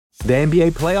The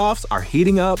NBA playoffs are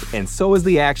heating up, and so is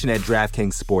the action at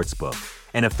DraftKings Sportsbook,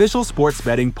 an official sports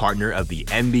betting partner of the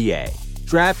NBA.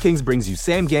 DraftKings brings you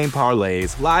same-game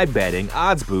parlays, live betting,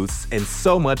 odds boosts, and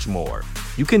so much more.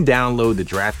 You can download the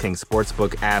DraftKings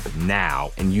Sportsbook app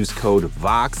now and use code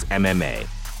VOXMMA.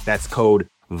 That's code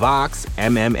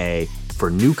VOXMMA for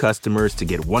new customers to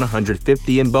get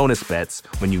 $150 in bonus bets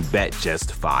when you bet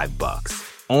just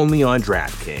 $5. Only on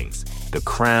DraftKings. The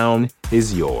crown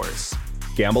is yours.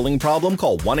 Gambling problem?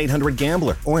 Call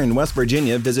 1-800-GAMBLER. Or in West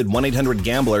Virginia, visit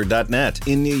 1-800-GAMBLER.net.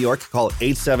 In New York, call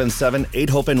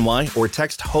 877-8-HOPE-NY or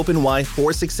text HOPE-NY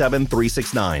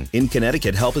 467-369. In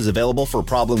Connecticut, help is available for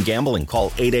problem gambling.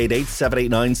 Call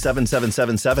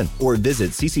 888-789-7777 or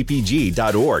visit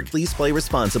ccpg.org. Please play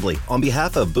responsibly. On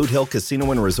behalf of Boot Hill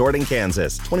Casino and Resort in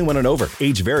Kansas, 21 and over.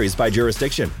 Age varies by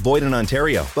jurisdiction. Void in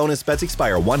Ontario. Bonus bets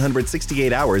expire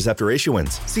 168 hours after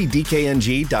issuance. See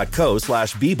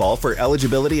dkng.co/bball for eligibility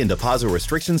and deposit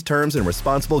restrictions, terms, and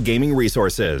responsible gaming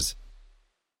resources.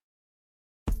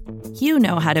 You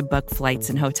know how to book flights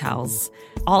and hotels.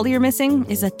 All you're missing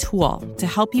is a tool to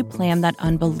help you plan that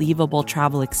unbelievable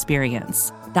travel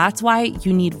experience. That's why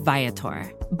you need Viator.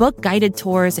 Book guided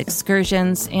tours,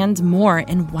 excursions, and more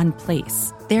in one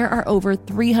place. There are over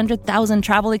 300,000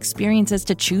 travel experiences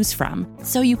to choose from,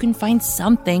 so you can find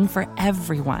something for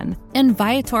everyone. And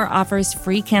Viator offers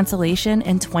free cancellation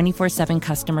and 24/7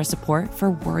 customer support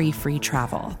for worry-free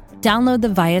travel. Download the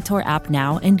Viator app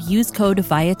now and use code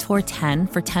Viator10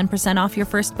 for 10% off your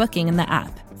first booking in the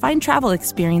app. Find travel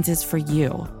experiences for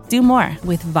you. Do more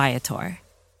with Viator.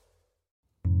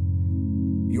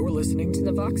 You're listening to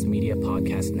the Vox Media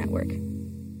Podcast Network.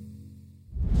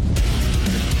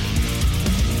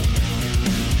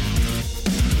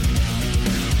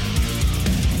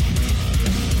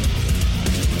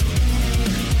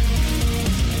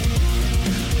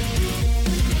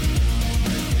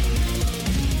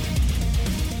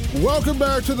 Welcome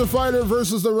back to The Fighter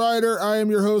versus the Writer. I am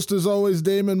your host, as always,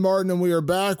 Damon Martin, and we are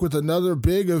back with another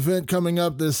big event coming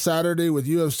up this Saturday with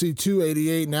UFC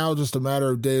 288, now just a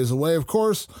matter of days away. Of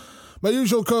course, my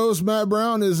usual co-host, Matt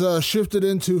Brown, is shifted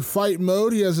into fight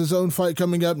mode. He has his own fight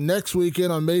coming up next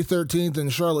weekend on May 13th in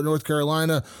Charlotte, North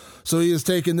Carolina. So he is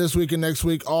taking this week and next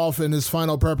week off in his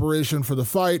final preparation for the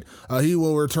fight. He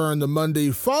will return the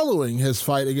Monday following his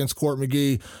fight against Court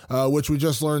McGee, which we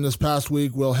just learned this past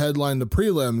week will headline the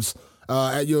prelims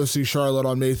at UFC Charlotte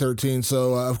on May 13th.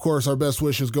 So, of course, our best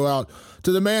wishes go out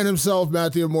to the man himself,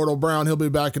 Matthew Immortal Brown. He'll be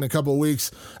back in a couple of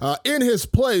weeks. In his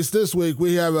place this week,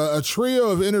 we have a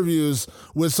trio of interviews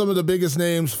with some of the biggest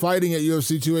names fighting at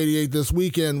UFC 288 this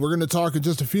weekend. We're going to talk in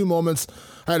just a few moments.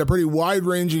 I had a pretty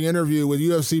wide-ranging interview with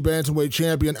UFC Bantamweight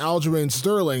champion Aljamain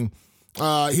Sterling.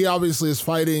 He obviously is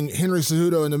fighting Henry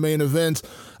Cejudo in the main event.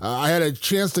 I had a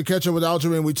chance to catch up with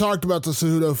Aljamain. We talked about the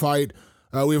Cejudo fight.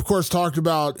 We, of course, talked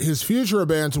about his future at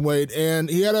bantamweight, and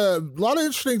he had a lot of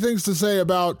interesting things to say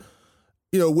about,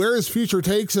 where his future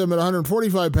takes him at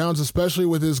 145 pounds, especially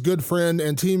with his good friend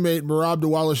and teammate Merab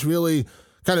Dvalishvili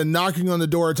kind of knocking on the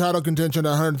door of title contention at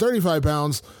 135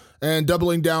 pounds and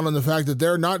doubling down on the fact that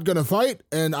they're not going to fight,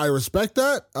 and I respect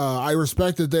that. I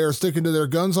respect that they are sticking to their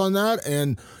guns on that,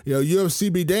 and,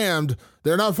 UFC be damned,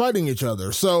 they're not fighting each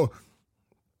other. So,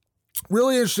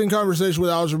 really interesting conversation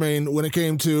with Aljamain when it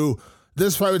came to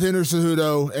this fight with Henry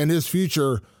Cejudo and his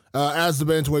future as the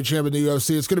bantamweight champion in the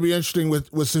UFC. It's going to be interesting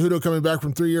with Cejudo coming back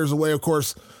from 3 years away. Of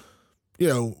course,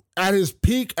 at his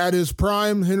peak, at his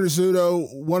prime, Henry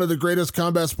Cejudo, one of the greatest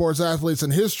combat sports athletes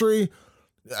in history,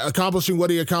 accomplishing what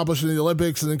he accomplished in the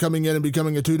Olympics and then coming in and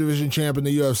becoming a two-division champ in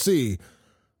the UFC.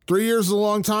 3 years is a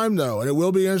long time, though, and it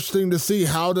will be interesting to see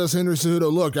how does Henry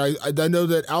Cejudo look. I know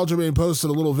that Aljamain posted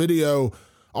a little video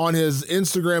on his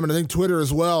Instagram and I think Twitter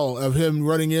as well of him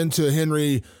running into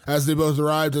Henry as they both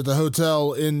arrived at the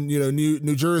hotel in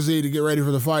New Jersey to get ready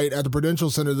for the fight at the Prudential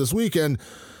Center this weekend.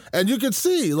 And you could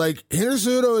see, Henry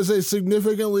Cejudo is a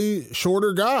significantly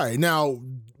shorter guy. Now,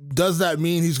 does that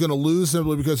mean he's going to lose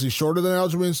simply because he's shorter than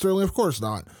Aljamain Sterling? Of course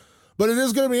not. But it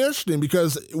is going to be interesting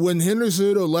because when Henry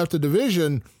Cejudo left the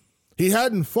division, he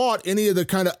hadn't fought any of the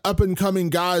kind of up-and-coming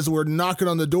guys that were knocking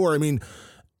on the door. I mean,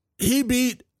 he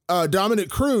beat Dominic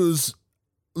Cruz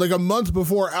like a month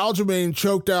before Aljamain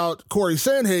choked out Corey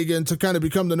Sandhagen to kind of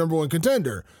become the number one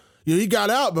contender. He got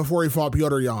out before he fought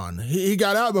Petr Yan. He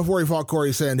got out before he fought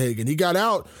Corey Sandhagen. He got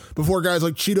out before guys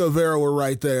like Chito Vera were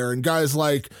right there and guys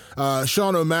like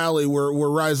Sean O'Malley were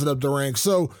rising up the ranks.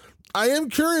 So I am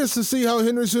curious to see how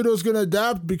Henry Cejudo is going to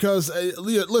adapt because,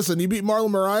 listen, he beat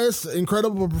Marlon Moraes,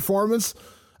 incredible performance.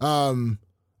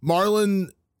 Marlon,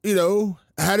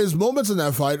 had his moments in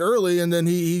that fight early, and then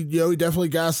he definitely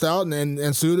gassed out, and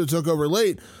Cejudo took over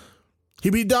late. He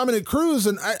beat Dominic Cruz,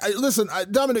 and listen,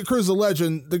 Dominic Cruz is a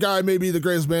legend. The guy may be the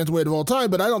greatest bantamweight of all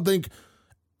time, but I don't think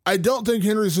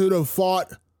Henry Cejudo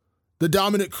fought the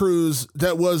Dominic Cruz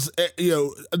that was,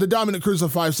 the Dominic Cruz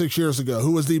of 5-6 years ago,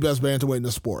 who was the best bantamweight in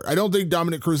the sport. I don't think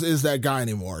Dominic Cruz is that guy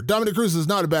anymore. Dominic Cruz is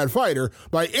not a bad fighter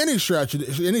by any stretch of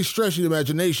the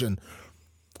imagination,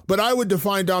 but I would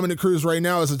define Dominic Cruz right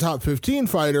now as a top 15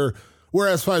 fighter,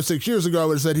 whereas 5-6 years ago I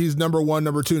would have said he's number 1,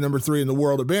 number 2, number 3 in the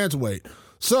world at bantamweight.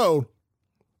 So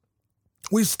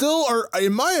we still are,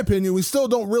 in my opinion, we still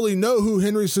don't really know who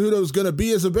Henry Cejudo is going to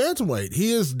be as a bantamweight.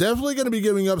 He is definitely going to be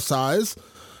giving up size,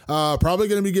 probably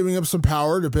going to be giving up some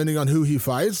power depending on who he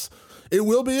fights. It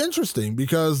will be interesting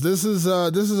because this is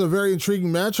a very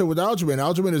intriguing matchup with Aljamain.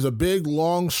 Aljamain is a big,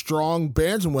 long, strong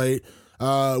bantamweight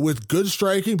with good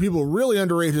striking. People really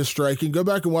underrate his striking. Go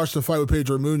back and watch the fight with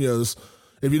Pedro Munoz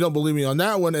if you don't believe me on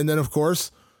that one. And then, of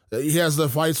course, he has the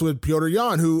fights with Petr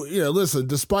Yan, who, listen,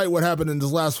 despite what happened in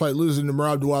his last fight losing to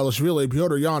Merab Dvalishvili,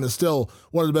 Petr Yan is still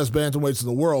one of the best bantamweights in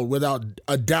the world, without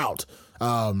a doubt.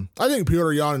 I think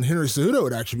Petr Yan and Henry Cejudo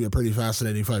would actually be a pretty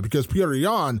fascinating fight because Petr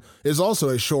Yan is also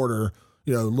a shorter,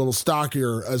 a little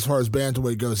stockier as far as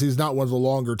bantamweight goes. He's not one of the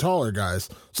longer, taller guys.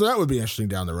 So that would be interesting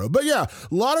down the road. But yeah,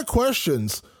 a lot of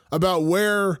questions about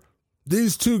where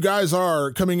these two guys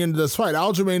are coming into this fight.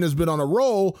 Aljamain has been on a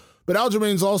roll, but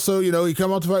Aljamain's also, he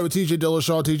come out to fight with TJ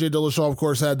Dillashaw. TJ Dillashaw, of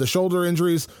course, had the shoulder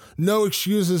injuries. No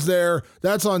excuses there.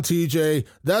 That's on TJ.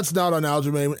 That's not on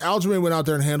Aljamain. Aljamain went out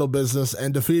there and handled business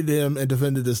and defeated him and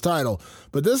defended his title.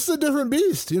 But this is a different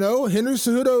beast. Henry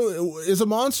Cejudo is a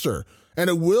monster. And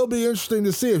it will be interesting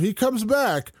to see if he comes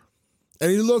back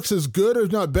and he looks as good,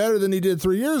 if not better, than he did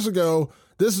 3 years ago.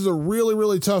 This is a really,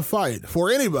 really tough fight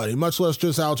for anybody, much less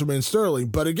just Aljamain Sterling.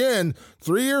 But again,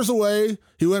 3 years away,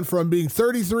 he went from being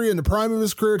 33 in the prime of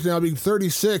his career to now being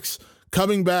 36,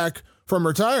 coming back from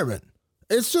retirement.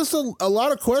 It's just a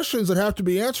lot of questions that have to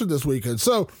be answered this weekend.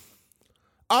 So,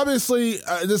 obviously,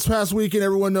 this past weekend,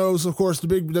 everyone knows, of course, the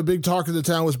big talk of the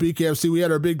town was BKFC. We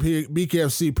had our big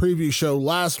BKFC preview show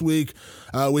last week.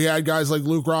 We had guys like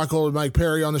Luke Rockhold and Mike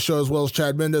Perry on the show, as well as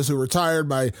Chad Mendez, who retired.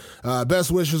 My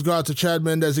best wishes go out to Chad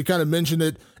Mendez. He kind of mentioned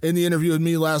it in the interview with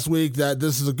me last week that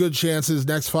this is a good chance his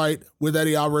next fight with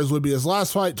Eddie Alvarez would be his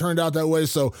last fight. Turned out that way,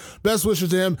 so best wishes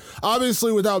to him.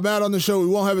 Obviously, without Matt on the show, we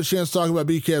won't have a chance to talk about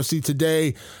BKFC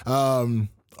today.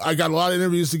 I got a lot of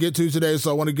interviews to get to today, so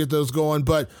I want to get those going.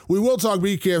 But we will talk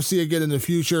BKFC again in the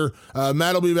future.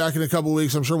 Matt will be back in a couple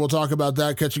weeks. I'm sure we'll talk about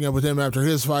that, catching up with him after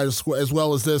his fight as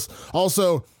well as this.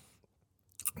 Also,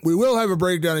 we will have a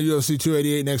breakdown of UFC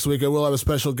 288 next week. I will have a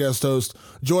special guest host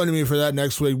joining me for that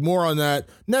next week. More on that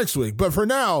next week. But for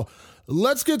now,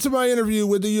 let's get to my interview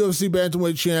with the UFC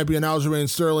bantamweight champion, Aljamain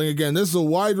Sterling. Again, this is a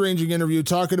wide-ranging interview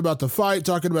talking about the fight,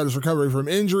 talking about his recovery from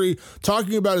injury,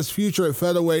 talking about his future at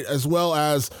featherweight, as well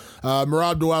as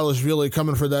Merab Dvalishvili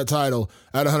coming for that title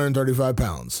at 135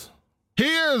 pounds. He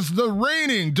is the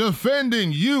reigning,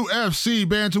 defending UFC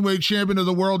bantamweight champion of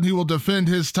the world, and he will defend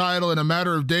his title in a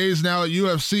matter of days now at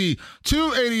UFC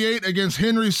 288 against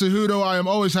Henry Cejudo. I am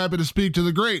always happy to speak to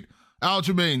the great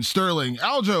Aljamain Sterling.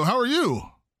 Aljo, how are you?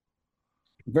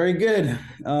 Very good.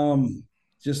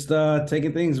 Just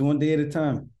taking things one day at a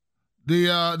time.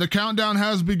 The countdown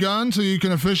has begun, so you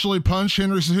can officially punch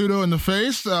Henry Cejudo in the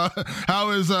face.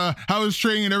 How is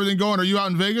training and everything going? Are you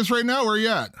out in Vegas right now? Where are you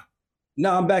at?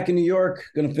 No, I'm back in New York.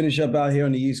 Gonna finish up out here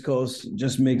on the East Coast.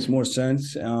 Just makes more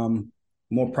sense,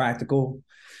 more practical,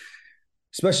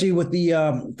 especially with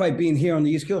the fight being here on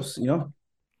the East Coast.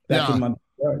 Back in my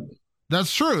backyard.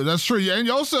 That's true. That's true. And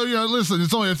also, listen,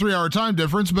 it's only a 3-hour time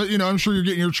difference, but, I'm sure you're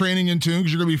getting your training in tune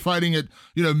because you're going to be fighting at,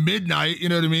 midnight, you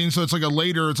know what I mean? So it's like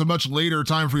it's a much later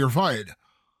time for your fight.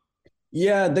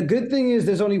 Yeah. The good thing is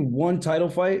there's only one title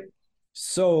fight.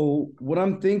 So what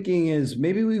I'm thinking is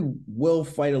maybe we will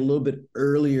fight a little bit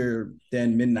earlier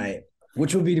than midnight,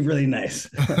 which would be really nice.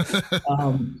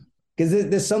 Because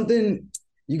there's something,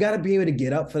 you got to be able to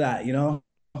get up for that,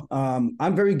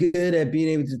 I'm very good at being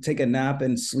able to take a nap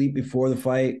and sleep before the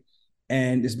fight.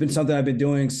 And it's been something I've been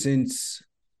doing since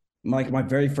my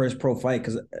very first pro fight.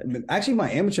 Because actually my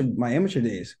amateur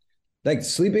days, like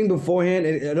sleeping beforehand,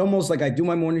 it almost like I do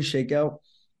my morning shakeout,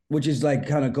 which is like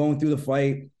kind of going through the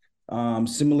fight,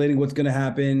 simulating what's going to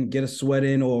happen, get a sweat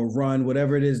in or run,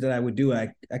 whatever it is that I would do. I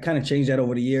kind of changed that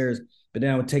over the years, but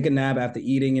then I would take a nap after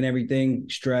eating and everything,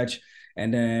 stretch.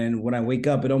 And then when I wake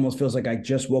up, it almost feels like I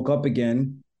just woke up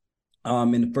again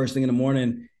in the first thing in the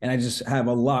morning, and I just have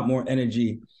a lot more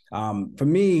energy. For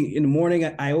me, in the morning,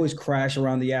 I always crash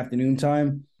around the afternoon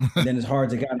time, and then it's hard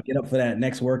to kind of get up for that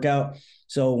next workout.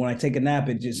 So when I take a nap,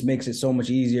 it just makes it so much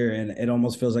easier, and it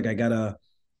almost feels like I got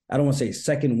I don't want to say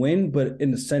second win, but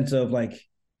in the sense of like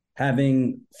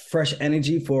having fresh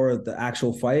energy for the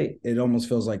actual fight. It almost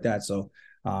feels like that. So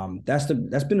that's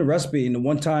been the recipe. And the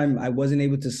one time I wasn't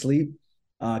able to sleep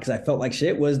because I felt like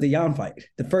shit was the Yan fight,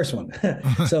 the first one.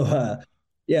 So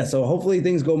yeah, so hopefully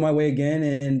things go my way again,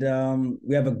 and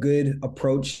we have a good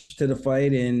approach to the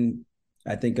fight, and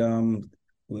I think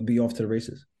we'll be off to the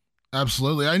races.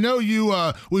 Absolutely. I know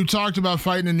we've talked about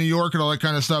fighting in New York and all that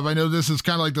kind of stuff. I know this is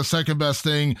kind of like the second best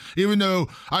thing, even though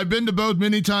I've been to both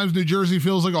many times. New Jersey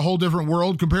feels like a whole different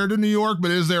world compared to New York,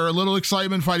 but is there a little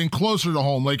excitement fighting closer to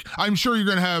home? Like, I'm sure you're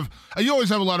going to you always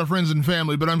have a lot of friends and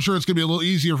family, but I'm sure it's going to be a little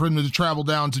easier for them to travel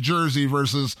down to Jersey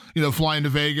versus, flying to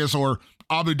Vegas or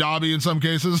Abu Dhabi in some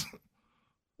cases.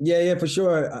 Yeah, for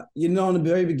sure. In the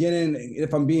very beginning,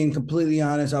 if I'm being completely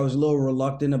honest, I was a little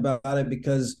reluctant about it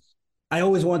because I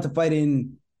always wanted to fight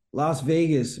in Las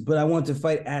Vegas, but I want to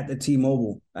fight at the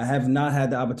T-Mobile. I have not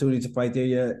had the opportunity to fight there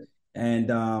yet. And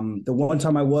the one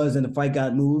time I was and the fight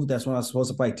got moved, that's when I was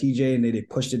supposed to fight TJ, and they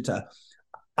pushed it to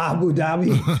Abu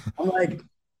Dhabi. I'm like,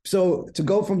 so to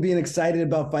go from being excited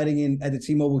about fighting at the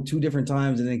T-Mobile 2 different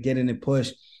times and then getting it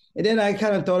pushed. And then I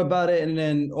kind of thought about it, and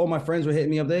then all my friends were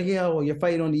hitting me up. They're like, yeah, well, you're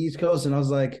fighting on the East Coast. And I was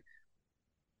like,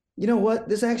 you know what?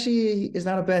 This actually is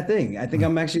not a bad thing. I think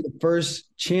I'm actually the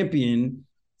first champion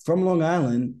from Long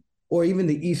Island or even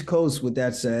the East Coast, with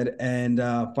that said, and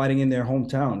fighting in their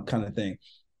hometown kind of thing.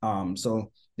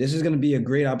 So this is going to be a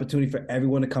great opportunity for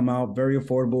everyone to come out. Very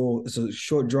affordable. It's a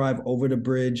short drive over the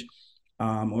bridge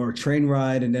or a train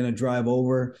ride and then a drive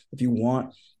over if you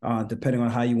want, depending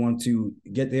on how you want to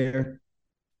get there.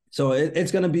 So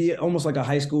it's going to be almost like a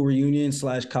high school reunion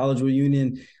 / college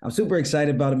reunion. I'm super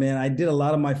excited about it, man. I did a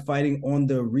lot of my fighting on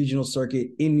the regional circuit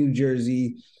in New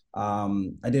Jersey.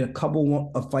 I did a couple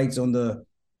of fights on the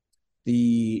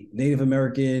Native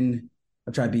American.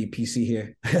 I'm trying to be PC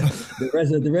here.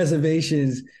 the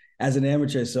reservations as an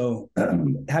amateur. So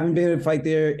haven't been able to fight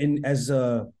there as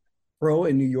a pro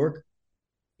in New York,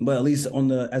 but at least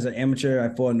as an amateur,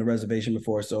 I fought on the reservation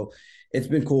before. So it's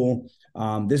been cool.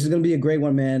 This is going to be a great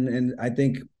one, man. And I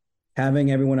think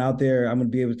having everyone out there, I'm going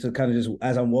to be able to kind of just,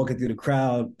 as I'm walking through the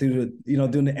crowd, doing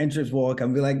the entrance walk,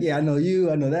 I'm be like, yeah, I know you,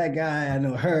 I know that guy, I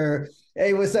know her.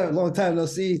 Hey, what's up? Long time no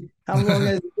see. How long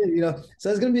has it been? So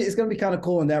it's going to be kind of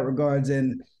cool in that regards.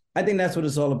 And I think that's what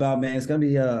it's all about, man. It's going to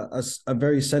be a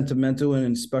very sentimental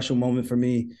and special moment for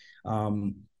me.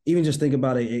 Even just thinking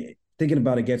about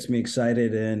it gets me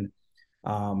excited. And,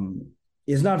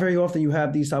 it's not very often you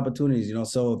have these opportunities,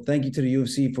 So thank you to the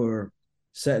UFC for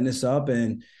setting this up,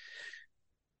 and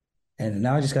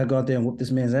now I just got to go out there and whoop this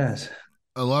man's ass.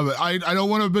 I love it. I don't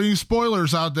want to put any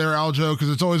spoilers out there, Aljo, because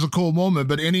it's always a cool moment.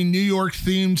 But any New York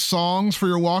themed songs for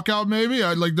your walkout? Maybe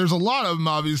there's a lot of them.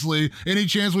 Obviously, any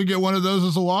chance we get one of those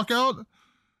as a walkout?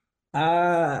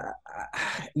 I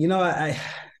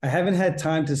haven't had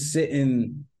time to sit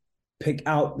and pick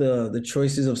out the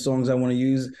choices of songs I want to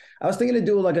use. I was thinking to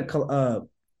do like a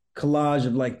collage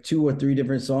of like 2 or 3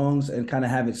 different songs and kind of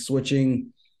have it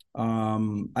switching.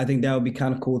 I think that would be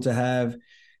kind of cool to have,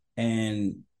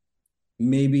 and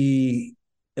maybe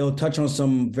it'll touch on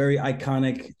some very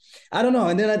iconic, I don't know.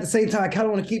 And then at the same time, I kind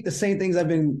of want to keep the same things I've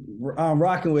been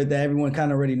rocking with that everyone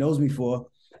kind of already knows me for.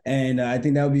 And I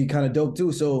think that would be kind of dope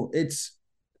too. So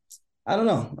I don't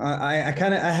know. I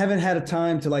haven't had a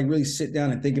time to like really sit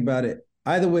down and think about it.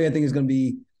 Either way, I think it's going to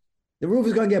be, the roof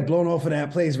is going to get blown off of that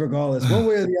place regardless, one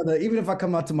way or the other, even if I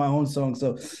come out to my own song.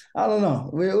 So I don't know.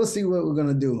 We'll see what we're going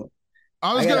to do.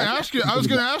 I was going to ask you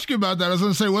about that. I was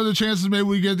going to say, what are the chances maybe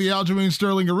we get the Aljamain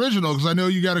Sterling original? Because I know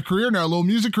you got a career now, a little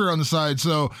music career on the side.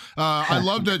 So I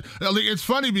loved it. It's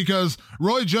funny because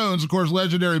Roy Jones, of course,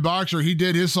 legendary boxer, he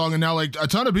did his song, and now like a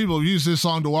ton of people have used his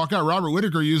song to walk out. Robert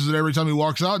Whittaker uses it every time he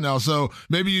walks out now. So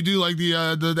maybe you do like the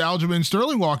Aljamain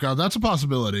Sterling walkout. That's a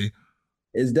possibility.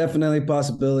 It's definitely a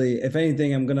possibility. If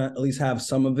anything, I'm going to at least have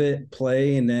some of it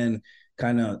play and then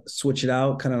kind of switch it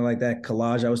out, kind of like that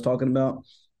collage I was talking about.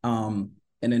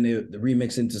 And then the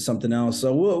remix into something else.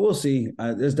 So we'll see.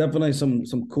 There's definitely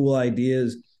some cool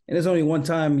ideas. And there's only one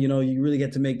time, you really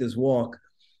get to make this walk.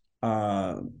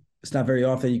 It's not very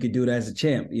often you could do it as a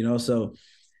champ, So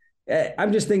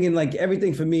I'm just thinking like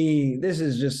everything for me, this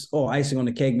is just icing on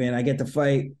the cake, man. I get to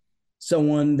fight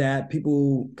someone that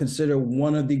people consider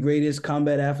one of the greatest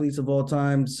combat athletes of all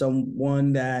time,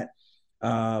 someone that,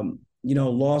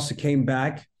 lost and came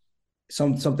back,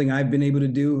 something I've been able to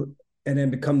do, and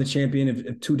then become the champion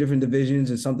of 2 different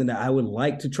divisions, and something that I would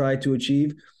like to try to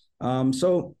achieve.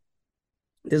 So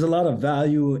there's a lot of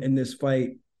value in this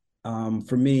fight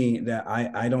for me that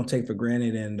I don't take for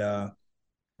granted. And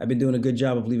I've been doing a good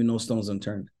job of leaving no stones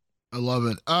unturned. I love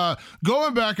it.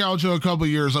 Going back, Aljo, a couple of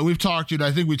years, we've talked,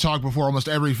 I think we talked before almost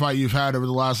every fight you've had over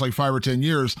the last 5 or 10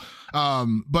 years.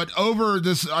 But over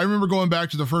this, I remember going back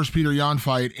to the first Peter Yan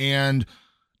fight and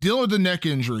dealing with the neck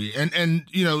injury. And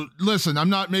listen, I'm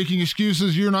not making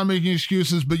excuses. You're not making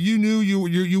excuses, but you knew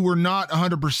you were not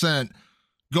 100%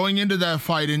 going into that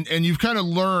fight. And you've kind of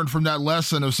learned from that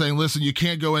lesson of saying, listen, you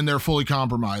can't go in there fully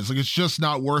compromised. It's just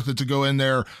not worth it to go in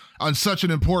there on such an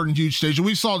important, huge stage. And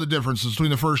we saw the differences between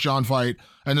the first Yan fight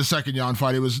and the second Yan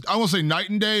fight. It was, I won't say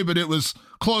night and day, but it was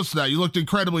close to that. You looked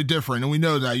incredibly different, and we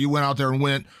know that. You went out there and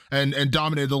went and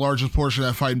dominated the largest portion of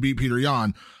that fight and beat Peter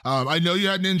Yan. I know you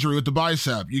had an injury with the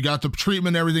bicep. You got the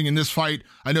treatment and everything in this fight.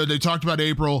 I know they talked about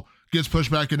April, gets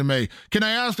pushed back into May. Can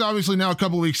I ask, obviously now a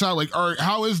couple of weeks out,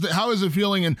 how is it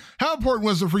feeling, and how important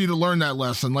was it for you to learn that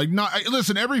lesson?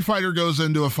 Listen, every fighter goes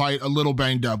into a fight a little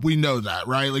banged up. We know that,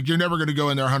 right? You're never going to go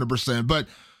in there 100%, but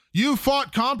you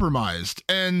fought compromised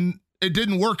and it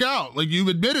didn't work out. You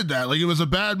admitted that, it was a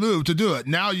bad move to do it.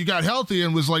 Now you got healthy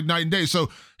and was night and day. So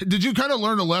did you kind of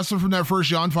learn a lesson from that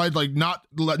first Yan fight? Not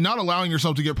allowing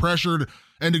yourself to get pressured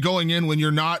and to going in when you're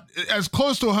not as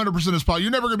close to 100% as possible. You're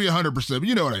never going to be 100%, but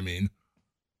you know what I mean?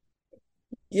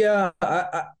 Yeah.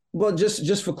 Well,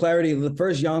 just for clarity, the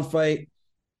first Yan fight,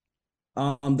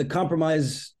 the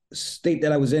compromise state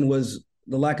that I was in was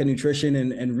the lack of nutrition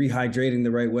and rehydrating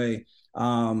the right way.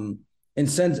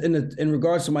 In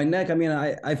regards to my neck,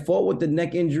 I fought with the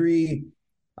neck injury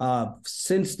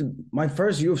since my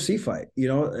first UFC fight,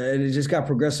 and it just got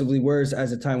progressively worse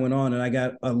as the time went on. And I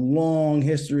got a long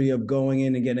history of going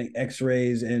in and getting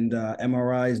x-rays and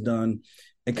MRIs done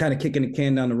and kind of kicking the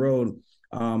can down the road.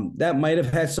 That might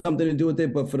have had something to do with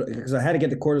it, but because I had to get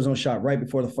the cortisone shot right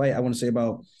before the fight, I want to say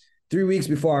about 3 weeks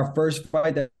before our first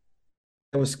fight that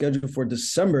was scheduled for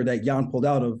December that Yan pulled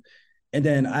out of. And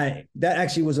then that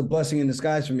actually was a blessing in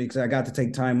disguise for me because I got to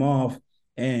take time off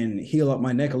and heal up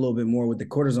my neck a little bit more with the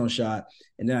cortisone shot.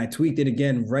 And then I tweaked it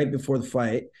again right before the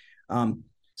fight.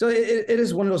 So it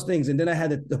is one of those things. And then I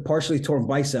had the partially torn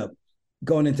bicep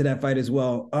going into that fight as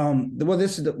well.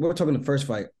 We're talking the first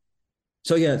fight.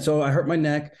 So I hurt my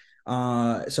neck.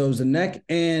 So it was the neck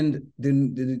and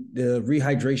the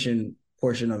rehydration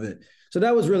portion of it. So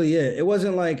that was really it. It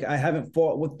wasn't like I haven't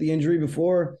fought with the injury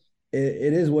before.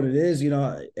 It is what it is,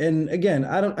 and again,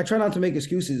 I try not to make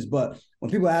excuses, but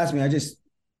when people ask me, I just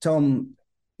tell them,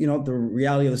 the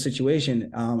reality of the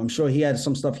situation. I'm sure he had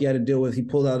some stuff he had to deal with. He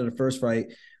pulled out of the first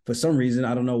fight for some reason.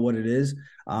 I don't know what it is.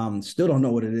 Still don't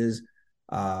know what it is.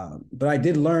 But I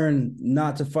did learn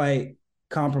not to fight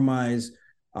compromise,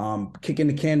 kicking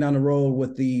the can down the road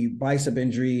with the bicep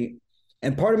injury.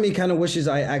 And part of me kind of wishes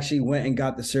I actually went and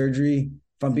got the surgery,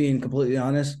 if I'm being completely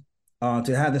honest.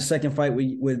 To have the second fight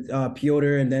with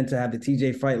Piotr and then to have the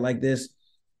TJ fight like this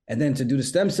and then to do the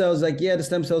stem cells, the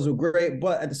stem cells were great,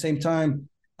 but at the same time,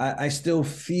 I still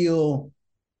feel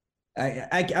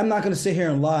I'm not going to sit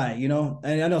here and lie,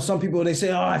 and I know some people, they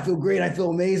say, oh, I feel great. I feel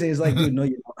amazing. It's dude, no,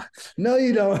 you don't. No,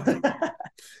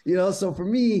 you don't. So for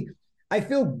me, I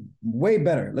feel way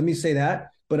better. Let me say that,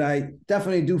 but I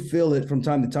definitely do feel it from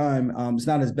time to time. It's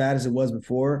not as bad as it was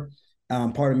before.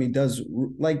 Part of me does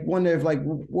wonder if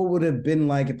what would have been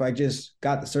like if I just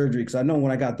got the surgery, because I know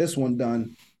when I got this one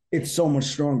done, it's so much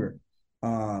stronger.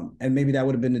 And maybe that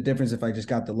would have been the difference if I just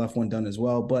got the left one done as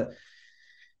well. But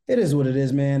it is what it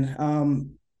is, man.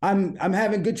 I'm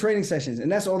having good training sessions, and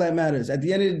that's all that matters. At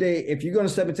the end of the day, if you're going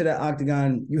to step into that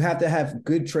octagon, you have to have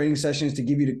good training sessions to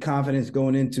give you the confidence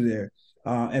going into there.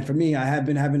 And for me, I have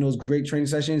been having those great training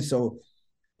sessions. So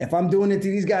if I'm doing it to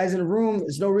these guys in the room,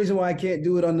 there's no reason why I can't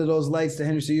do it under those lights to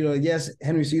Henry Cejudo. Yes,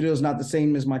 Henry Cejudo is not the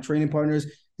same as my training partners.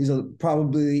 He's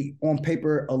probably on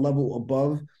paper a level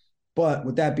above. But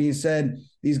with that being said,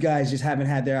 these guys just haven't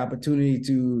had their opportunity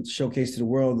to showcase to the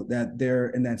world that they're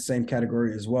in that same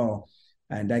category as well.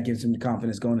 And that gives them the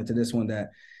confidence going into this one that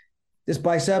this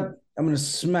bicep, I'm going to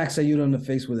smack Cejudo in the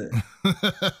face with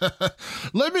it.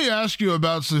 Let me ask you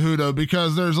about Cejudo,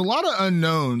 because there's a lot of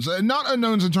unknowns, not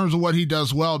unknowns in terms of what he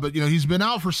does well, but, he's been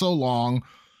out for so long.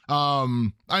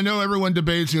 I know everyone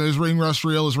debates, is ring rust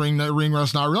real? Is ring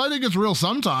rust not real? I think it's real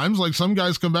sometimes. Some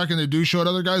guys come back and they do show it,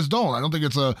 other guys don't. I don't think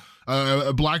it's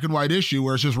a black and white issue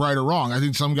where it's just right or wrong. I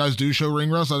think some guys do show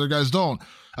ring rust, other guys don't.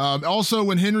 Also,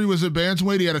 when Henry was at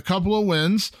Bantamweight, he had a couple of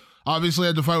wins. Obviously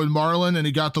had to fight with Marlon and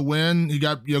he got the win. He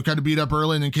got, kind of beat up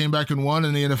early and then came back and won,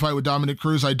 and he had a fight with Dominic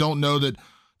Cruz. I don't know that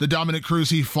the Dominic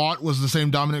Cruz he fought was the same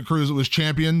Dominic Cruz that was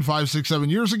champion 5, 6, 7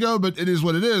 years ago, but it is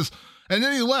what it is. And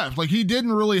then he left. He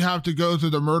didn't really have to go through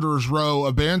the murderer's row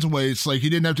of bantamweights. He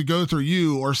didn't have to go through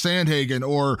you or Sandhagen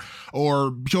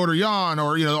or Piotr Yan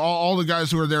or, all the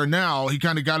guys who are there now. He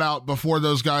kind of got out before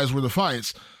those guys were the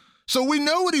fights. So we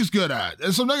know what he's good at.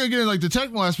 And so I'm not going to get into like the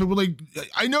technical aspect, but like,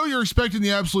 I know you're expecting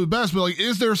the absolute best, but like,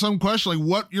 is there some question like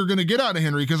what you're going to get out of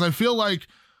Henry? Because I feel like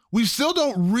we still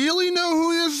don't really know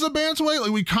who he is as a bantamweight.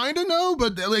 Like we kind of know,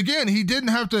 but again, he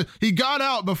got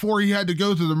out before he had to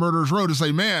go through the murderer's row to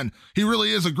say, man, he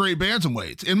really is a great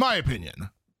bantamweight, in my opinion.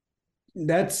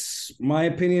 That's my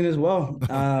opinion as well.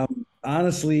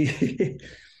 Honestly,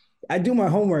 I do my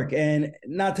homework, and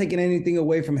not taking anything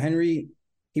away from Henry.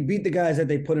 He beat the guys that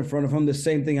they put in front of him, the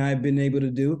same thing I've been able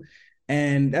to do.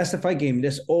 And that's the fight game.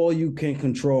 That's all you can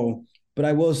control. But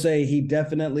I will say he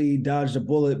definitely dodged a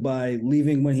bullet by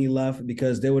leaving when he left,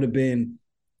 because there would have been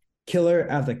killer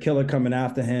after killer coming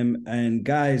after him, and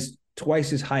guys twice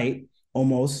his height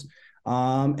almost.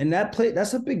 And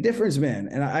that's a big difference, man.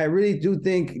 And I really do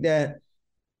think that,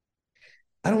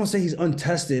 I don't want to say he's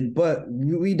untested, but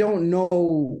we don't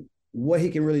know what he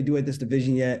can really do at this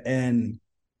division yet. And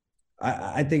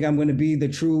I think I'm going to be the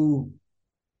true,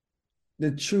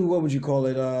 what would you call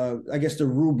it? I guess the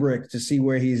rubric to see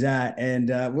where he's at. And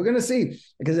we're going to see,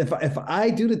 because if I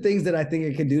do the things that I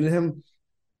think I could do to him,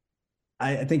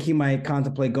 I think he might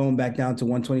contemplate going back down to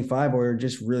 125 or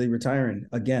just really retiring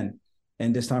again,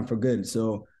 and this time for good.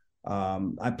 So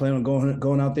I plan on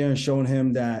going out there and showing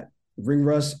him that ring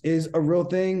rust is a real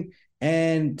thing,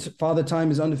 and Father Time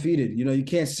is undefeated. You know, you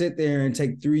can't sit there and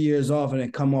take 3 years off and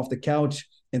then come off the couch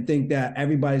and think that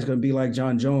everybody's going to be like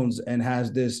John Jones and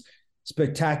has this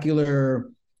spectacular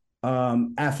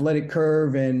athletic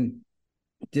curve. And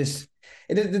the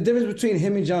difference between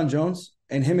him and John Jones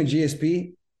and him and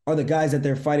GSP are the guys that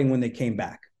they're fighting when they came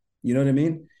back. You know what I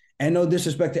mean? And no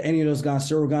disrespect to any of those guys.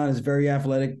 Cyril Gane is very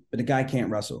athletic, but the guy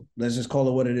can't wrestle. Let's just call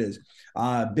it what it is.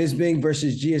 Bisping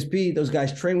versus GSP, those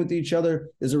guys train with each other.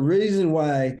 There's a reason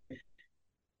why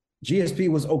GSP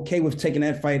was okay with taking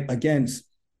that fight against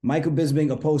Michael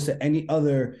Bisping opposed to any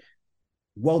other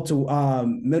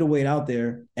middleweight out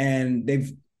there. And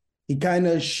he kind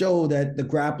of showed that the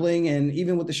grappling and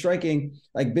even with the striking,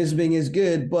 like Bisping is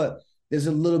good, but there's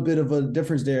a little bit of a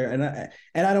difference there.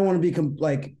 And I don't want to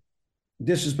be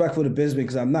disrespectful to Bisping,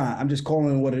 because I'm not. I'm just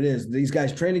calling it what it is. These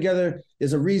guys train together.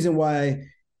 There's a reason why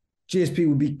GSP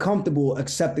would be comfortable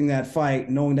accepting that fight,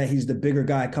 knowing that he's the bigger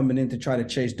guy coming in to try to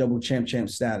chase double champ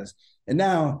status. And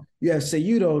now you have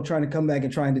Cejudo trying to come back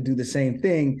and trying to do the same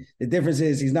thing. The difference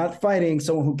is he's not fighting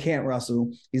someone who can't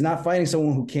wrestle. He's not fighting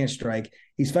someone who can't strike.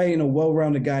 He's fighting a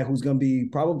well-rounded guy who's going to be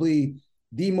probably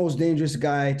the most dangerous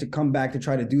guy to come back to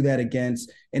try to do that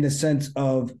against, in the sense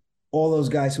of all those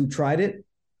guys who tried it.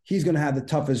 He's going to have the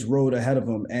toughest road ahead of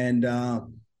him. And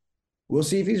we'll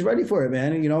see if he's ready for it,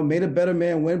 man. You know, made a better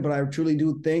man win, but I truly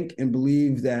do think and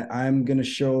believe that I'm going to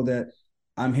show that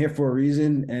I'm here for a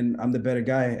reason and I'm the better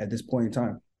guy at this point in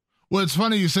time. Well, it's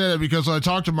funny you say that, because I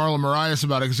talked to Marlon Moraes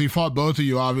about it, because he fought both of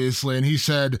you, obviously, and he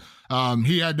said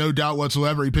he had no doubt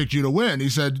whatsoever he picked you to win. He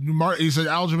said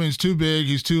Aljamain's too big,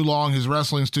 he's too long, his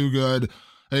wrestling's too good.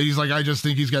 He's like, I just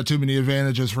think he's got too many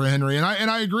advantages for Henry. And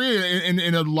I agree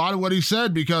in a lot of what he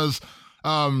said, because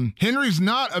Henry's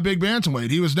not a big bantamweight.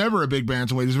 He was never a big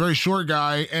bantamweight. He's a very short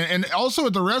guy. And also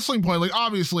at the wrestling point, like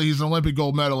obviously he's an Olympic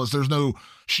gold medalist. There's no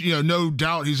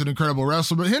doubt he's an incredible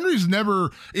wrestler, but Henry's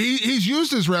he's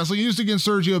used his wrestling. He used it against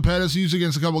Sergio Pettis, he used it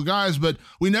against a couple of guys, but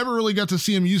we never really got to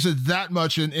see him use it that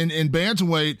much in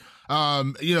bantamweight.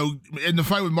 In the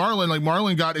fight with Marlon, like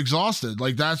Marlon got exhausted.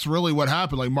 Like that's really what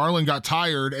happened. Like Marlon got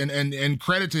tired, and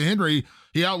credit to Henry,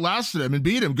 he outlasted him and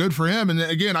beat him. Good for him. And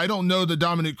again, I don't know that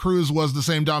Dominic Cruz was the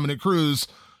same Dominic Cruz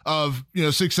of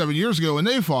 6-7 years ago when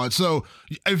they fought. So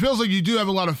it feels like you do have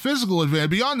a lot of physical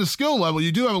advantage beyond the skill level.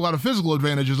 You do have a lot of physical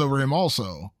advantages over him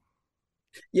also.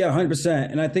 Yeah,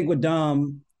 100%. And I think with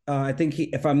Dom, I think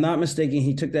if I'm not mistaken,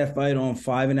 he took that fight on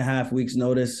 5.5 weeks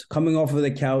notice, coming off of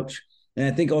the couch. And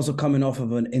I think also coming off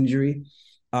of an injury.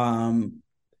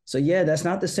 So yeah, that's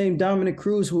not the same Dominic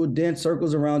Cruz who will dance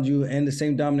circles around you, and the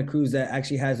same Dominic Cruz that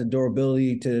actually has the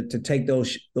durability to take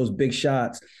those big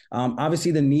shots.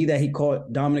 Obviously, the knee that he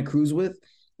caught Dominic Cruz with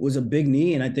was a big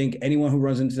knee, and I think anyone who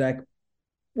runs into that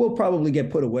will probably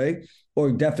get put away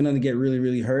or definitely get really,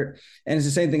 really hurt. And it's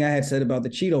the same thing I had said about the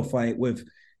Cheeto fight with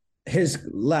his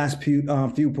last few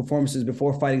performances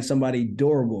before fighting somebody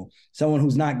durable, someone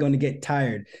who's not going to get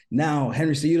tired. Now,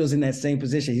 Henry Cejudo's in that same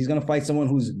position. He's going to fight someone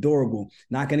who's durable,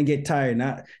 not going to get tired,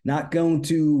 not going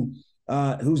to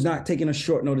who's not taking a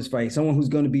short notice fight, someone who's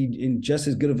going to be in just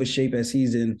as good of a shape as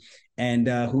he's in, and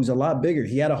who's a lot bigger.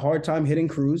 He had a hard time hitting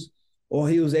Cruz. All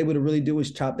he was able to really do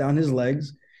was chop down his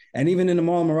legs. And even in the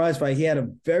Marlon Moraes fight, he had a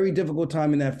very difficult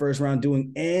time in that first round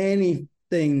doing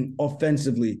anything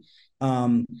offensively.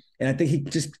 And I think he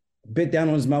just bit down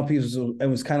on his mouthpiece. It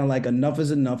was kind of like enough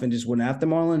is enough and just went after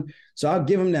Marlon. So I'll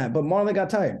give him that. But Marlon got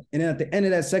tired. And then at the end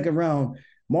of that second round,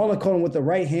 Marlon caught him with the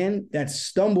right hand that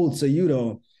stumbled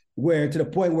Cejudo, where to the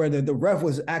point where the ref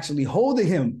was actually holding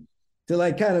him to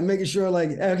like kind of making sure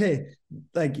like, okay,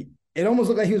 like it almost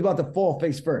looked like he was about to fall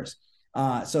face first.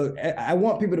 So I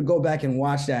want people to go back and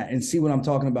watch that and see what I'm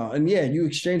talking about. And yeah, you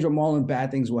exchange with Marlon,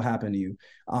 bad things will happen to you,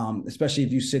 especially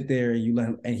if you sit there and you let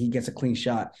him and he gets a clean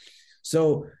shot.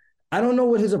 So I don't know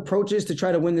what his approach is to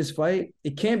try to win this fight.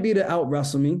 It can't be to out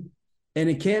wrestle me, and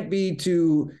it can't be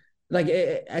to like.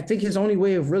 I think his only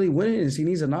way of really winning is he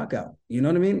needs a knockout. You know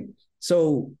what I mean?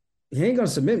 So he ain't gonna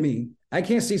submit me. I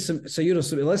can't see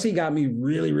Cejudo unless he got me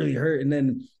really, really hurt, and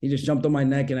then he just jumped on my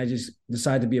neck, and I just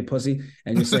decided to be a pussy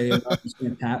and just say, I'm just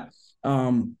gonna tap.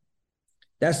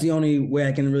 That's the only way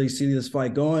I can really see this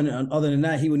fight going. Other than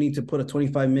that, he would need to put a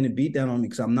 25-minute beat down on me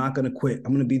because I'm not gonna quit.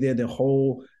 I'm gonna be there the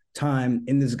whole time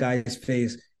in this guy's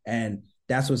face, and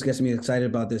that's what gets me excited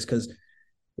about this because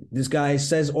this guy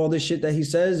says all this shit that he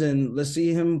says, and let's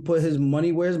see him put his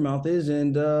money where his mouth is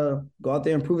and go out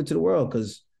there and prove it to the world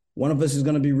because one of us is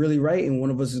going to be really right and one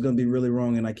of us is going to be really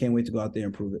wrong, and I can't wait to go out there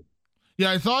and prove it.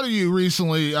 Yeah, I thought of you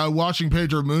recently watching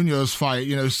Pedro Munoz fight,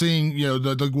 seeing,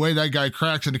 the way that guy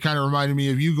cracks, and it kind of reminded me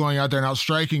of you going out there and out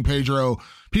striking Pedro.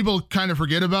 People kind of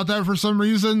forget about that for some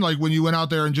reason. Like when you went out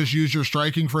there and just used your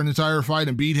striking for an entire fight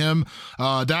and beat him,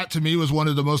 that to me was one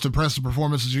of the most impressive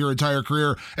performances of your entire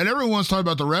career. And everyone's talking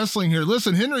about the wrestling here.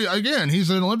 Listen, Henry, again, he's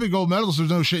an Olympic gold medalist. There's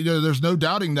no shit, there's no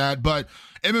doubting that, but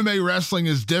MMA wrestling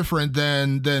is different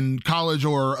than college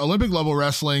or Olympic level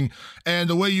wrestling. And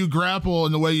the way you grapple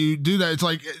and the way you do that, it's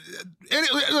like,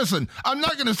 listen, I'm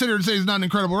not going to sit here and say he's not an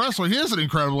incredible wrestler. He is an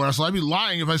incredible wrestler. I'd be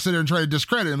lying if I sit here and try to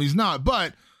discredit him. He's not,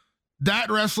 but that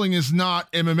wrestling is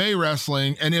not MMA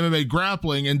wrestling and MMA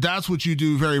grappling. And that's what you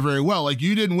do very, very well. Like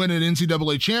you didn't win an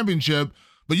NCAA championship,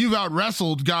 but you've out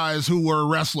wrestled guys who were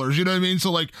wrestlers. You know what I mean?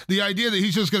 So like the idea that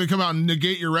he's just going to come out and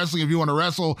negate your wrestling if you want to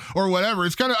wrestle or whatever,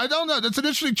 it's kind of, I don't know. That's an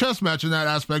interesting chess match in that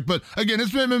aspect. But again,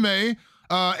 it's been MMA.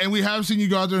 And we have seen you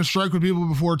go out there and strike with people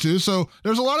before too. So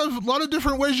there's a lot of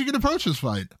different ways you can approach this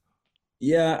fight.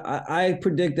 Yeah. I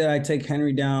predict that I take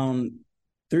Henry down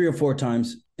 3 or 4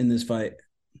 times in this fight.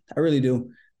 I really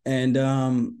do. And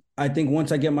I think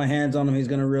once I get my hands on him, he's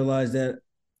going to realize that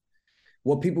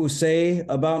what people say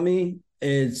about me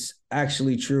is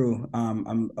actually true.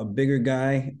 I'm a bigger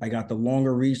guy. I got the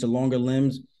longer reach, the longer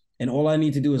limbs, and all I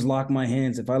need to do is lock my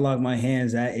hands. If I lock my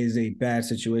hands, that is a bad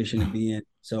situation to be in.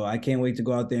 So I can't wait to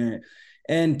go out there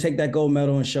and take that gold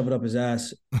medal and shove it up his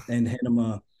ass and hit him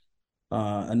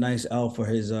a nice L for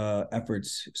his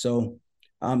efforts. So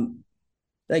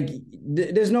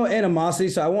there's no animosity,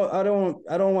 so I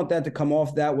don't want that to come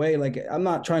off that way. Like I'm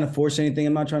not trying to force anything.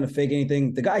 I'm not trying to fake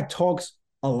anything. The guy talks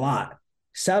a lot,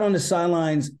 sat on the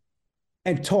sidelines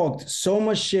and talked so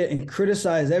much shit and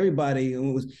criticized everybody.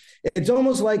 It's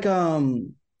almost like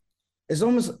it's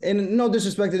almost, and no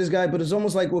disrespect to this guy, but it's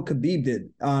almost like what Khabib did.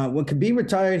 When Khabib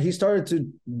retired, he started to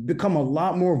become a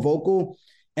lot more vocal,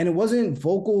 and it wasn't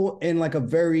vocal in like a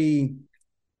very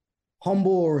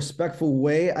humble or respectful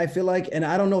way, I feel like. And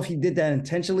I don't know if he did that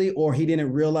intentionally or he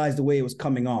didn't realize the way it was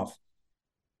coming off.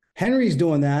 Henry's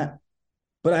doing that,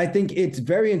 but I think it's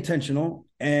very intentional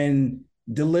and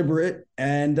deliberate,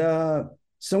 and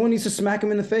someone needs to smack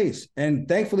him in the face. And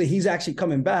thankfully, he's actually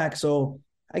coming back, so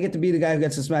I get to be the guy who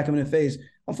gets to smack him in the face.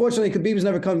 Unfortunately, Khabib's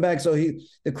never coming back, so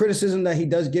the criticism that he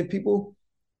does give people,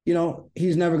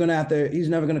 he's never going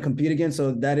to compete again.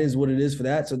 So that is what it is for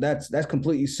that. So that's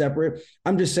completely separate.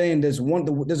 I'm just saying there's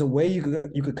a way you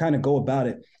could kind of go about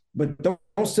it, but don't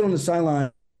sit on the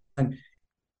sideline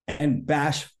and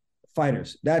bash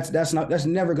fighters. That's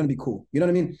never going to be cool. You know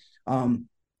what I mean?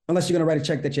 Unless you're going to write a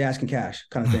check that you're asking cash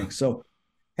kind of thing. So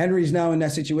Henry's now in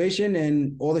that situation,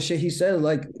 and all the shit he said,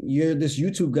 like, you're this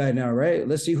YouTube guy now, right?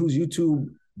 Let's see whose YouTube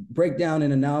breakdown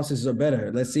and analysis are better.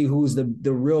 Let's see who's the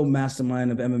real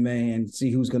mastermind of MMA and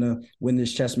see who's going to win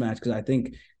this chess match. Because I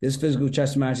think this physical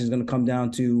chess match is going to come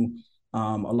down to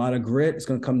a lot of grit. It's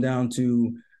going to come down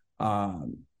to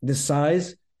the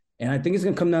size. And I think it's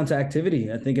going to come down to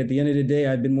activity. I think at the end of the day,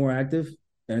 I've been more active.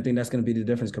 And I think that's going to be the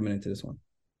difference coming into this one.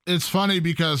 It's funny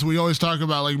because we always talk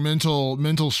about like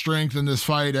mental strength in this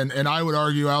fight. And I would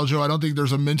argue, Aljo, I don't think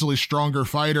there's a mentally stronger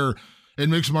fighter in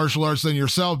mixed martial arts than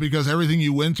yourself, because everything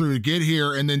you went through to get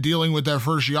here and then dealing with that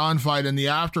first Jan fight and the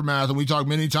aftermath. And we talked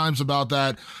many times about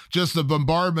that, just the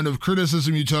bombardment of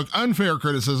criticism you took, unfair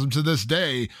criticism to this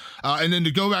day. And then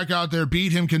to go back out there,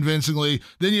 beat him convincingly.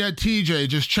 Then you had TJ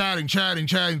just chatting,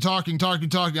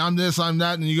 talking. I'm this, I'm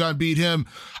that. And you got to beat him.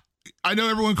 I know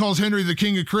everyone calls Henry the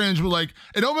king of cringe, but like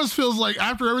it almost feels like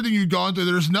after everything you've gone through,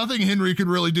 there's nothing Henry could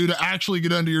really do to actually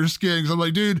get under your skin. Because I'm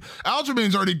like, dude,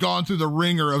 Aljamain's already gone through the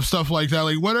ringer of stuff like that.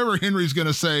 Like whatever Henry's going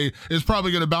to say is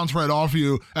probably going to bounce right off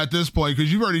you at this point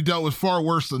because you've already dealt with far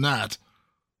worse than that.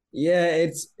 Yeah,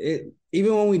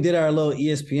 even when we did our little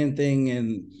ESPN thing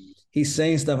and he's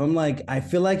saying stuff, I'm like, I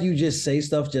feel like you just say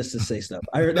stuff just to say stuff.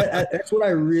 That's what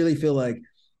I really feel like.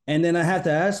 And then I have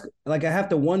to ask, like, I have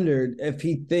to wonder if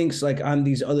he thinks like I'm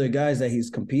these other guys that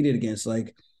he's competed against.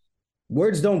 Like,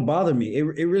 words don't bother me. It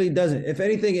really doesn't. If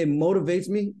anything, it motivates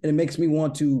me and it makes me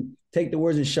want to take the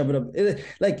words and shove it up.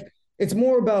 It's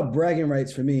more about bragging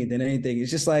rights for me than anything.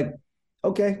 It's just like,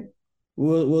 okay,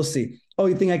 we'll see. Oh,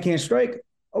 you think I can't strike?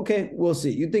 Okay, we'll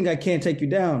see. You think I can't take you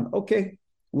down? Okay,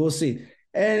 we'll see.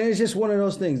 And it's just one of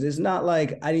those things. It's not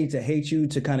like I need to hate you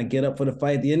to kind of get up for the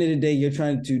fight. At the end of the day, you're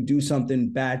trying to do something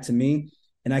bad to me,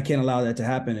 and I can't allow that to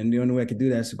happen. And the only way I could do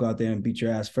that is to go out there and beat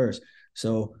your ass first.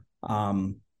 So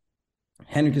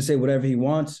Henry can say whatever he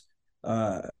wants.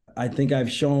 I think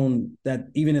I've shown that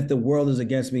even if the world is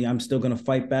against me, I'm still going to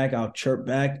fight back. I'll chirp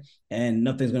back, and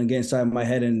nothing's going to get inside my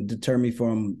head and deter me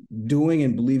from doing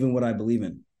and believing what I believe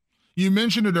in. You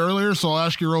mentioned it earlier, so I'll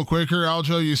ask you real quick here,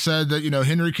 Aljo. You said that,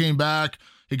 Henry came back.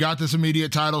 He got this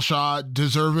immediate title shot.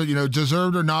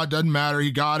 Deserved or not, doesn't matter.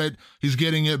 He got it. He's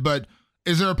getting it. But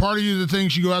is there a part of you that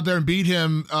thinks you go out there and beat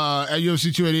him at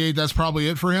UFC 288, that's probably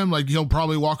it for him? Like, he'll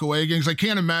probably walk away again? Because I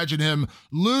can't imagine him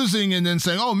losing and then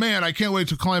saying, oh, man, I can't wait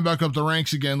to climb back up the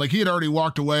ranks again. Like, he had already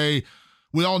walked away.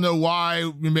 We all know why.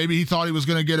 Maybe he thought he was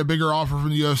going to get a bigger offer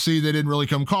from the UFC. They didn't really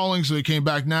come calling, so he came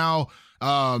back now.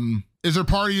 Is there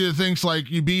part of you that thinks like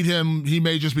you beat him, he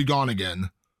may just be gone again?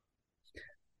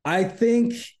 I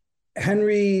think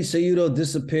Henry Cejudo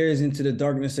disappears into the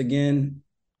darkness again,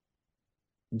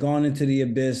 gone into the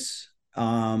abyss,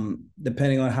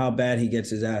 depending on how bad he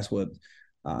gets his ass whipped.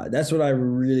 That's what I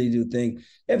really do think.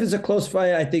 If it's a close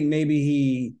fight, I think maybe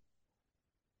he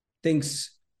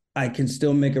thinks I can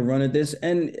still make a run at this.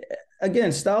 And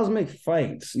again, styles make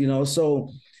fights,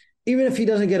 so even if he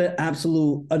doesn't get an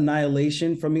absolute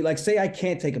annihilation from me, like say I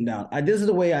can't take him down. This is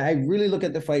the way I really look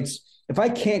at the fights. If I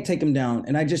can't take him down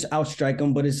and I just outstrike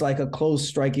him, but it's like a close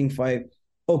striking fight,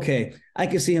 okay, I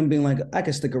can see him being like, I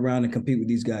can stick around and compete with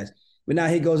these guys. But now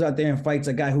he goes out there and fights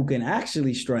a guy who can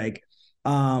actually strike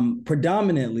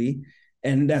predominantly,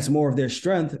 and that's more of their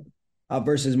strength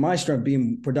versus my strength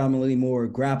being predominantly more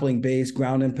grappling based,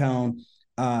 ground and pound.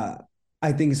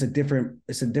 I think it's a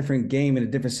different game and a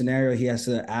different scenario. He has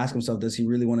to ask himself, does he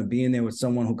really want to be in there with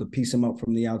someone who could piece him up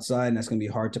from the outside? And that's going to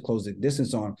be hard to close the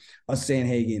distance on.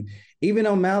 Sandhagen. Even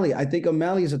O'Malley, I think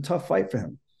O'Malley is a tough fight for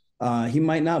him. He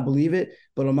might not believe it,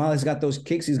 but O'Malley's got those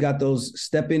kicks. He's got those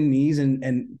step-in knees,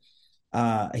 and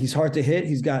he's hard to hit.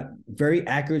 He's got very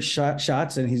accurate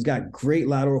shots, and he's got great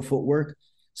lateral footwork.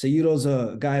 Cejudo's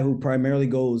a guy who primarily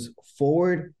goes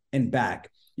forward and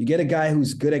back. You get a guy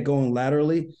who's good at going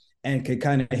laterally and can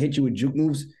kind of hit you with juke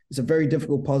moves. It's a very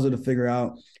difficult puzzle to figure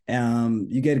out.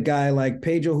 You get a guy like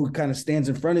Pedro who kind of stands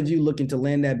in front of you looking to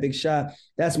land that big shot.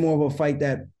 That's more of a fight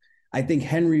that I think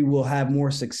Henry will have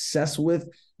more success with.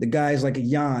 The guys like a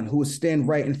Jan who will stand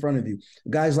right in front of you.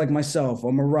 Guys like myself, a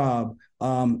Marab,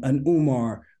 an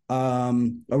Umar,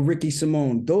 a Ricky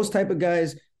Simone. Those type of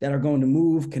guys that are going to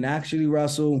move, can actually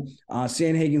wrestle.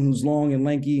 Sandhagen, who's long and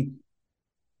lanky.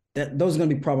 Those are going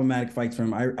to be problematic fights for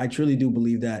him. I truly do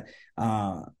believe that.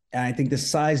 And I think the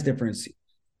size difference,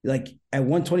 like at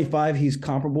 125, he's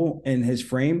comparable in his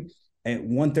frame. At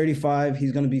 135,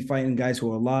 he's going to be fighting guys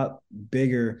who are a lot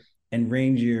bigger and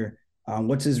rangier.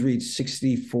 What's his reach?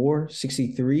 64,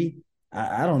 63?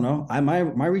 I don't know.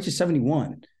 My reach is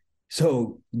 71.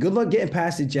 So good luck getting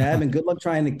past the jab and good luck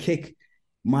trying to kick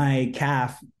my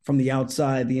calf from the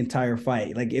outside the entire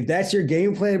fight. Like if that's your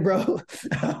game plan, bro,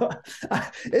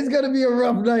 it's going to be a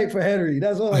rough night for Henry.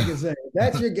 That's all I can say. If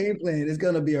that's your game plan, it's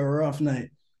going to be a rough night.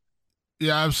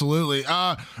 Yeah, absolutely.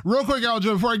 Real quick,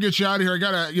 Aljo, before I get you out of here, I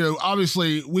gotta,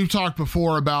 obviously we've talked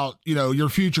before about, your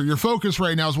future. Your focus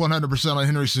right now is 100% on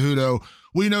Henry Cejudo.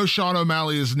 We know Sean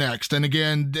O'Malley is next. And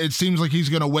again, it seems like he's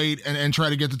going to wait and try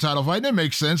to get the title fight. And it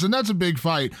makes sense. And that's a big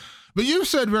fight. But you've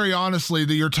said very honestly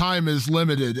that your time is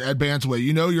limited at Bantamweight.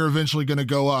 You're eventually going to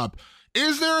go up.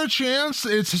 Is there a chance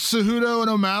it's Cejudo and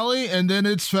O'Malley and then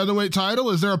it's featherweight title?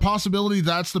 Is there a possibility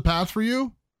that's the path for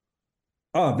you?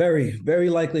 Oh, very, very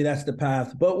likely that's the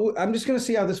path. But I'm just going to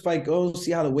see how this fight goes,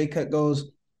 see how the weight cut goes.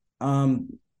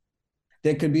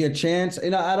 there could be a chance.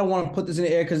 And I don't want to put this in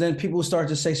the air because then people start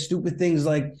to say stupid things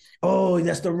like, oh,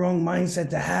 that's the wrong mindset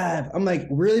to have. I'm like,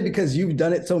 really? Because you've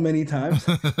done it so many times?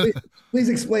 Please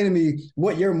explain to me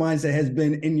what your mindset has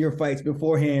been in your fights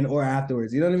beforehand or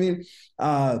afterwards. You know what I mean?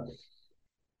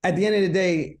 At the end of the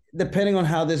day, depending on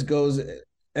how this goes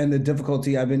and the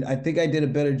difficulty, I think I did a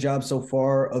better job so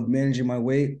far of managing my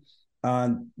weight.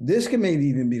 This can maybe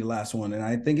even be the last one. And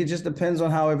I think it just depends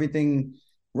on how everything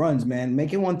runs, man.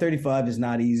 Making 135 is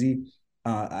not easy.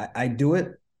 I do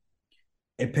it.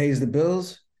 It pays the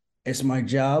bills. It's my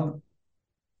job.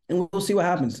 And we'll see what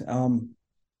happens.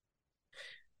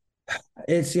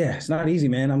 It's not easy,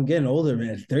 man. I'm getting older,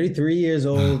 man. 33 years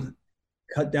old,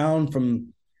 cut down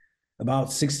from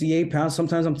about 68 pounds.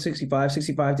 Sometimes I'm 65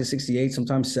 to 68,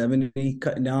 sometimes 70,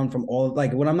 cutting down from all,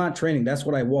 like when I'm not training, that's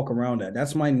what I walk around at.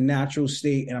 That's my natural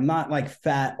state. And I'm not like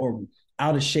fat or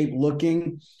out of shape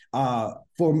looking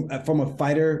from a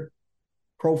fighter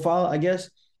profile, I guess.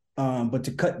 But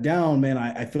to cut down, man,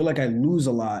 I feel like I lose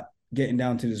a lot getting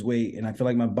down to this weight. And I feel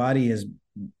like my body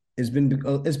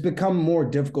it's become more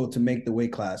difficult to make the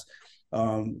weight class.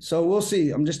 So we'll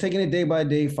see. I'm just taking it day by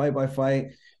day, fight by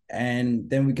fight, and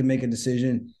then we can make a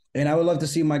decision. And I would love to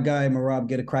see my guy Merab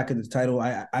get a crack at the title.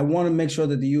 I want to make sure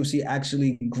that the UFC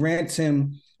actually grants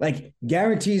him, like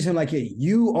guarantees him, like, hey,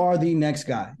 you are the next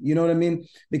guy. You know what I mean?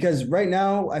 Because right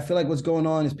now I feel like what's going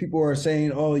on is people are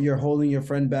saying, oh, you're holding your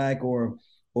friend back, or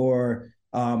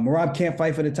Merab can't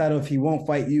fight for the title if he won't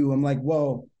fight you. I'm like,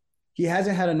 well, he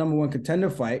hasn't had a number one contender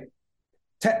fight,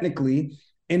 technically,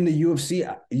 in the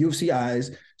UFC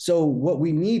eyes. So what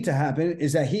we need to happen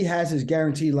is that he has his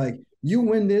guarantee, like, you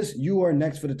win this, you are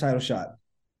next for the title shot.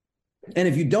 And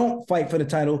if you don't fight for the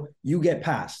title, you get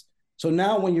passed. So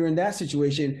now when you're in that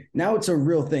situation, now it's a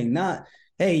real thing. Not,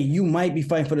 hey, you might be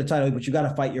fighting for the title, but you got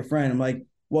to fight your friend. I'm like,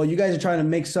 well, you guys are trying to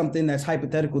make something that's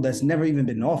hypothetical that's never even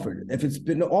been offered. If it's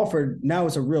been offered, now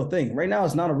it's a real thing. Right now,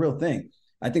 it's not a real thing.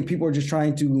 I think people are just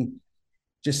trying to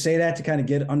just say that to kind of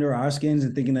get under our skins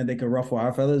and thinking that they could ruffle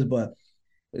our feathers. But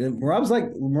Merab's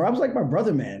like my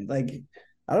brother, man. Like,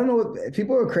 I don't know.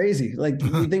 People are crazy. Like,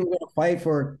 you think we're gonna fight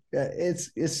for?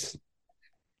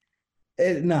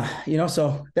 Nah. You know.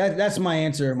 So that's my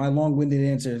answer. My long-winded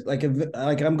answer. Like, if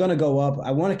I'm gonna go up,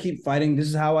 I want to keep fighting. This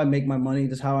is how I make my money.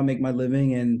 This is how I make my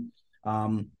living. And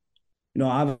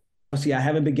obviously, I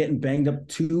haven't been getting banged up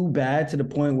too bad to the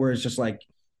point where it's just like,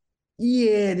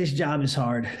 yeah, this job is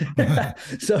hard.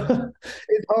 So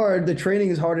it's hard. The training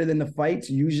is harder than the fights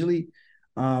usually.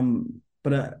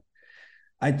 But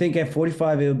I think at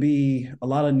 45, it'll be a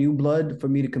lot of new blood for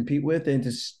me to compete with and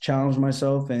to challenge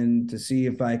myself and to see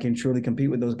if I can truly compete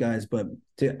with those guys. But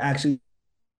to actually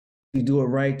do it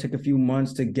right took a few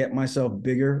months to get myself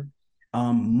bigger,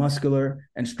 muscular,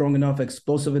 and strong enough,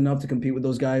 explosive enough to compete with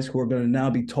those guys who are going to now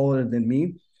be taller than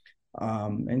me,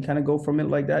 and kind of go from it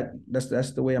like that.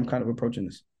 That's the way I'm kind of approaching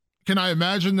this. Can I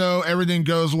imagine, though, everything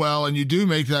goes well and you do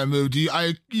make that move?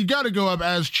 You got to go up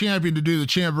as champion to do the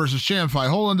champ versus champ fight.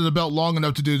 Hold onto the belt long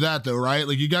enough to do that, though, right?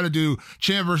 Like, you got to do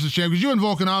champ versus champ, because you and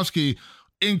Volkanovski,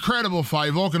 incredible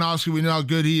fight. Volkanovski, we know how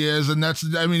good he is, and that's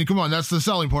the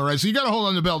selling point, right? So you got to hold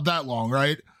on the belt that long,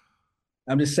 right?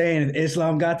 I'm just saying, if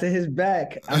Islam got to his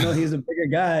back, I know he's a bigger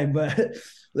guy, but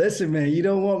listen, man, you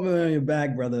don't want me on your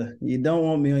back, brother. You don't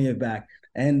want me on your back.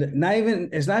 And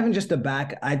it's not even just the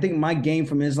back. I think my game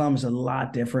from Islam is a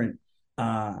lot different.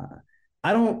 I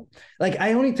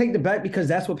only take the back because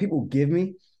that's what people give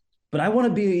me, but I want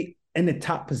to be in the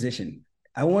top position.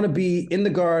 I want to be in the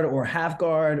guard or half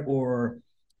guard or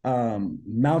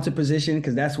mounted position,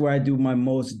 because that's where I do my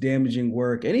most damaging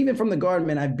work. And even from the guard,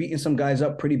 man, I've beaten some guys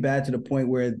up pretty bad to the point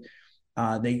where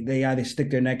they either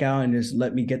stick their neck out and just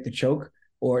let me get the choke,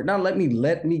 or not let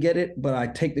me get it, but I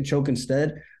take the choke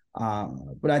instead.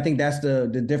 But I think that's the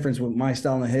difference with my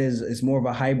style and his. It's more of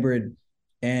a hybrid.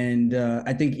 And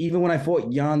I think even when I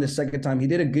fought Jan the second time, he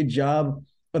did a good job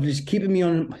of just keeping me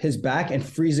on his back and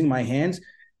freezing my hands.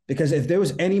 Because if there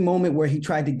was any moment where he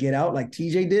tried to get out like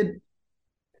TJ did,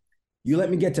 you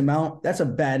let me get to mount, that's a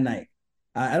bad night.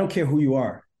 I don't care who you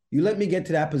are. You let me get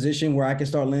to that position where I can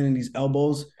start landing these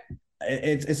elbows,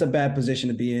 it's a bad position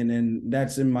to be in. And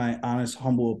that's in my honest,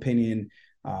 humble opinion.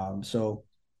 So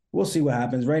we'll see what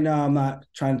happens. Right now, I'm not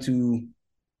trying to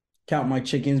count my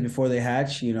chickens before they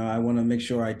hatch. You know, I want to make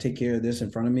sure I take care of this in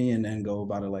front of me and then go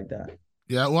about it like that.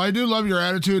 Yeah, well, I do love your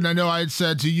attitude. And I know I had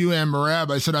said to you and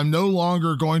Merab, I said, I'm no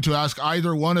longer going to ask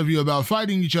either one of you about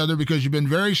fighting each other, because you've been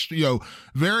very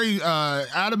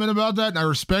adamant about that. And I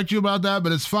respect you about that.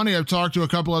 But it's funny, I've talked to a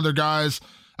couple other guys,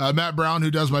 Matt Brown,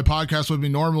 who does my podcast with me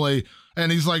normally,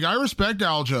 And he's like, I respect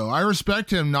Aljo. I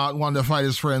respect him not wanting to fight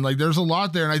his friend. Like, there's a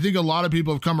lot there. And I think a lot of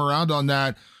people have come around on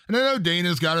that. And I know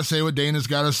Dana's got to say what Dana's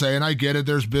got to say, and I get it.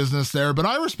 There's business there. But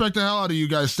I respect the hell out of you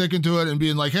guys sticking to it and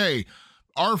being like, hey,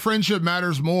 our friendship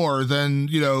matters more than,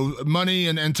 money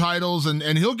and titles.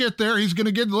 And he'll get there. He's going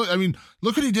to get, I mean,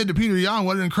 look what he did to Peter Yan.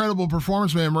 What an incredible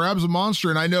performance, man. Merab's a monster.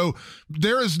 And I know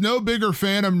there is no bigger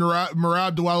fan of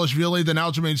Merab Dvalishvili than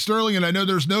Aljamain Sterling. And I know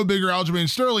there's no bigger Aljamain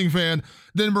Sterling fan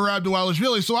than Merab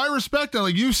Dvalishvili. So I respect that.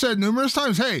 Like you've said numerous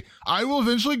times, hey, I will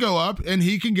eventually go up and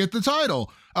he can get the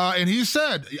title. And he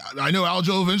said, I know Aljo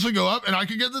will eventually go up and I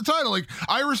can get the title. Like,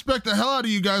 I respect the hell out of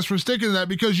you guys for sticking to that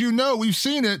because we've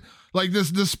seen it. Like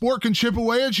this sport can chip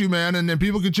away at you, man. And then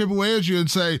people can chip away at you and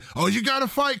say, oh, you got to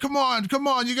fight. Come on.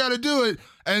 You got to do it.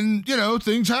 And,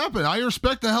 things happen. I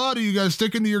respect the hell out of you guys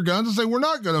sticking to your guns and say, we're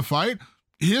not going to fight.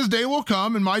 His day will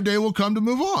come and my day will come to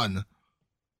move on.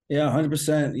 Yeah,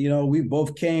 100%. We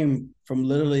both came from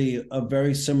literally a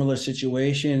very similar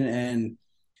situation.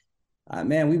 And,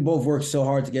 man, we both worked so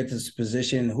hard to get to this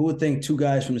position. Who would think two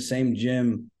guys from the same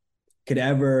gym could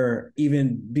ever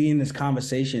even be in this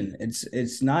conversation?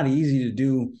 It's not easy to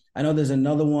do. I know there's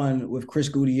another one with Chris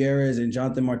Gutierrez and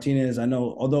Jonathan Martinez. I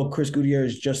know, although Chris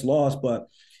Gutierrez just lost, but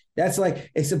that's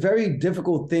it's a very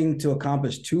difficult thing to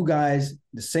accomplish. Two guys,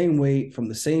 the same weight, from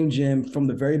the same gym, from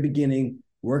the very beginning,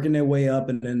 working their way up,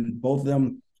 and then both of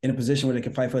them in a position where they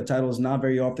can fight for a title. Is not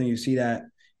very often you see that.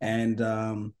 And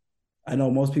I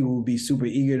know most people would be super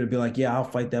eager to be like, yeah, I'll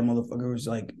fight that motherfucker,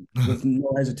 with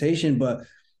no hesitation. But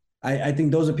I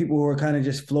think those are people who are kind of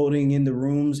just floating in the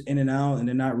rooms, in and out, and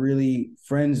they're not really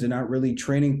friends. They're not really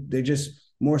training. They're just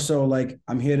more so like,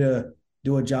 I'm here to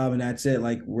do a job and that's it.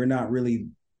 Like, we're not really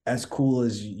as cool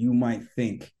as you might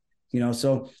think,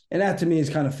 So, and that to me is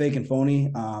kind of fake and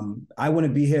phony. I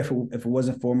wouldn't be here if it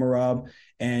wasn't for Merab.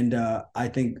 And I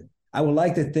think I would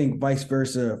like to think vice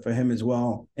versa for him as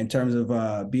well, in terms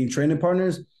of being training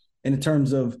partners and in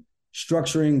terms of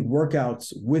structuring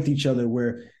workouts with each other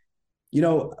where,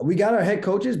 we got our head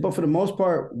coaches, but for the most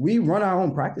part, we run our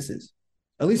own practices.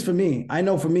 At least for me. I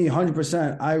know for me,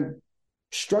 100%, I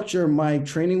structure my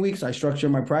training weeks. I structure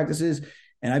my practices.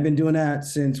 And I've been doing that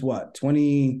since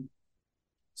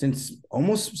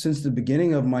since the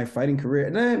beginning of my fighting career.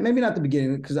 And maybe not the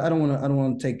beginning, because I don't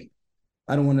want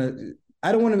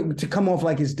to come off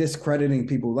like it's discrediting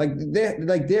people.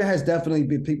 There has definitely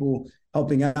been people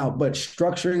helping out, but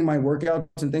structuring my workouts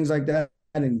and things like that,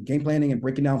 and game planning and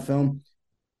breaking down film,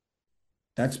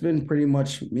 that's been pretty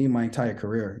much me my entire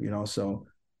career, So,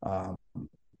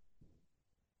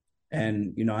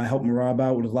 and I help Merab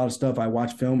out with a lot of stuff. I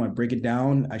watch film, I break it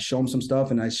down, I show him some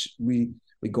stuff, and we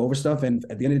go over stuff. And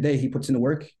at the end of the day, he puts in the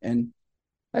work, and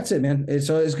that's it, man. It's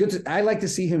good. I like to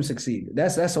see him succeed.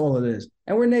 That's all it is.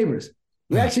 And we're neighbors.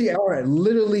 We actually are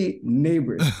literally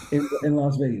neighbors in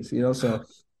Las Vegas, So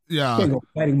yeah, I can't go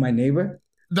fighting my neighbor.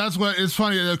 That's what it's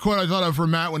funny. The quote I thought of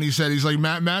from Matt when he's like,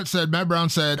 Matt Brown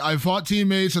said, I fought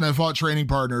teammates and I fought training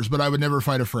partners, but I would never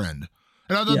fight a friend.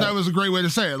 And I thought that was a great way to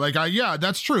say it. Like,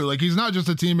 that's true. Like, he's not just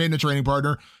a teammate and a training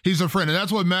partner. He's a friend. And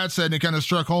that's what Matt said. And it kind of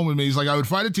struck home with me. He's like, I would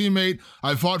fight a teammate.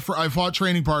 I fought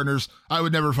training partners. I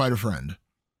would never fight a friend.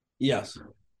 Yes.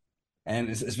 And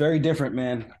it's very different,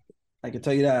 man. I can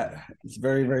tell you that. It's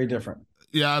very, very different.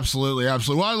 Yeah, absolutely.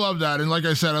 Absolutely. Well, I love that. And like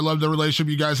I said, I love the relationship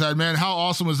you guys had, man. How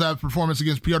awesome was that performance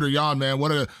against Petr Yan, man?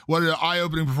 What an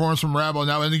eye-opening performance from Rabo.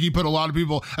 Now, I think he put a lot of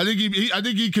people, I think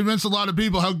he convinced a lot of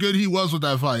people how good he was with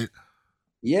that fight.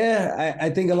 Yeah, I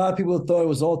think a lot of people thought it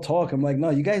was all talk. I'm like, no,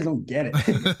 you guys don't get it.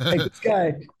 This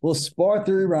guy will spar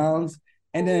 3 rounds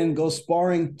and then go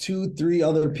sparring 2-3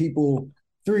 other people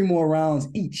 3 more rounds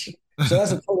each. So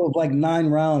that's a total of 9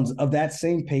 rounds of that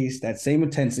same pace, that same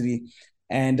intensity.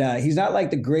 And he's not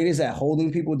the greatest at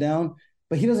holding people down,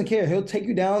 but he doesn't care. He'll take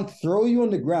you down, throw you on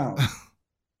the ground,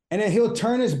 and then he'll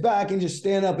turn his back and just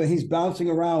stand up, and he's bouncing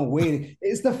around waiting.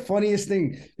 It's the funniest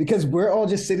thing because we're all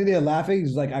just sitting there laughing.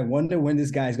 It's like, I wonder when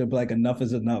this guy's going to be enough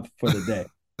is enough for the day.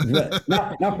 But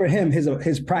not for him,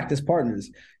 his practice partners,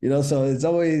 So it's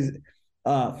always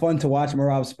fun to watch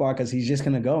Merab spar because he's just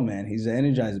going to go, man. He's an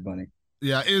Energizer bunny.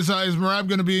 Yeah. Is Merab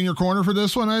going to be in your corner for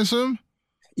this one, I assume?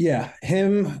 Yeah.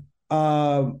 Him,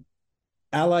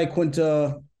 Ali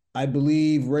Quinta, I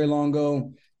believe Ray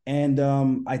Longo, and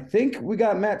I think we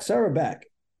got Matt Serra back.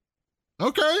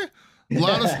 Okay.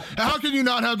 Loudest. How can you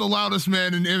not have the loudest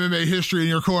man in MMA history in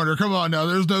your corner? Come on now,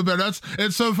 there's no better.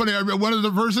 It's so funny. One of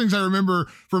the first things I remember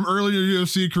from earlier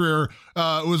UFC career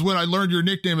was when I learned your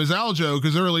nickname is Aljo,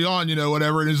 because early on,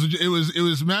 whatever, and it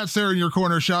was Matt Serra in your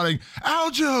corner shouting,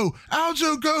 Aljo,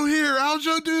 go here,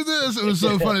 Aljo, do this. It was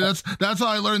so funny. That's how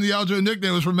I learned the Aljo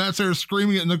nickname, was from Matt Serra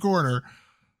screaming it in the corner.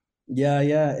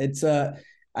 Yeah. It's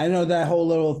I know that whole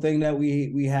little thing that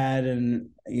we had, and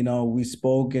we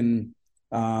spoke, and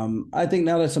I think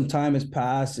now that some time has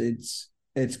passed,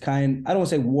 it's kind, I don't want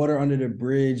to say water under the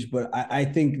bridge, but I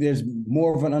think there's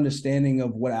more of an understanding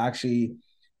of what actually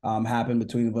happened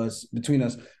between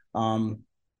us.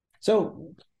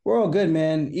 So we're all good,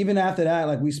 man. Even after that,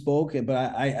 like, we spoke, but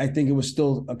I think it was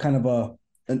still a kind of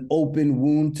an open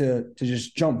wound to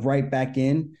just jump right back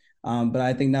in. But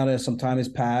I think now that some time has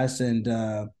passed,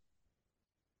 and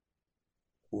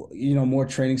more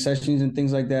training sessions and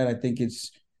things like that, I think it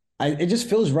just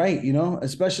feels right,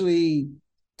 especially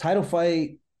title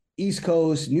fight, East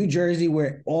Coast, New Jersey,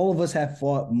 where all of us have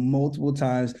fought multiple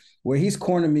times, where he's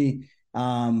cornered me,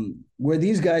 where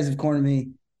these guys have cornered me.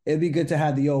 It'd be good to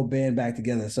have the old band back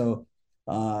together. So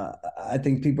I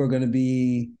think people are going to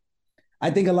be, I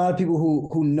think a lot of people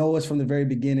who know us from the very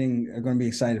beginning are going to be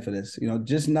excited for this,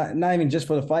 just not even just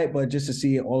for the fight, but just to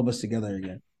see all of us together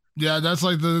again. Yeah, that's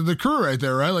like the crew right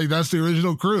there, right? Like, that's the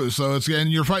original crew. So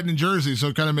and you're fighting in Jersey, so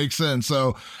it kind of makes sense.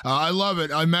 So I love it.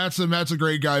 Matt's a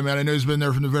great guy, man. I know he's been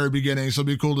there from the very beginning, so it'll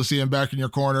be cool to see him back in your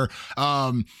corner.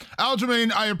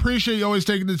 Aljamain, I appreciate you always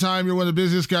taking the time. You're one of the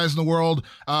busiest guys in the world,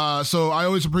 so I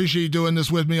always appreciate you doing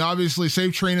this with me. Obviously,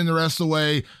 safe training the rest of the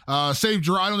way. I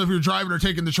don't know if you're driving or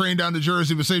taking the train down to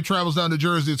Jersey, but safe travels down to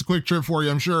Jersey. It's a quick trip for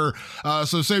you, I'm sure.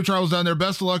 So safe travels down there.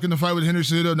 Best of luck in the fight with Henry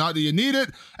Cejudo. Not that you need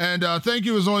it. And thank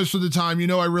you as always for the time.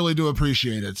 I really do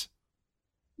appreciate it.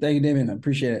 Thank you, Damon. I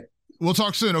appreciate it. We'll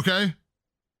talk soon, okay?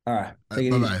 All right. Take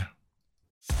it bye-bye. easy.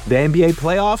 The NBA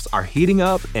playoffs are heating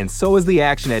up, and so is the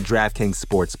action at DraftKings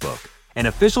Sportsbook, an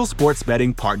official sports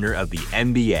betting partner of the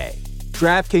NBA.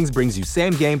 DraftKings brings you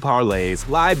same-game parlays,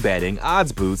 live betting,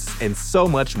 odds boosts, and so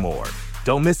much more.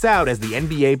 Don't miss out as the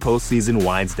NBA postseason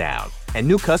winds down. And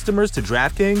new customers to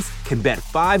DraftKings can bet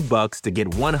 $5 to get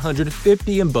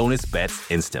 $150 in bonus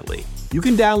bets instantly. You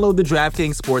can download the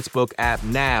DraftKings Sportsbook app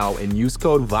now and use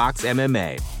code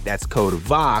VOXMMA. That's code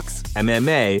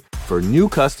VOXMMA for new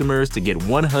customers to get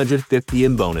 $150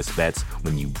 in bonus bets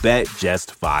when you bet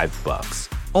just $5.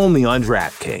 Only on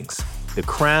DraftKings. The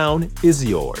crown is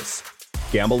yours.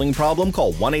 Gambling problem?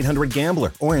 Call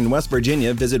 1-800-GAMBLER. Or in West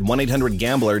Virginia, visit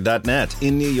 1-800-GAMBLER.net.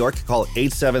 In New York, call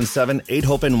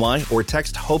 877-8-HOPE-NY or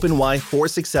text HOPE-NY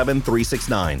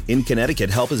 467-369. In Connecticut,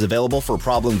 help is available for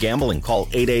problem gambling. Call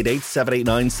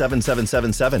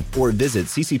 888-789-7777 or visit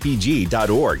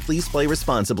ccpg.org. Please play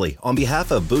responsibly. On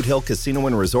behalf of Boot Hill Casino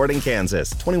and Resort in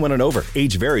Kansas, 21 and over.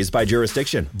 Age varies by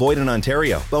jurisdiction. Void in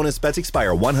Ontario. Bonus bets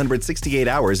expire 168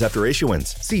 hours after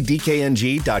issuance. See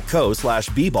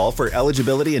dkng.co/bball for eligibility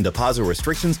and deposit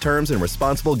restrictions, terms, and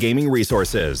responsible gaming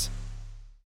resources.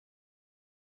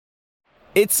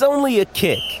 It's only a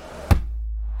kick,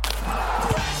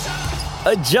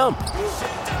 a jump,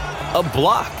 a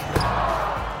block.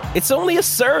 It's only a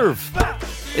serve.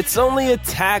 It's only a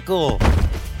tackle,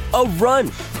 a run.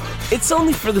 It's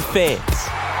only for the fans.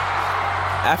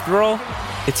 After all,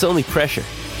 it's only pressure.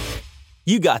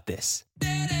 You got this.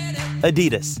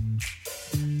 Adidas.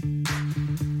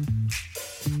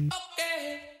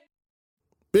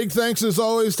 Big thanks as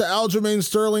always to Aljamain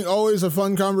Sterling. Always a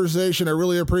fun conversation. I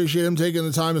really appreciate him taking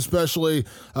the time, especially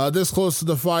this close to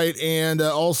the fight, and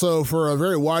also for a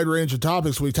very wide range of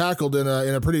topics we tackled in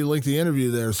a pretty lengthy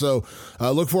interview there. So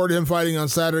look forward to him fighting on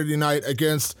Saturday night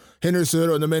against Henry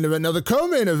Cejudo in the main event. Now, the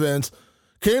co-main event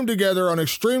came together on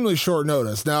extremely short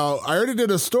notice. Now, I already did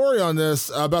a story on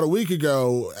this about a week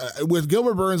ago with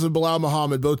Gilbert Burns and Belal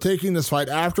Muhammad both taking this fight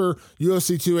after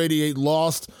UFC 288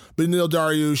 lost Beneil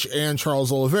Dariush and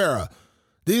Charles Oliveira.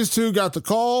 These two got the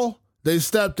call, they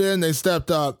stepped in, they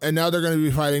stepped up, and now they're going to be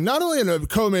fighting not only in a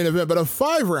co-main event, but a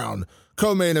 5-round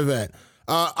co-main event.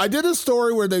 I did a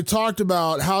story where they talked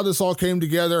about how this all came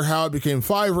together, how it became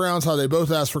 5 rounds, how they both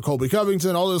asked for Colby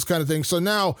Covington, all those kind of things. So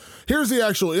now here's the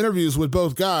actual interviews with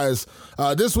both guys.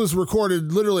 This was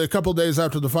recorded literally a couple days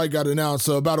after the fight got announced,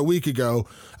 so about a week ago.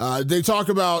 They talk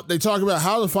about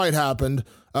how the fight happened,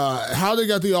 how they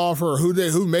got the offer,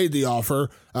 who made the offer,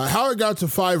 how it got to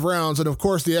 5 rounds, and of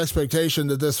course the expectation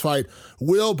that this fight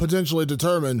will potentially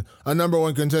determine a number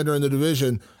one contender in the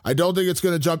division. I don't think it's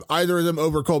going to jump either of them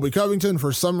over Colby Covington.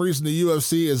 For some reason, the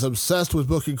UFC is obsessed with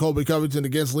booking Colby Covington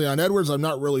against Leon Edwards. I'm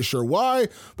not really sure why,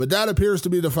 but that appears to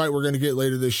be the fight we're going to get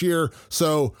later this year.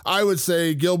 So I would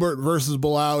say Gilbert versus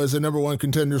Belal is a number one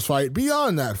contenders fight.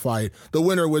 Beyond that fight, the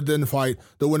winner would then fight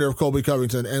the winner of Colby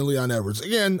Covington and Leon Edwards.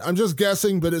 Again, I'm just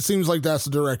guessing, but it seems like that's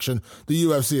the direction the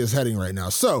UFC is heading right now.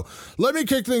 So let me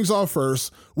kick things off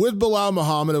first with Belal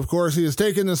Muhammad. Of course, he has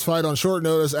taken this fight on short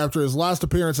notice after his last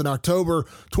appearance in October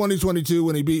 2022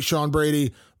 when he beat Sean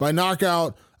Brady by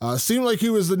knockout. Seemed like he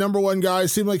was the number one guy.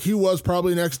 Seemed like he was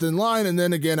probably next in line. And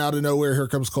then again, out of nowhere, here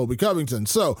comes Colby Covington.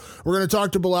 So we're going to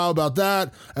talk to Belal about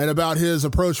that and about his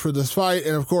approach for this fight.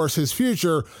 And of course, his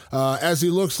future as he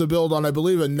looks to build on, I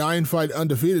believe, a 9-fight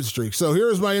undefeated streak. So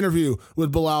here's my interview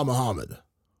with Belal Muhammad.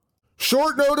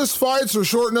 Short notice fights or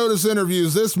short notice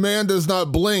interviews, this man does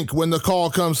not blink when the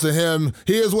call comes to him.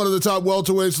 He is one of the top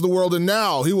welterweights in the world, and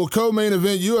now he will co-main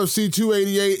event UFC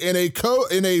 288 in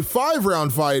a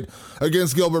 5-round fight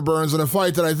against Gilbert Burns, in a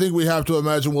fight that I think we have to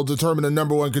imagine will determine a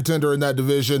number one contender in that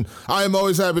division. I am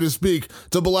always happy to speak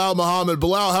to Belal Muhammad.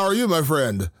 Belal, how are you, my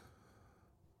friend?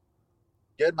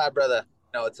 Good, my brother.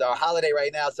 It's our holiday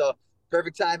right now, so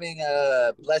perfect timing.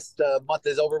 Blessed month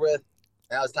is over with.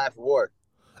 Now it's time for war.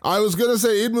 I was going to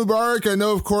say Eid Mubarak. I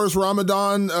know, of course,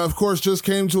 Ramadan, of course, just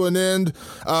came to an end.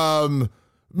 Man,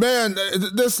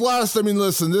 this last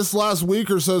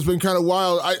week or so has been kind of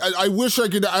wild. I wish I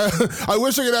could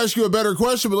ask you a better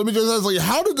question, but let me just ask, like,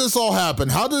 how did this all happen?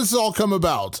 How did this all come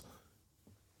about?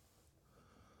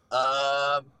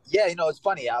 It's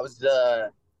funny. I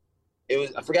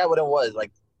forgot what it was.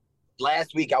 Like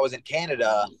last week I was in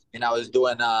Canada and I was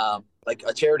doing like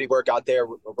a charity work out there,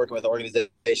 working with an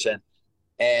organization.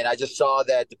 And I just saw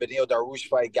that the Beneil Dariush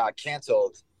fight got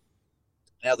canceled.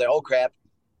 And I was like, oh, crap.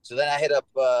 So then I hit up,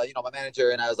 my manager,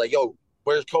 and I was like, yo,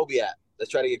 where's Kobe at? Let's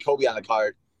try to get Kobe on the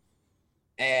card.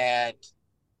 And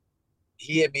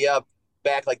he hit me up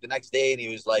back like the next day, and he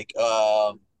was like,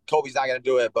 Kobe's not going to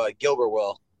do it, but Gilbert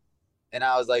will. And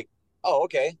I was like, oh,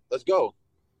 okay, let's go.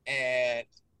 And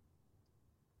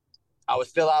I was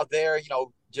still out there,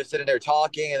 just sitting there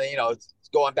talking, and then, it's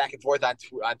going back and forth on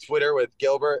Twitter with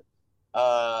Gilbert.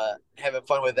 Having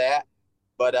fun with that,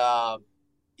 but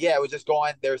it was just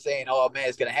going. They were saying, "Oh man,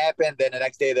 it's gonna happen." Then the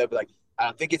next day they'll be like, "I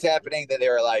don't think it's happening." Then they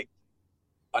were like,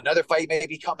 "Another fight may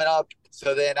be coming up."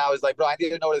 So then I was like, "Bro, I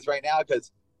need to know this right now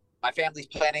because my family's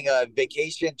planning a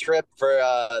vacation trip for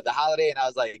the holiday." And I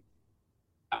was like,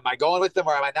 "Am I going with them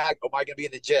or am I not? Am I gonna be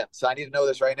in the gym?" So I need to know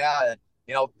this right now. And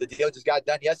the deal just got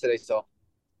done yesterday. So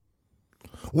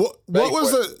what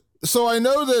was it? So I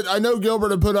know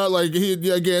Gilbert had put out, like,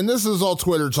 again, this is all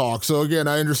Twitter talk. So again,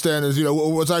 I understand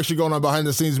what's actually going on behind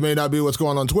the scenes may not be what's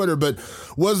going on Twitter, but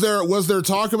was there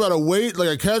talk about a weight, like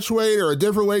a catch weight or a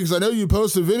different weight? Because I know you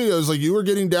posted videos, like you were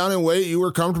getting down in weight, you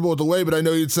were comfortable with the weight, but I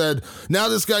know you'd said, now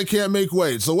this guy can't make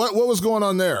weight. So what was going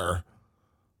on there?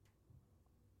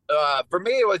 For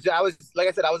me, I was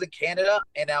in Canada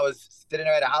and I was sitting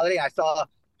there at a holiday and I saw,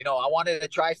 I wanted to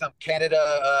try some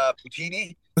Canada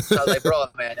poutine. So I was like, bro,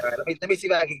 man, all right, let me see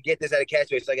if I can get this at a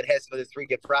catchweight so I can have some of this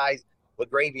freaking fries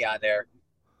with gravy on there.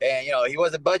 And, he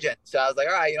wasn't budging. So I was like,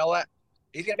 all right, you know what?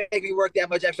 He's going to make me work that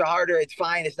much extra harder. It's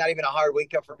fine. It's not even a hard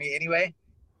weight cut for me anyway.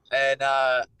 And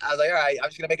I was like, all right, I'm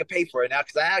just going to make a pay for it now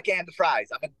because I can't have the fries.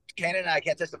 I'm in Canada and I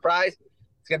can't touch the fries.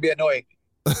 It's going to be annoying.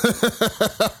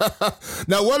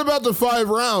 Now, what about the 5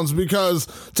 rounds? Because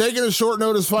taking a short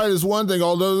notice fight is one thing,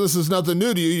 although this is nothing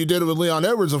new to you. You did it with Leon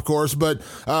Edwards, of course, but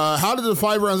how did the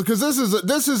 5 rounds, because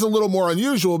this is a little more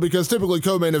unusual because typically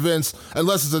co-main events,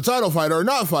 unless it's a title fight, are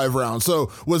not 5 rounds.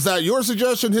 So was that your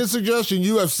suggestion, his suggestion,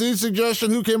 UFC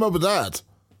suggestion? Who came up with that?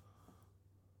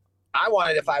 I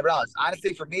wanted it 5 rounds.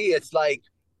 Honestly, for me, it's like,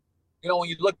 when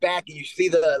you look back and you see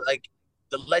the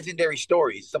legendary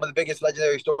stories, some of the biggest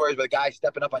legendary stories where the guys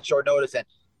stepping up on short notice. And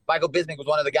Michael Bisping was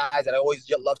one of the guys that I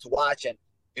always loved to watch. And,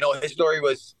 his story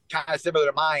was kind of similar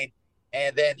to mine.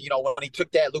 And then, when he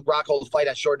took that Luke Rockhold fight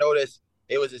on short notice,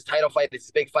 it was his title fight. It's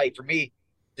his big fight. For me,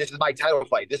 this is my title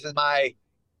fight.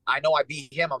 I know I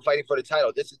beat him. I'm fighting for the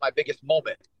title. This is my biggest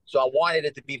moment. So I wanted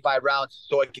it to be 5 rounds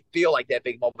so it could feel like that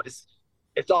big moment.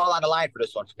 It's all on the line for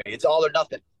this one for me. It's all or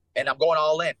nothing. And I'm going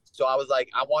all in. So I was like,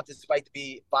 I want this fight to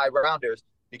be 5 rounders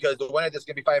because the winner is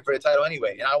going to be fighting for the title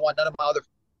anyway. And I don't want none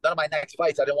of my next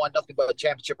fights. I didn't want nothing but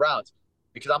championship rounds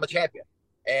because I'm a champion.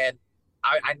 And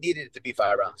I needed it to be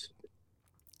 5 rounds.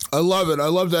 I love it. I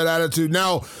love that attitude.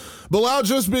 Now, Belal,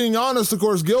 just being honest, of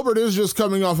course, Gilbert is just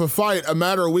coming off a fight a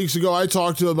matter of weeks ago. I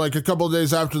talked to him like a couple of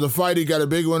days after the fight. He got a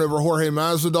big win over Jorge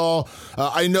Masvidal.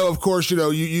 I know, of course,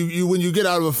 you when you get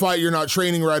out of a fight, you're not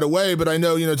training right away. But I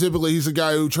know, typically he's a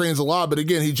guy who trains a lot. But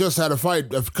again, he just had a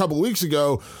fight a couple of weeks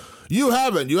ago. You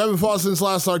haven't fought since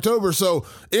last October. So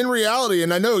in reality,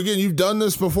 and I know, again, you've done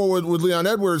this before with Leon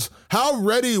Edwards, how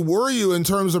ready were you in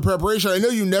terms of preparation? I know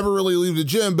you never really leave the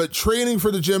gym, but training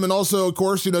for the gym and also, of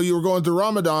course, you were going through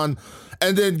Ramadan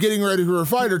and then getting ready for a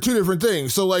fight are two different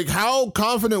things. So, like, how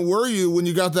confident were you when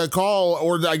you got that call,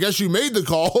 or I guess you made the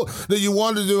call, that you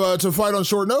wanted to fight on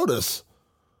short notice?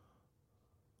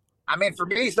 I mean, for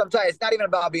me, sometimes it's not even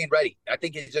about being ready. I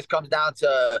think it just comes down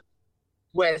to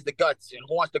who has the guts and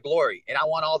who wants the glory. And I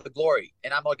want all the glory.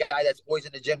 And I'm a guy that's always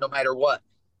in the gym no matter what.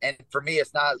 And for me,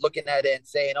 it's not looking at it and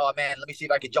saying, oh, man, let me see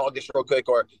if I can jog this real quick,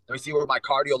 or let me see where my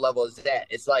cardio level is at.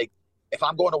 It's like, if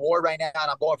I'm going to war right now and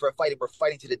I'm going for a fight and we're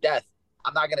fighting to the death,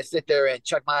 I'm not going to sit there and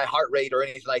check my heart rate or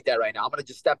anything like that right now. I'm going to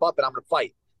just step up and I'm going to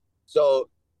fight. So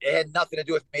it had nothing to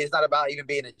do with me. It's not about even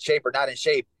being in shape or not in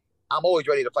shape. I'm always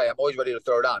ready to fight. I'm always ready to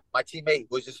throw it on. My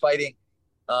teammate was just fighting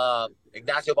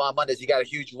Ignacio Bonmondes. He got a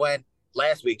huge win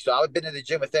last week. So I've been in the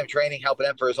gym with him, training, helping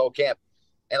him for his whole camp.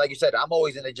 And like you said, I'm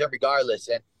always in the gym regardless.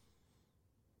 And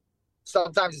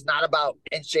sometimes it's not about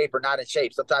in shape or not in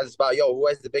shape. Sometimes it's about, who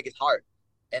has the biggest heart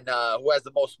and who has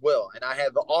the most will. And I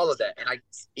have all of that. And I,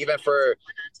 even for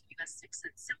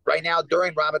right now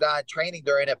during Ramadan, training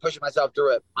during it, pushing myself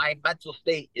through it, my mental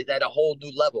state is at a whole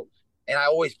new level. And I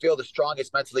always feel the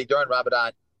strongest mentally during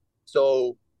Ramadan.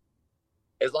 So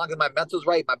as long as my mental's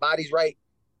right, my body's right,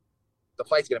 the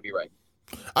fight's going to be right.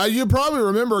 You probably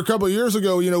remember a couple of years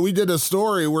ago, we did a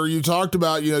story where you talked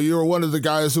about, you were one of the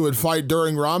guys who would fight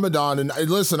during Ramadan. And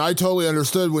listen, I totally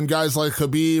understood when guys like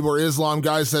Khabib or Islam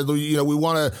guys said, we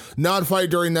want to not fight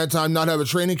during that time, not have a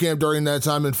training camp during that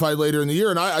time and fight later in the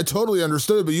year. And I totally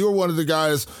understood, but you were one of the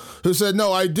guys who said,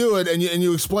 no, I do it. And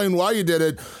you explained why you did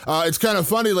it. It's kind of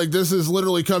funny. Like, this is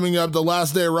literally coming up the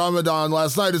last day of Ramadan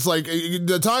last night. It's like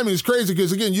the timing is crazy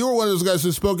because, again, you were one of those guys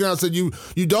who spoke out and said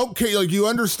you don't care, like, you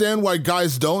understand why guys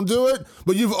don't do it,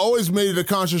 but you've always made it a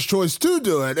conscious choice to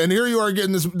do it. And here you are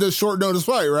getting this short notice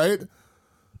fight, right?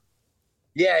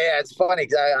 Yeah, it's funny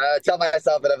because I tell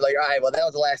myself that I'm like, all right, well, that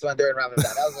was the last one during Ramadan.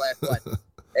 That was the last one.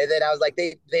 And then I was like,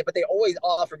 they always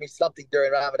offer me something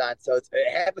during Ramadan, so it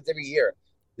happens every year.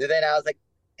 And then I was like,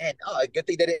 man, good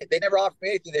thing they never offered me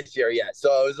anything this year yet.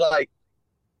 So it was like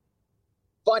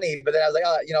funny, but then I was like,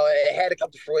 it had to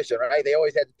come to fruition, right? They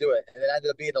always had to do it, and it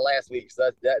ended up being the last week. So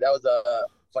that was a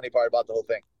funny part about the whole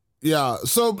thing. Yeah,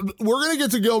 so we're going to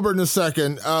get to Gilbert in a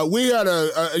second. We had a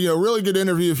really good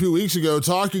interview a few weeks ago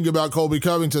talking about Colby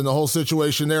Covington, the whole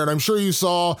situation there. And I'm sure you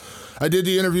saw, I did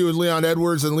the interview with Leon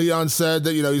Edwards, and Leon said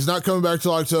that, he's not coming back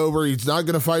till October. He's not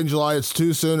going to fight in July. It's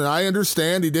too soon. And I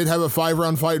understand he did have a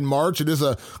 5-round fight in March. It is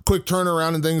a quick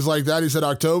turnaround and things like that. He said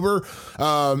October.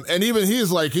 And even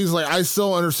he's like, I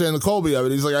still understand the Colby of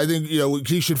it. He's like, I think,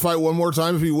 he should fight one more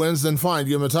time. If he wins, then fine,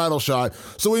 give him a title shot.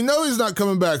 So we know he's not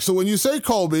coming back. So when you say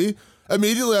Colby,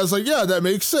 immediately I was like, yeah, that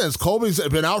makes sense. Colby's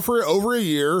been out for over a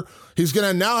year. He's going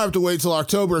to now have to wait till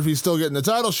October if he's still getting the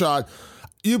title shot.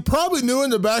 You probably knew in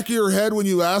the back of your head when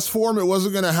you asked for him it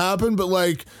wasn't going to happen, but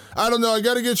I don't know. I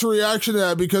got to get your reaction to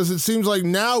that because it seems like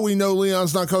now we know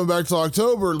Leon's not coming back till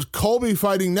October. Colby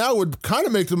fighting now would kind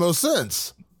of make the most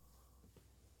sense.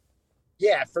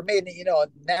 Yeah, for me,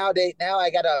 now I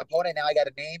got an opponent, now I got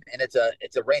a name, and it's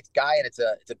a ranked guy, and it's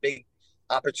a big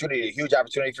opportunity, a huge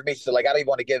opportunity for me. So I don't even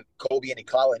want to give Colby any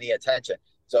clout, any attention.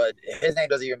 So his name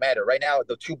doesn't even matter. Right now,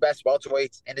 the two best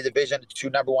welterweights in the division, the two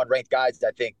number one ranked guys,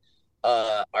 I think,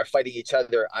 are fighting each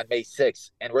other on May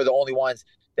 6th. And we're the only ones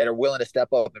that are willing to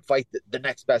step up and fight the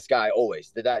next best guy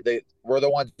always. We're the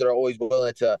ones that are always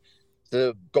willing to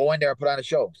go in there and put on a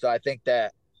show. So I think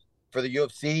that for the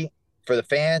UFC, for the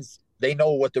fans, they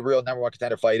know what the real number one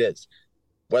contender fight is.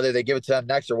 Whether they give it to them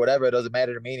next or whatever, it doesn't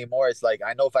matter to me anymore. It's like,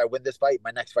 I know if I win this fight,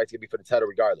 my next fight's going to be for the title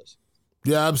regardless.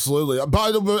 Yeah, absolutely.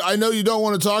 By the way, I know you don't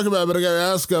want to talk about it, but I got to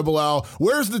ask, Belal,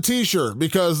 where's the T-shirt?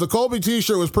 Because the Colby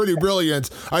T-shirt was pretty brilliant.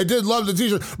 I did love the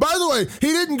T-shirt. By the way, he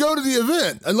didn't go to the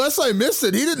event. Unless I missed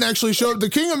it, he didn't actually show up. The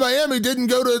King of Miami didn't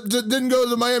go to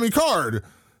the Miami card.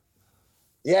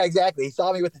 Yeah, exactly. He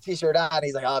saw me with the T-shirt on.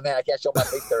 He's like, oh, man, I can't show my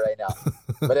face there right now.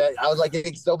 But I was like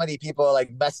getting so many people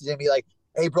messaging me like,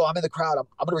 hey, bro, I'm in the crowd. I'm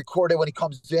going to record it when he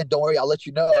comes in. Don't worry. I'll let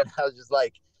you know. And I was just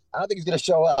like, I don't think he's going to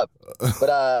show up.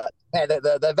 But, man,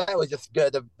 the event was just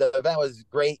good. The event was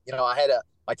great. I had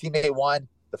my teammate won.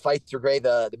 The fights were great.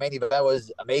 The main event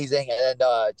was amazing. And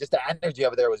just the energy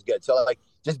over there was good. So,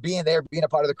 just being there, being a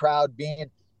part of the crowd, being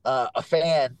a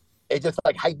fan, it just,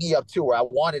 hyped me up, too, where I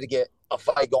wanted to get a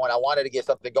fight going. I wanted to get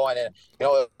something going. And, it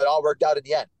all worked out in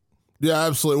the end. Yeah,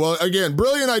 absolutely. Well, again,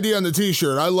 brilliant idea on the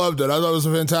T-shirt. I loved it. I thought it was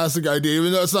a fantastic idea.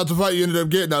 Even though it's not the fight you ended up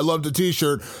getting, I loved the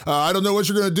T-shirt. I don't know what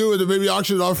you're going to do with it. Maybe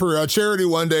auction it off for a charity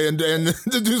one day and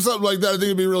to do something like that. I think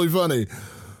it'd be really funny.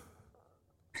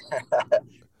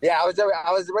 Yeah, I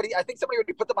was ready. I think somebody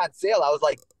already put them on sale. I was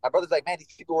like, my brother's like, man,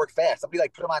 these people work fast. Somebody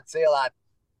put them on sale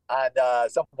on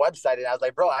some website, and I was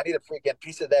like, bro, I need a freaking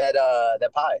piece of that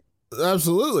pie.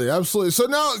 Absolutely. So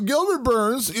now Gilbert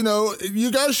Burns, you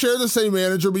guys share the same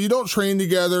manager, but you don't train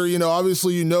together.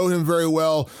 Obviously you know him very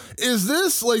well. Is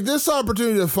this this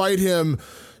opportunity to fight him?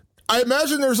 I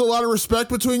imagine there's a lot of respect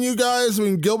between you guys. I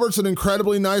mean, Gilbert's an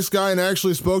incredibly nice guy, and I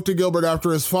actually spoke to Gilbert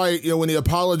after his fight, when he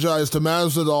apologized to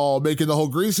Masvidal, making the whole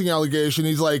greasing allegation.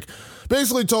 He's like,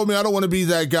 basically told me, I don't want to be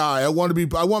that guy. I want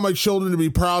my children to be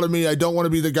proud of me. I don't want to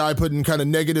be the guy putting kind of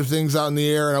negative things out in the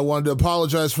air, and I wanted to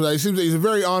apologize for that. He seems like he's a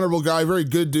very honorable guy, very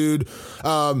good dude.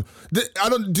 Do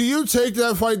you take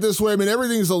that fight this way? I mean,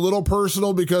 everything's a little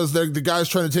personal because the guy's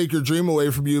trying to take your dream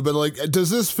away from you, but like, does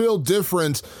this feel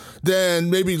different than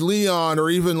maybe Leon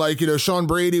or even like, Sean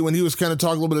Brady when he was kind of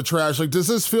talking a little bit of trash? Like, does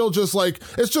this feel just like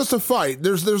it's just a fight?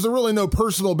 There's really no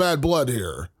personal bad blood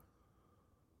here.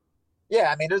 Yeah,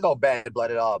 I mean, there's no bad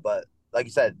blood at all. But like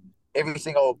you said, every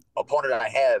single opponent I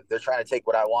have, they're trying to take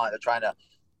what I want. They're trying to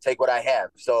take what I have.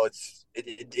 So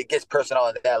it gets personal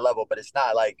at that level, but it's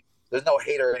not like there's no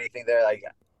hate or anything there. Like,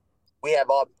 we have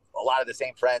a lot of the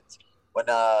same friends. When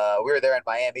we were there in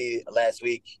Miami last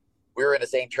week, we were in the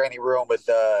same training room with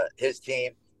his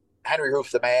team. Henry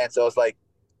Roof's the man. So it's like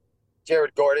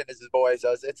Jared Gordon is his boy.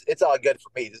 So it's all good for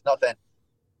me. There's nothing.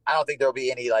 I don't think there'll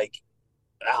be any like,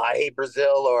 I hate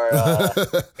Brazil or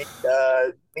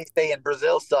me staying in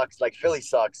Brazil sucks, like Philly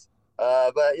sucks.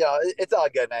 But it's all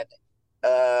good, man.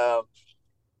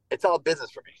 It's all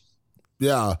business for me.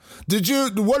 Yeah.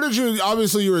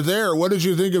 Obviously you were there. What did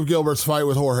you think of Gilbert's fight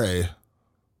with Jorge?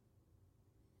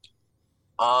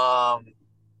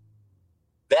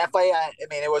 That fight, I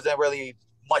mean, it wasn't really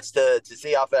much to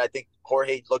see off it. I think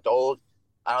Jorge looked old.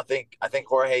 I think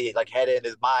Jorge like had it in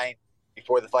his mind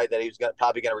before the fight that he was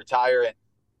probably going to retire. And,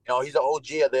 he's an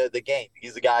OG of the game.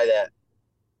 He's the guy that,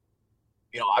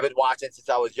 I've been watching since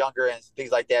I was younger and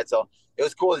things like that. So it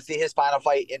was cool to see his final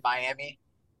fight in Miami.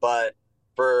 But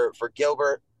for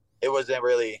Gilbert, there was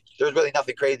really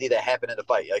nothing crazy that happened in the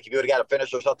fight. Like, if he would have got a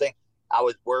finish or something, I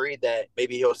was worried that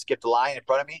maybe he'll skip the line in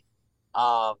front of me.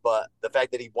 But the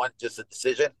fact that he won just a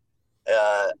decision,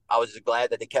 I was just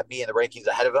glad that they kept me in the rankings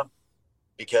ahead of him,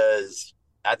 because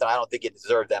I don't think it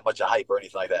deserved that much of hype or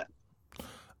anything like that.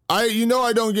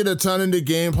 I don't get a ton into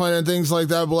game plan and things like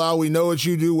that, Belal. We know what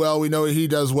you do well. We know what he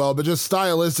does well. But just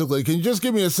stylistically, can you just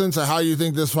give me a sense of how you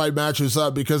think this fight matches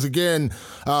up? Because, again,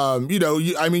 you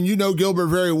know Gilbert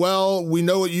very well. We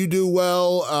know what you do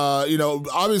well.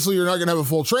 Obviously you're not going to have a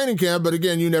full training camp, but,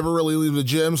 again, you never really leave the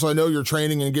gym, so I know you're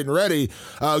training and getting ready.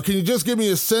 Can you just give me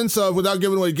a sense of, without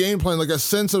giving away game plan, like a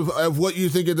sense of what you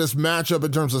think of this matchup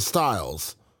in terms of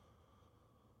styles?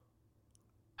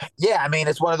 Yeah, I mean,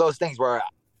 it's one of those things where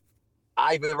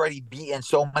I've already beaten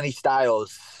so many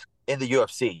styles in the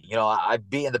UFC. I've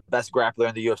beaten the best grappler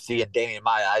in the UFC in Damian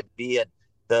Maia. I've beaten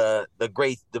the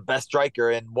best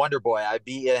striker in Wonder Boy. I've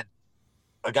beaten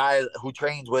a guy who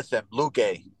trains with him,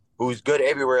 Luque, who's good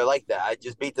everywhere like that. I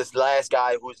just beat this last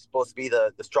guy who's supposed to be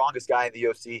the strongest guy in the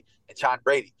UFC, and Sean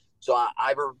Brady. So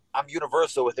I'm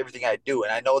universal with everything I do,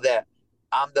 and I know that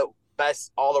I'm the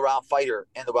best all-around fighter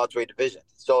in the welterweight division.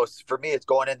 So for me, it's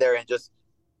going in there and just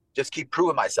keep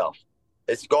proving myself.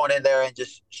 It's going in there and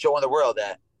just showing the world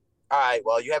that, all right,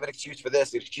 well, you have an excuse for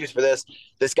this,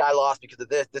 This guy lost because of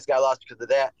this guy lost because of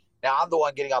that. Now I'm the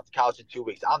one getting off the couch in 2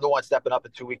 weeks. I'm the one stepping up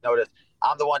in 2 week notice.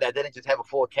 I'm the one that didn't just have a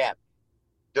full camp.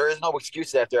 There is no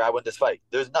excuse after I win this fight.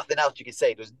 There's nothing else you can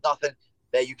say. There's nothing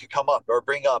that you can come up or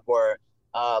bring up or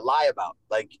lie about.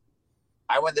 Like,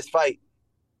 I win this fight.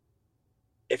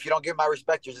 If you don't give my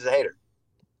respect, you're just a hater.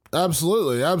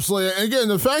 Absolutely. And again,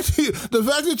 the fact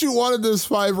that you wanted this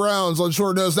 5 rounds on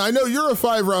short notice. Now, I know you're a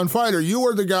 5-round fighter. You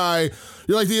were the guy.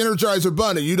 You're like the Energizer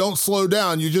Bunny. You don't slow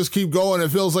down. You just keep going. It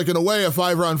feels like, in a way, a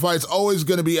 5-round fight's always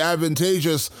going to be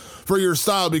advantageous for your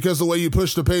style, because the way you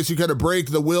push the pace, you kind of break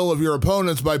the will of your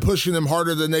opponents by pushing them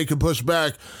harder than they can push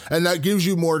back, and that gives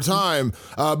you more time.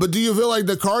 But do you feel like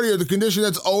the cardio, the condition,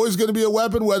 that's always going to be a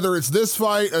weapon, whether it's this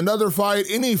fight, another fight,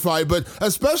 any fight, but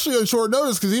especially on short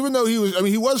notice? Because even though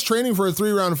he was training for a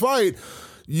 3-round fight,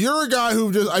 you're a guy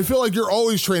who I feel like you're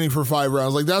always training for 5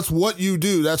 rounds. Like, that's what you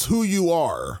do. That's who you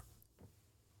are.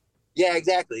 Yeah,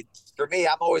 exactly. For me,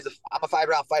 I'm a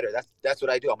 5-round fighter. That's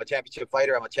what I do. I'm a championship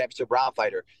fighter. I'm a championship round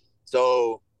fighter.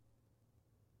 So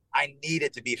I need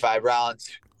it to be 5 rounds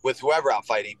with whoever I'm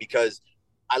fighting, because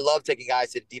I love taking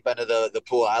guys to the deep end of the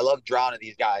pool. I love drowning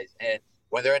these guys. And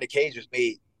when they're in the cage with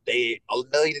me, a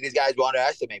million of these guys will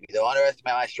underestimate me. They'll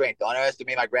underestimate my strength. They'll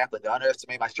underestimate my grappling. They'll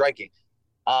underestimate my striking.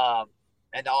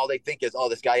 And all they think is, oh,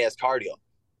 this guy has cardio.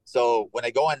 So when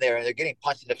they go in there and they're getting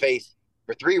punched in the face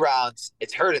for 3 rounds,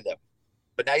 it's hurting them.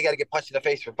 But now you got to get punched in the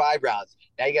face for 5 rounds.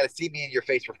 Now you got to see me in your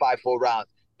face for 5 full rounds.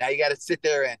 Now you got to sit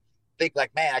there and think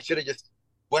like, man, I should have just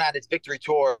went on this victory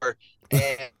tour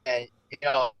and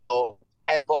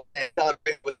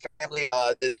celebrate with family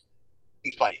this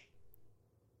fight.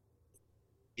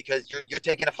 Because you're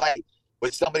taking a fight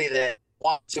with somebody that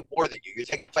wants it more than you. You're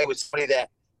taking a fight with somebody that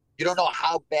you don't know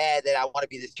how bad that I want to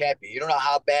be this champion. You don't know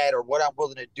how bad or what I'm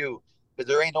willing to do, because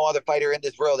there ain't no other fighter in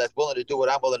this world that's willing to do what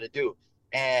I'm willing to do.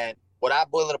 And what I'm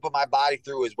willing to put my body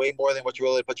through is way more than what you're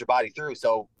willing to put your body through.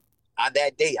 So on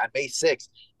that date, on May 6th,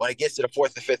 when it gets to the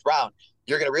 4th and 5th round,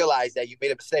 you're going to realize that you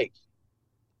made a mistake.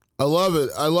 I love it.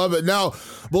 I love it. Now,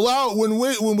 Belal,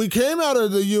 when we came out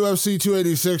of the UFC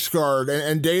 286 card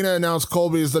and Dana announced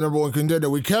Colby as the number one contender,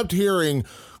 we kept hearing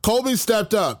Colby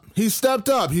stepped up. He stepped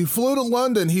up. He flew to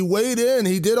London. He weighed in.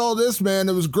 He did all this, man.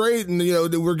 It was great. And,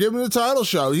 we're giving the title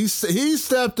shot. He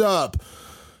stepped up.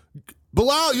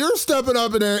 Belal, you're stepping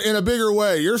up in a bigger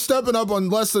way. You're stepping up on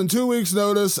less than 2 weeks'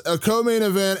 notice, a co-main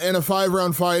event, and a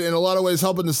 5-round fight, in a lot of ways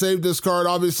helping to save this card.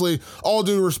 Obviously, all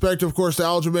due respect, of course, to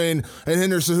Aljamain and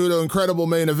Hinder Cejudo, incredible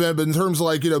main event. But in terms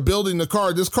of building the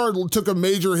card, this card took a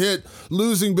major hit,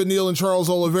 losing Beneil and Charles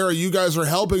Oliveira. You guys are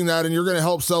helping that, and you're going to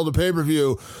help sell the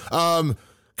pay-per-view.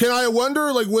 Can I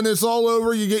wonder, when it's all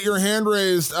over, you get your hand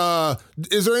raised,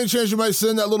 is there any chance you might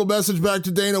send that little message back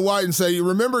to Dana White and say,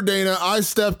 remember, Dana, I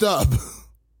stepped up?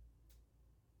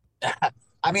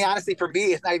 I mean, honestly, for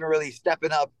me, it's not even really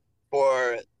stepping up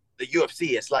for the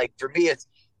UFC. It's like, for me, it's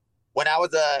when I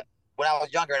was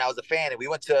younger and I was a fan, and we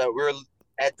were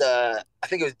at I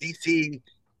think it was DC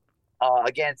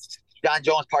against John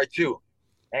Jones Part 2.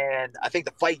 And I think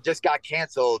the fight just got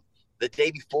canceled the day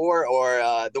before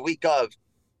or the week of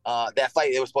that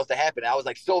fight. It was supposed to happen. I was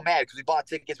so mad because we bought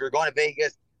tickets. We were going to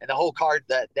Vegas, and the whole card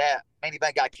that main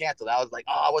event got canceled. I was like,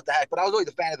 oh, what the heck? But I was always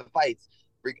a fan of the fights,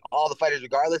 all the fighters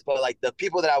regardless. But the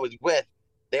people that I was with,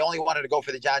 they only wanted to go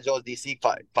for the John Jones DC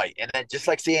fight. And then just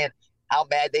seeing how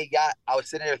mad they got, I was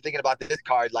sitting there thinking about this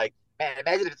card. Man,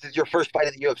 imagine if this is your first fight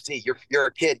in the UFC. You're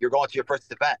a kid. You're going to your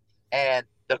first event, and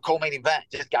the co-main event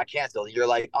just got canceled. You're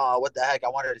like, oh, what the heck? I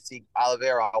wanted to see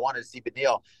Oliveira. I wanted to see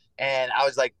Beneil. And I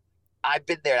was like, I've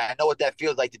been there. I know what that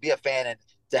feels like to be a fan and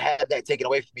to have that taken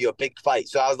away from you, a big fight.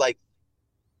 So I was like,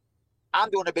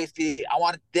 I'm doing it basically. I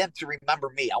want them to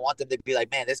remember me. I want them to be like,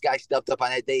 man, this guy stepped up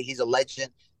on that day. He's a legend,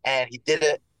 and he did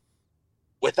it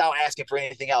without asking for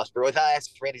anything else, or without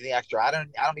asking for anything extra. I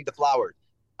don't need the flowers.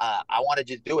 I want to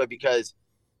just do it because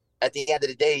at the end of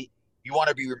the day, you want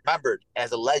to be remembered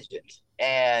as a legend.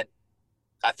 And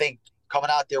I think coming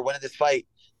out there, winning this fight,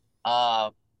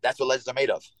 that's what legends are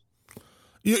made of.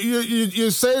 You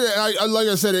say that, like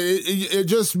I said, it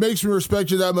just makes me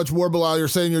respect you that much more, Belal. You're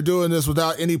saying you're doing this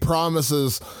without any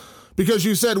promises, because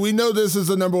you said, we know this is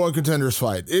the number one contenders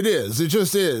fight. It is. It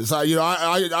just is.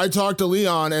 I talked to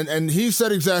Leon, and he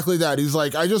said exactly that. He's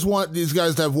like, I just want these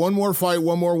guys to have one more fight,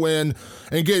 one more win.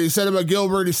 And he said about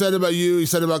Gilbert, he said about you, he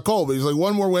said about Colby. He's like,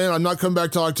 one more win. I'm not coming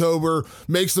back till October.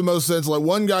 Makes the most sense. Let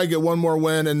one guy get one more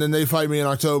win, and then they fight me in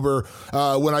October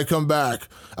when I come back.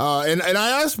 And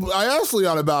I asked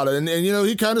Leon about it, and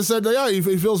he kind of said, yeah, he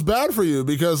feels bad for you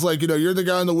because you're the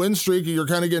guy on the win streak, and you're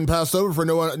kind of getting passed over for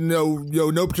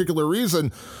no particular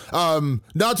reason.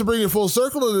 Not to bring you full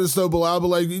circle to this though, Belal,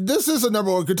 but this is a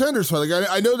number one contenders fight.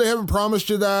 I know they haven't promised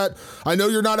you that. I know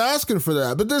you're not asking for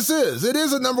that, but it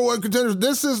is a number one contenders.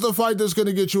 This is the fight that's going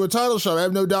to get you a title shot. I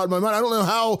have no doubt in my mind. I don't know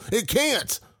how it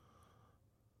can't.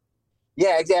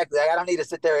 Yeah, exactly. I don't need to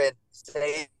sit there and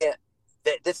say that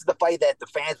this is the fight that the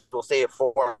fans will say it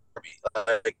for me.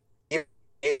 I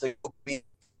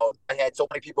had so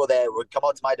many people that would come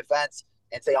out to my defense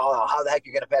and say, oh, how the heck are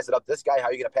you going to pass it up to this guy? How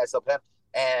are you going to pass it up to him?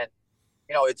 And,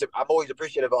 I'm always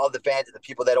appreciative of the fans and the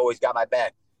people that always got my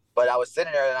back. But I was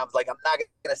sitting there and I was like, I'm not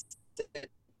going to sit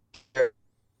there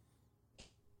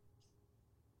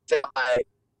my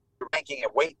ranking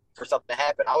and wait for something to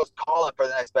happen. I was calling for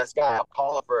the next best guy. I'm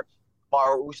calling for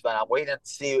Kamaru Usman. I'm waiting to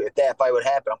see if that fight would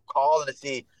happen. I'm calling to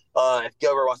see if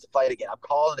Gilbert wants to fight again. I'm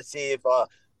calling to see if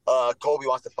Colby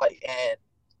wants to fight. And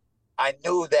I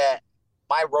knew that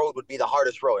my road would be the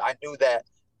hardest road. I knew that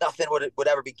nothing would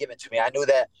ever be given to me. I knew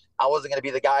that I wasn't going to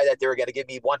be the guy that they were going to give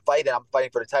me one fight and I'm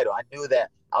fighting for the title. I knew that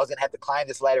I was going to have to climb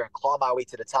this ladder and claw my way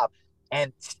to the top.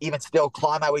 And even still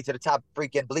climb my way to the top,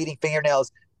 freaking bleeding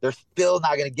fingernails, they're still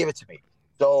not going to give it to me.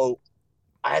 So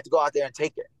I had to go out there and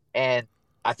take it. And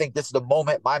I think this is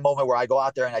my moment where I go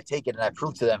out there and I take it and I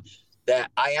prove to them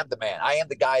that I am the man. I am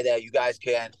the guy that you guys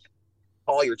can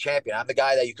call your champion. I'm the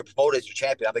guy that you can promote as your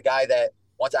champion. I'm the guy that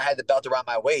once I had the belt around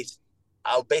my waist,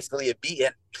 I'll basically have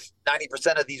beaten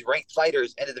 90% of these ranked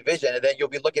fighters in the division. And then you'll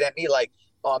be looking at me like,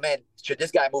 oh man, should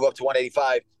this guy move up to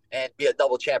 185 and be a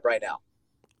double champ right now?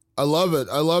 I love it.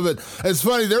 I love it. It's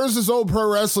funny. There was this old pro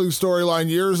wrestling storyline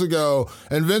years ago,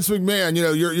 and Vince McMahon,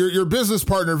 your business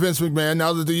partner, Vince McMahon,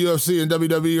 now that the UFC and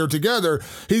WWE are together,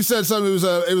 he said something.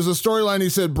 It was a storyline. He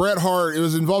said Bret Hart. It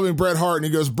was involving Bret Hart, and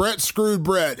he goes, Bret screwed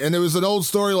Bret. And it was an old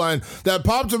storyline that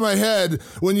popped in my head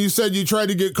when you said you tried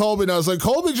to get Colby. And I was like,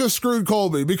 Colby just screwed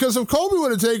Colby, because if Colby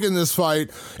would have taken this fight,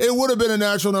 it would have been a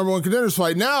natural number one contenders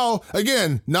fight. Now,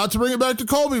 again, not to bring it back to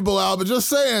Colby, Belal, but just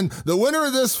saying the winner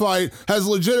of this fight has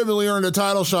legitimately earned a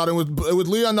title shot, and with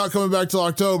Leon not coming back till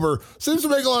October, seems to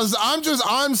make a lot of sense.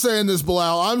 I'm saying this,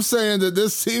 Belal. I'm saying that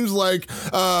this seems like,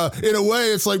 in a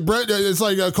way, it's like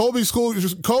Colby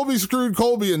screwed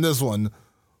Colby in this one.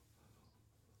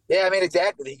 Yeah, I mean,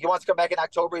 exactly. He wants to come back in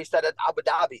October. He said at Abu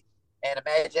Dhabi, and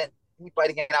imagine he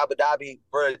fighting in Abu Dhabi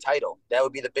for a title. That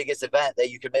would be the biggest event that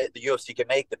the UFC can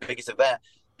make, the biggest event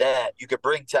that you could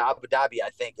bring to Abu Dhabi, I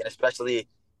think, and especially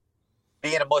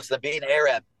being a Muslim, being an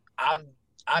Arab.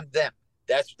 I'm them.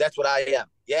 That's what I am.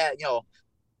 Yeah,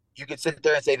 you could sit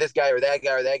there and say this guy or that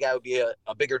guy would be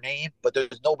a bigger name, but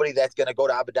there's nobody that's going to go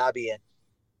to Abu Dhabi and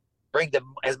bring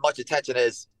them as much attention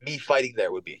as me fighting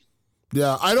there would be.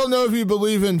 Yeah, I don't know if you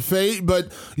believe in fate,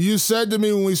 but you said to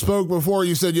me when we spoke before,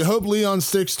 you said you hope Leon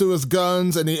sticks to his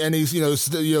guns and he's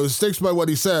sticks by what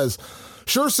he says.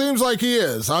 Sure seems like he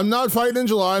is. I'm not fighting in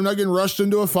July. I'm not getting rushed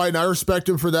into a fight, and I respect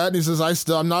him for that. And he says,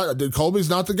 I'm not. Colby's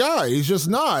not the guy. He's just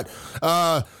not.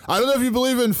 I don't know if you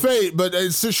believe in fate, but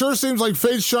it sure seems like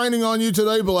fate's shining on you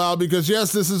today, Belal, because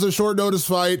yes, this is a short notice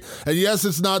fight, and yes,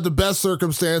 it's not the best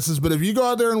circumstances, but if you go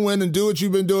out there and win and do what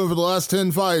you've been doing for the last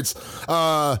 10 fights,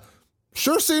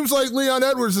 sure seems like Leon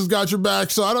Edwards has got your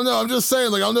back. So I don't know. I'm just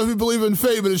saying, I don't know if you believe in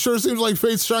fate, but it sure seems like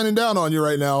fate's shining down on you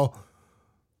right now.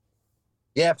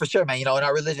 Yeah, for sure, man. In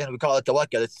our religion, we call it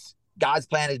tawakkul. It's God's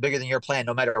plan is bigger than your plan,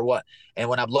 no matter what. And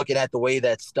when I'm looking at the way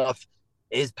that stuff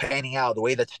is panning out, the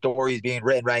way that story is being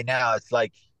written right now, it's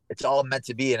like it's all meant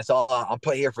to be, and it's all I'm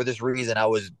put here for this reason. I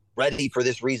was ready for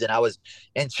this reason. I was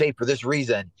in shape for this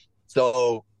reason.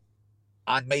 So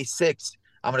on May 6th,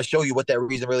 I'm going to show you what that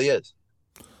reason really is.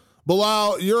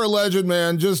 Belal, you're a legend,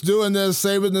 man. Just doing this,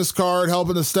 saving this card,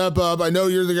 helping to step up. I know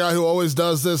you're the guy who always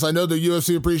does this. I know the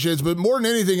UFC appreciates, but more than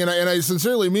anything, and I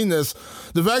sincerely mean this,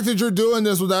 the fact that you're doing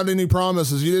this without any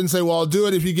promises. You didn't say, well, I'll do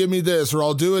it if you give me this, or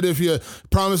I'll do it if you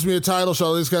promise me a title shot,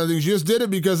 all these kind of things. You just did it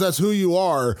because that's who you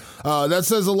are. That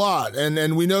says a lot,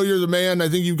 and we know you're the man. I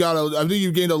think you've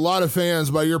gained a lot of fans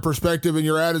by your perspective and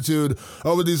your attitude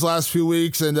over these last few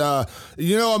weeks, and I'm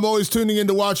always tuning in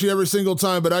to watch you every single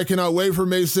time, but I cannot wait for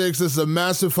May 6th. This is a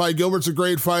massive fight. Gilbert's a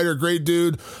great fighter, great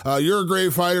dude. You're a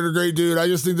great fighter, a great dude. I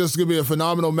just think this is going to be a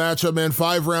phenomenal matchup, man.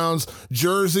 5 rounds,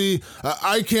 Jersey.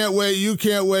 I can't wait. You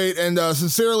can't wait. And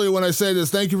sincerely, when I say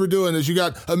this, thank you for doing this. You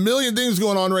got a million things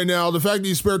going on right now. The fact that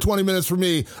you spare 20 minutes for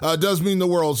me does mean the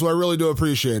world, so I really do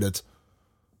appreciate it.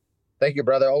 Thank you,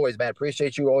 brother. Always, man.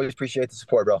 Appreciate you. Always appreciate the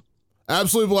support, bro.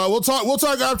 Absolutely. We'll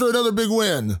talk after another big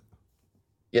win.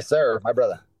 Yes, sir. My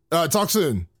brother. Talk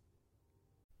soon.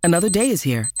 Another day is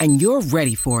here, and you're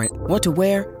ready for it. What to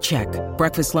wear? Check.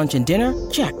 Breakfast, lunch, and dinner?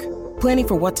 Check. Planning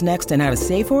for what's next and how to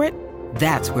save for it?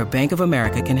 That's where Bank of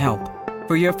America can help.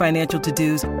 For your financial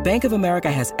to-dos, Bank of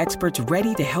America has experts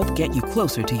ready to help get you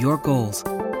closer to your goals.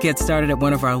 Get started at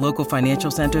one of our local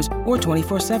financial centers or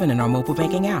 24/7 in our mobile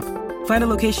banking app. Find a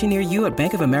location near you at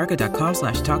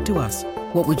bankofamerica.com/talktous.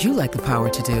 What would you like the power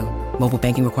to do? Mobile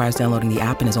banking requires downloading the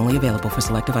app and is only available for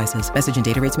select devices. Message and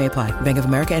data rates may apply. Bank of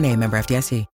America N.A., member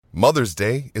FDIC. Mother's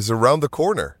Day is around the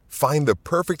corner. Find the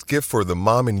perfect gift for the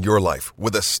mom in your life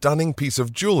with a stunning piece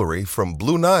of jewelry from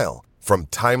Blue Nile. From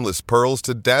timeless pearls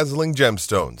to dazzling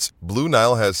gemstones, Blue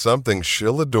Nile has something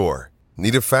she'll adore.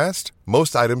 Need it fast?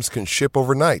 Most items can ship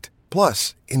overnight.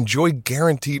 Plus, enjoy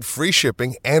guaranteed free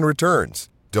shipping and returns.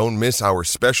 Don't miss our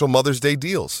special Mother's Day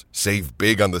deals. Save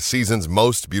big on the season's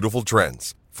most beautiful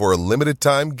trends. For a limited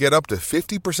time, get up to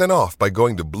 50% off by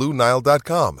going to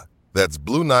BlueNile.com. That's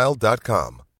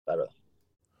BlueNile.com.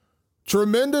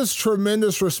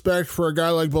 Tremendous respect for a guy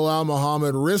like Belal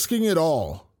Muhammad risking it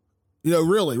all.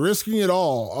 Really risking it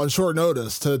all on short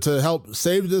notice to help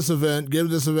save this event, give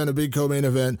this event a big co-main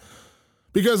event.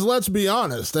 Because let's be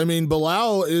honest,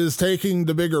 Belal is taking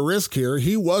the bigger risk here.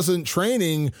 He wasn't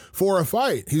training for a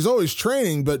fight. He's always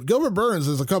training, but Gilbert Burns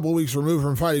is a couple of weeks removed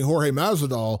from fighting Jorge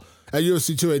Masvidal at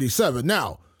UFC 287.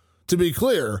 Now, to be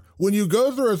clear, when you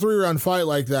go through a 3-round fight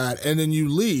like that and then you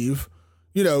leave,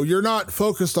 you're not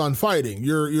focused on fighting.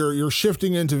 You're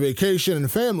shifting into vacation and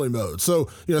family mode. So,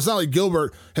 it's not like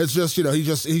Gilbert has just,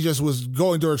 he just was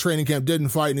going through a training camp, didn't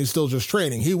fight, and he's still just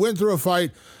training. He went through a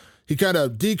fight, he kind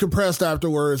of decompressed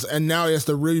afterwards, and now he has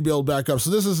to rebuild back up. So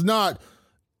this is not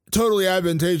totally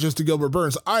advantageous to Gilbert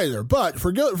Burns either. But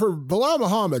for Belal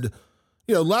Muhammad,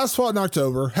 last fought in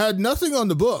October, had nothing on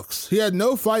the books. He had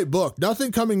no fight booked,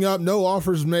 nothing coming up, no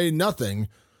offers made, nothing.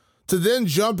 To then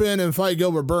jump in and fight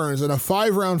Gilbert Burns in a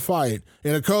 5-round fight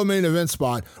in a co-main event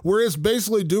spot where it's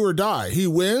basically do or die. He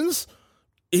wins,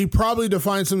 he probably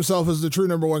defines himself as the true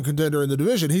number one contender in the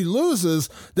division. He loses,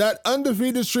 that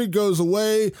undefeated streak goes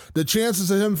away. The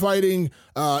chances of him fighting,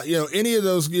 any of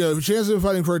those, chances of him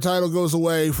fighting for a title goes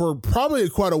away for probably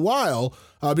quite a while.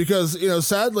 Because,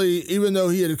 sadly, even though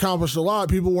he had accomplished a lot,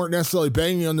 people weren't necessarily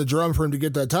banging on the drum for him to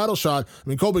get that title shot. I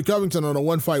mean, Colby Covington on a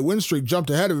 1-fight win streak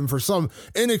jumped ahead of him for some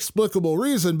inexplicable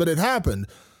reason, but it happened.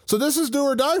 So this is do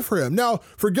or die for him. Now,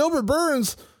 for Gilbert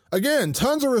Burns, again,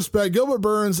 tons of respect. Gilbert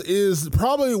Burns is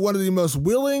probably one of the most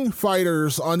willing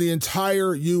fighters on the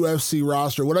entire UFC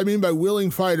roster. What I mean by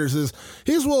willing fighters is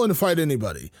he's willing to fight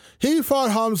anybody. He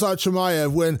fought Khamzat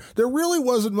Chimaev when there really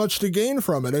wasn't much to gain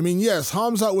from it. I mean, yes,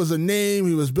 Khamzat was a name.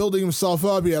 He was building himself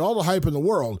up. He had all the hype in the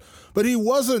world, but he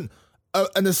wasn't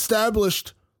an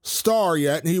established star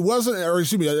yet. He wasn't,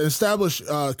 an established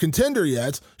contender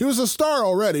yet. He was a star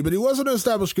already, but he wasn't an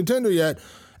established contender yet.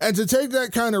 And to take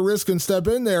that kind of risk and step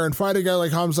in there and fight a guy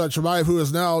like Khamzat Chimaev, who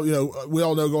is now, we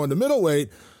all know going to middleweight,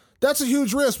 that's a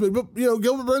huge risk. But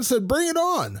Gilbert Burns said, bring it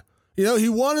on. He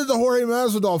wanted the Jorge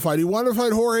Masvidal fight. He wanted to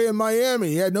fight Jorge in Miami.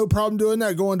 He had no problem doing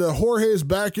that, going to Jorge's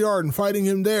backyard and fighting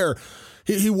him there.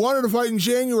 He wanted to fight in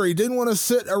January. He didn't want to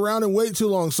sit around and wait too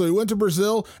long. So he went to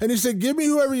Brazil and he said, give me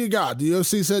whoever you got. The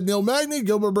UFC said Neil Magny.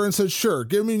 Gilbert Burns said, sure,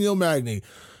 give me Neil Magny.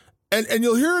 And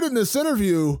you'll hear it in this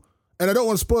interview. And I don't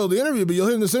want to spoil the interview, but you'll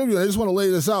hear in this interview, I just want to lay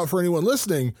this out for anyone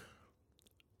listening.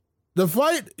 The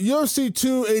fight, UFC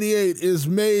 288, is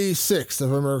May 6th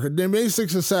of America. May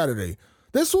 6th is Saturday.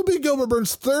 This will be Gilbert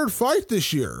Burns' third fight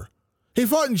this year. He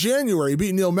fought in January, he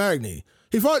beat Neil Magny.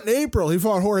 He fought in April, he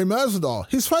fought Jorge Masvidal.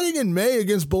 He's fighting in May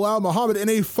against Belal Muhammad in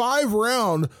a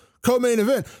 5-round co-main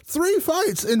event. 3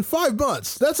 fights in 5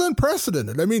 months. That's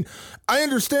unprecedented. I mean, I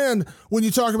understand when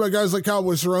you talk about guys like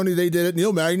Cowboy Cerrone, they did it.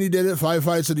 Neil Magny did it 5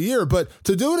 fights in a year. But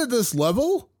to do it at this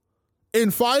level,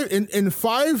 in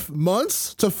 5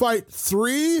 months, to fight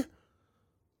 3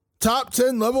 top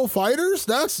 10 level fighters,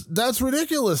 that's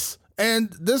ridiculous.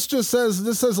 And this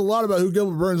says a lot about who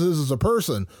Gilbert Burns is as a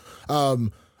person.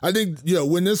 I think,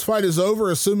 when this fight is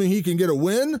over, assuming he can get a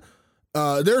win,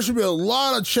 there should be a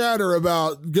lot of chatter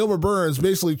about Gilbert Burns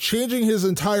basically changing his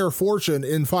entire fortune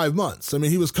in 5 months. I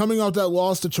mean, he was coming off that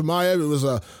loss to Chimaev. It was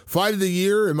a fight of the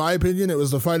year. In my opinion, it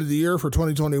was the fight of the year for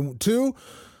 2022.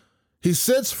 He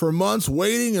sits for months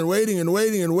waiting and waiting and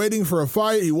waiting and waiting for a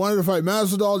fight. He wanted to fight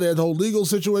Masvidal. They had the whole legal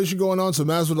situation going on, so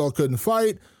Masvidal couldn't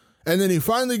fight. And then he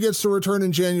finally gets to return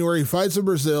in January. He fights in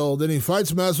Brazil. Then he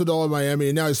fights Masvidal in Miami.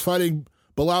 And now he's fighting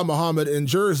Belal Muhammad in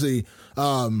Jersey.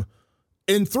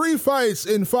 In 3 fights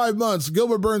in 5 months,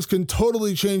 Gilbert Burns can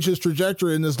totally change his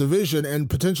trajectory in this division and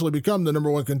potentially become the number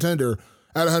one contender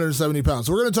at 170 pounds.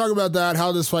 So we're going to talk about that,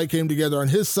 how this fight came together on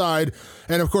his side,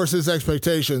 and of course his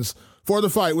expectations for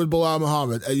the fight with Belal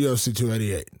Muhammad at UFC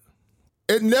 288.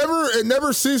 It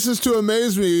never ceases to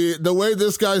amaze me the way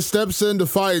this guy steps into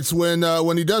fights when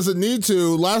he doesn't need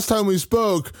to. Last time we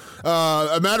spoke,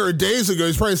 a matter of days ago,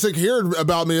 he's probably sick of hearing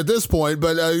about me at this point,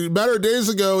 but a matter of days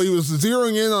ago, he was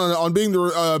zeroing in on being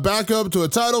the backup to a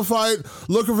title fight,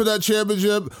 looking for that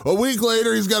championship. A week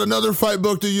later, he's got another fight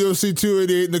booked at UFC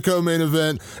 288 in the co-main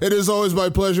event. It is always my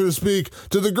pleasure to speak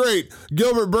to the great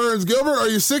Gilbert Burns. Gilbert, are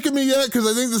you sick of me yet? Because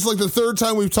I think this is like the 3rd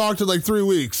time we've talked in like 3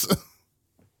 weeks.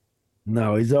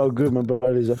 No, it's all good, my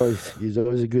brother. It's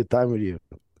always a good time with you.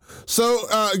 So,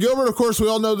 Gilbert, of course, we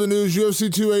all know the news.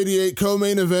 UFC 288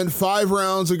 co-main event, 5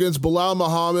 rounds against Belal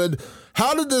Muhammad.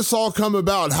 How did this all come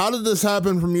about? How did this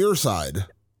happen from your side?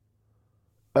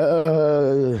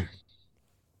 1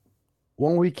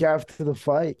 week after the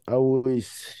fight, I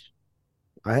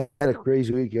had a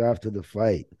crazy week after the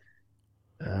fight.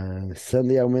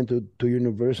 Sunday I went to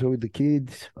Universal with the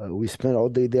kids. We spent all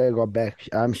day there. I got back.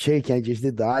 I'm shaking. I just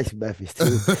did the ice bath.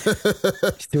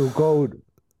 It's still cold.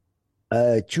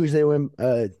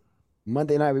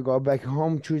 Monday night we got back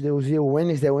home. Tuesday was here.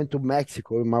 Wednesday I went to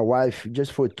Mexico with my wife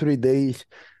just for 3 days.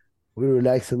 We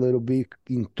relaxed a little bit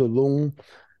in Tulum.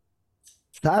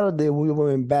 Saturday we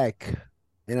went back,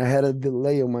 and I had a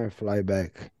delay on my flight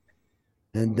back.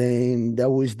 And then that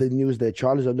was the news that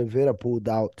Charles Oliveira pulled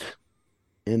out.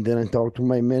 And then I talked to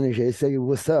my manager. I said,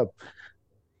 what's up?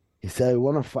 He said, you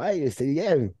want to fight? I said,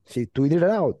 yeah. She tweeted it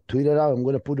out. I'm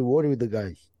going to put the water with the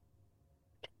guys.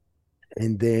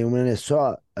 And then when I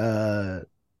saw,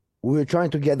 we were trying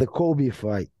to get the Kobe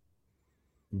fight.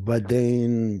 But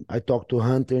then I talked to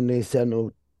Hunter and they said,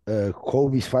 no,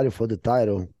 Kobe's fighting for the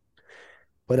title.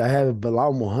 But I have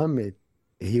Belal Muhammad.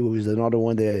 He was another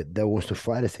one that wants to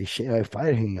fight. I say, shit, I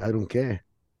fight him. I don't care.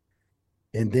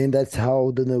 And then that's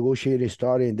how the negotiating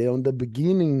started. And then on the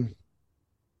beginning,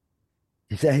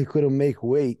 he said he couldn't make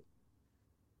weight.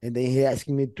 And then he asked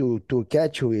me to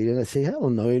catch weight. And I say, hell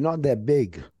no, you're not that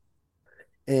big.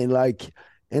 And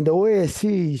and the way I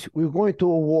see is we're going to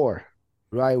a war,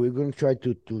 right? We're going to try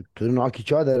to knock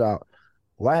each other out.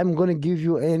 Why I'm going to give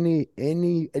you any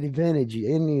advantage?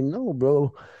 No,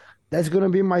 bro. That's going to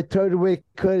be my third weight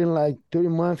cut in like 3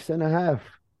 months and a half.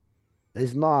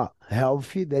 That's not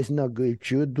healthy. That's not good.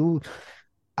 You do.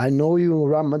 I know you in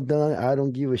Ramadan. I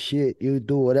don't give a shit. You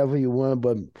do whatever you want.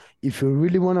 But if you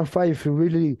really want to fight, if you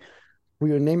really put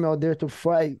your name out there to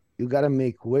fight, you got to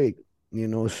make weight.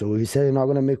 So he said he's not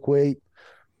going to make weight.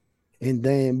 And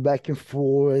then back and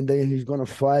forth. And then he's going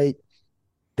to fight.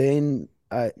 Then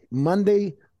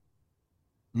Monday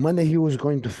he was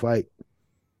going to fight.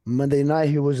 Monday night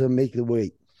he was going to make the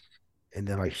weight. And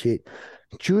then shit.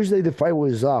 Tuesday the fight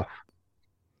was off.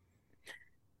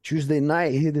 Tuesday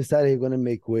night he decided he's going to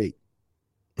make weight.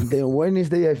 And then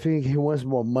Wednesday I think he wants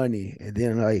more money. And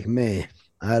then man,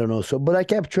 I don't know. But I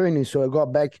kept training. So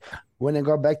when I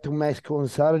got back to Mexico on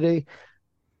Saturday,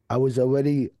 I was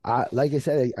already, like I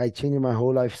said, I changed my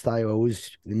whole lifestyle. I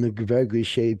was in a very good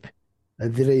shape. I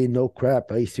didn't eat no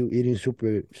crap. I still eating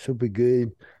super, super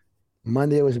good.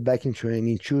 Monday I was back in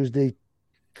training. Tuesday,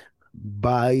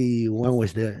 when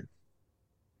was that?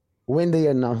 When they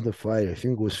announced the fight, I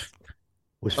think it was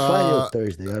Friday or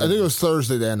Thursday. I think it was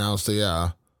Thursday they announced it,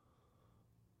 yeah.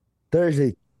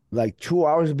 Thursday, like 2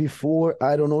 hours before.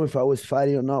 I don't know if I was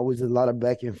fighting or not. It was a lot of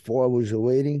back and forth. I was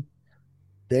waiting.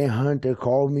 Then Hunter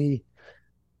called me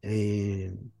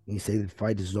and he said the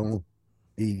fight is on.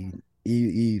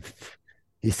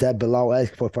 He said Belal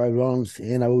asked for 5 rounds,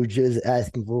 and I was just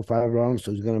asking for 5 rounds,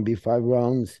 so it's gonna be 5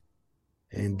 rounds,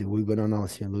 and we're gonna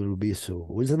announce in a little bit. So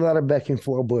it was a lot of back and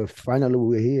forth, but finally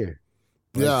we're here.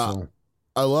 Right? Yeah. So,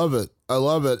 I love it.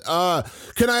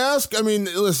 Can I ask,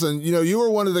 listen, you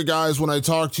were one of the guys when I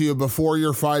talked to you before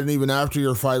your fight and even after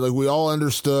your fight, like we all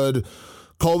understood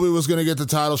Colby was going to get the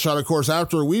title shot. Of course,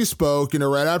 after we spoke,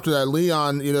 right after that,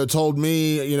 Leon, told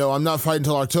me, I'm not fighting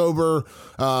until October,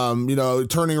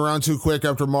 turning around too quick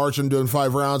after March and doing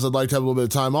 5 rounds. I'd like to have a little bit of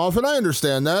time off. And I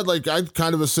understand that. Like, I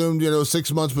kind of assumed,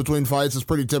 6 months between fights is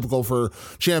pretty typical for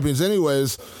champions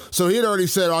anyways. So he had already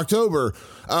said October.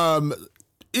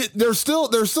 They're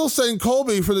still saying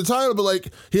Colby for the title, but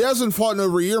he hasn't fought in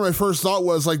over a year. My first thought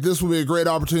was this would be a great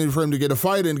opportunity for him to get a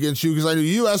fight in against you, because I knew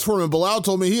you asked for him and Belal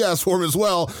told me he asked for him as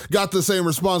well. Got the same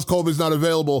response: Colby's not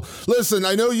available. Listen,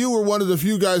 I know you were one of the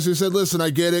few guys who said, listen, I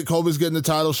get it, Colby's getting the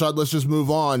title shot, let's just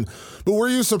move on. But were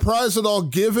you surprised at all,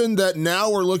 given that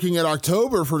now we're looking at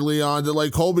October for Leon,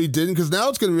 that Colby didn't? Because now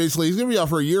it's going to be he's going to be out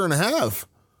for a year and a half.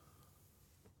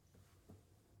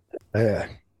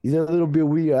 It's a little bit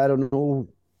weird. I don't know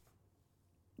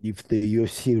if the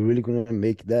UFC really gonna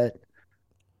make that.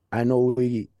 I know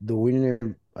the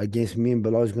winner against me and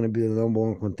Belal is gonna be the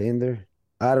 #1 contender.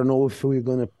 I don't know if we're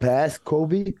gonna pass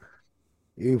Colby,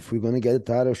 if we're gonna get a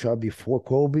title shot before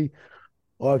Colby,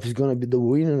 or if it's gonna be the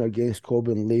winner against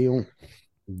Colby and Leon.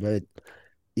 But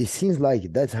it seems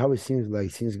like that's how it seems like.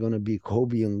 It seems gonna be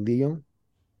Colby and Leon,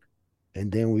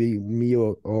 and then me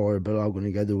or Belal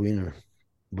gonna get the winner.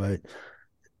 But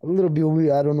a little bit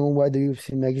weird. I don't know why the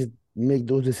UFC make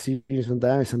those decisions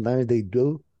sometimes. Sometimes they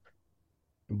do.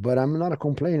 But I'm not a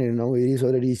complainer, It is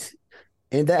what it is.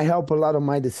 And that helped a lot of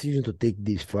my decision to take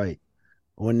this fight.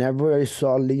 Whenever I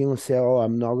saw Leon say,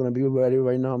 I'm not going to be ready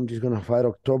right now, I'm just going to fight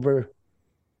October.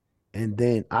 And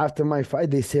then after my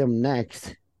fight, they say I'm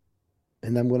next.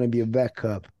 And I'm going to be a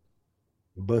backup.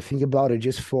 But think about it,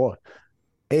 just for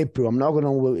April, I'm not going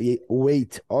to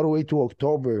wait all the way to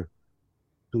October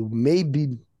to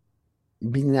maybe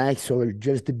be nice or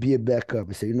just to be a backup.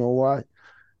 I say, you know what?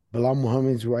 Belal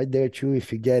Muhammad's right there too.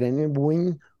 If you get any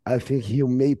win, I think he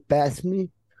may pass me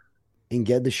and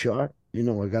get the shot. I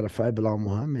got to fight Belal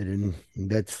Muhammad, and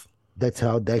that's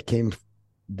how that came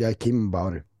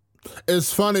about it.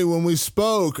 It's funny, when we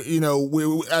spoke, at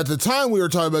the time we were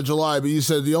talking about July, but you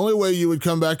said the only way you would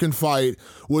come back and fight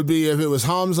would be if it was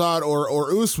Khamzat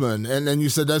or Usman, and then you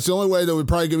said that's the only way that would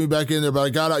probably get me back in there. But I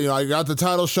got the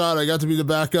title shot, I got to be the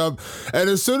backup, and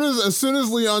as soon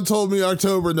as Leon told me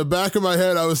October, in the back of my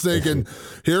head I was thinking,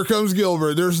 here comes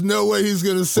Gilbert. There's no way he's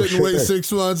going to sit and wait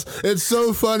 6 months. It's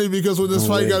so funny because when this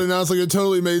fight got announced, it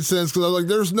totally made sense, because I was like,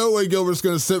 there's no way Gilbert's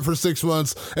going to sit for 6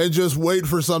 months and just wait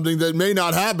for something that may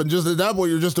not happen. Just at that point,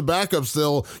 you're just a backup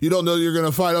still. You don't know you're going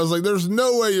to fight. I was like, there's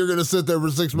no way you're going to sit there for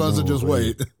 6 months and just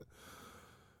wait.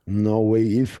 No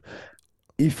way.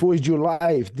 If it was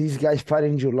July, if these guys fight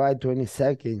in July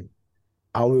 22nd,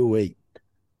 I will wait.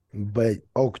 But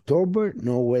October,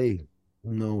 no way.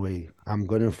 No way. I'm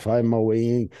gonna fight my way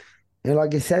in. And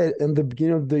like I said, in the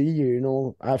beginning of the year,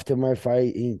 after my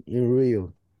fight in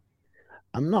Rio,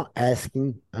 I'm not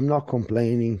asking, I'm not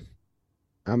complaining,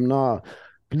 I'm not,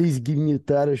 please give me a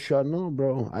title shot. No,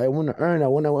 bro. I wanna earn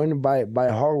it by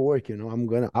hard work,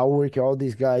 I'll work all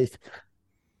these guys.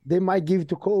 They might give it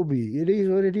to Kobe. It is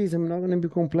what it is. I'm not gonna be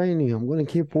complaining. I'm gonna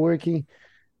keep working.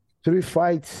 3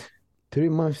 fights, 3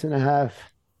 months and a half.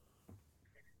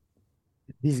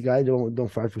 These guys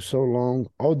don't fight for so long.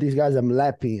 All these guys I'm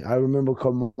lapping. I remember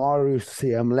Kamaru used to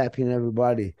say I'm lapping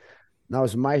everybody. Now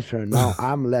it's my turn. Now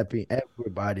I'm lapping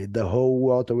everybody. The whole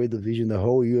welterweight division, the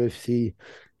whole UFC.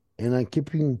 And I'm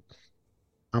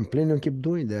planning on keep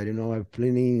doing that. I'm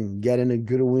planning getting a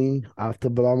good win after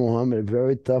Belal Muhammad, a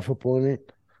very tough opponent.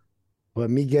 But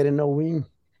me getting a win,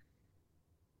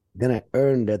 then I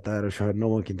earned that title shot. No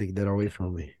one can take that away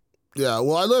from me. Yeah,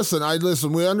 well, I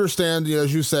listen. We understand,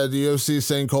 as you said, the UFC is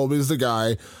saying Colby's the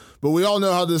guy, but we all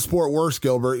know how this sport works,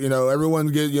 Gilbert. Everyone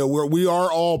we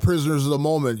are all prisoners of the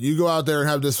moment. You go out there and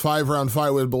have this 5-round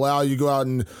fight with Belal. You go out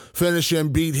and finish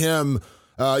him, beat him.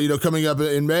 Coming up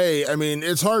in May. I mean,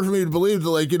 it's hard for me to believe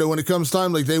that, when it comes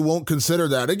time, they won't consider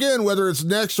that. Again, whether it's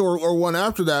next or one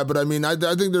after that, but I mean, I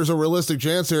think there's a realistic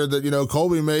chance here that,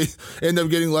 Colby may end up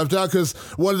getting left out, because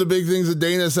one of the big things that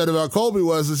Dana said about Colby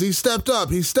is he stepped up.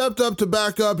 He stepped up to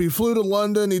back up. He flew to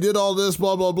London. He did all this,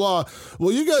 blah, blah, blah.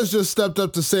 Well, you guys just stepped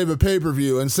up to save a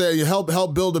pay-per-view and say you help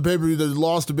build a pay-per-view that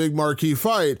lost a big marquee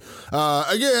fight.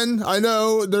 Again, I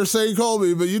know they're saying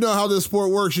Colby, but you know how this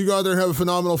sport works. You go out there and have a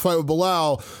phenomenal fight with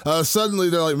Belal. Suddenly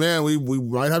they're like, man, we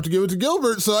might have to give it to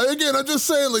Gilbert. So again, I'm just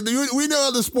saying, we know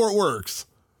how the sport works.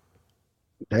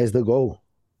 That's the goal.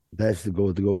 That's the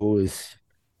goal. The goal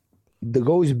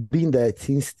has been that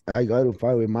since I got to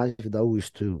fight with Masvidal was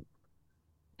to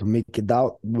make it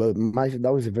out. But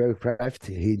Masvidal was very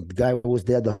crafty. The guy was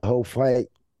there the whole fight.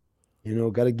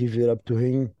 Gotta give it up to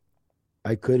him.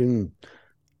 I couldn't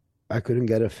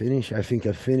get a finish. I think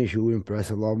a finish would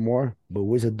impress a lot more, but it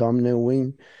was a dominant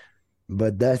win.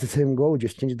 But that's the same goal.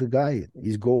 Just change the guy.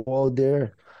 His goal out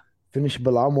there, finish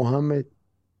Belal Muhammad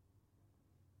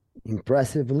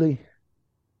impressively,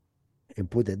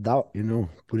 and put it out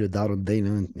on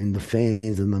Dana and the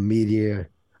fans and the media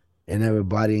and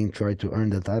everybody, and try to earn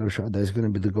the title shot. That's going to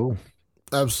be the goal.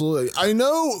 Absolutely. I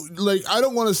know, I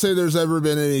don't want to say there's ever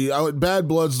been any, bad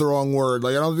blood's the wrong word.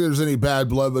 I don't think there's any bad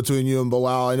blood between you and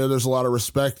Belal. I know there's a lot of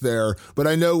respect there, but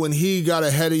I know when he got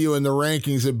ahead of you in the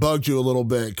rankings, it bugged you a little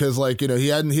bit because, he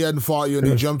hadn't fought you and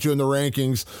he jumped you in the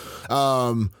rankings.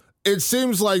 It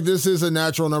seems like this is a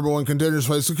natural number one contenders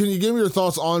fight. So can you give me your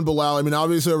thoughts on Belal? I mean,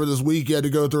 obviously over this week, you had to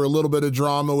go through a little bit of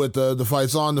drama with the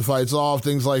fights on, the fights off,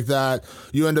 things like that.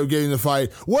 You end up getting the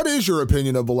fight. What is your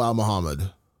opinion of Belal Muhammad?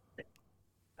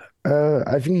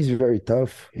 I think he's very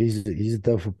tough. He's a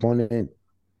tough opponent.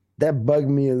 That bugged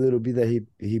me a little bit that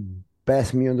he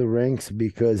passed me on the ranks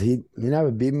because he never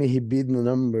beat me. He beat the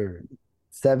number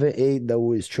 7, 8. That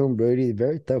was Sean Brady.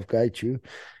 Very tough guy too.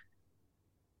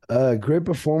 Great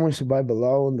performance by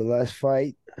Belal in the last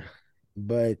fight,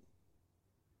 but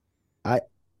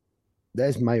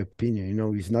that's my opinion.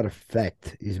 It's not a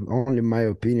fact. It's only my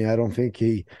opinion. I don't think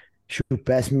he should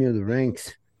pass me on the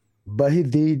ranks. But he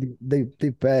did.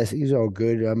 They passed. He's all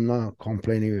good. I'm not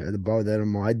complaining about that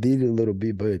anymore. I did a little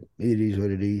bit, but it is what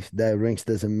it is. That ranks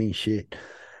doesn't mean shit.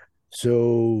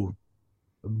 So,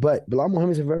 but Belal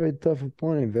Muhammad is a very tough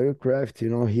opponent, very crafty.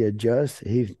 He adjusts.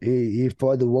 He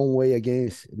fought the one way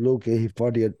against Luke. He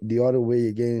fought the other way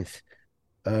against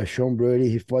Sean Brady.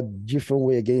 He fought different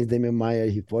way against Damian Maia.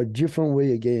 He fought different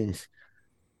way against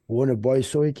Warner Boy.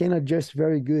 So he can adjust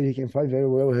very good. He can fight very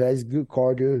well. He has good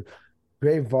cardio.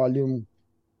 Great volume.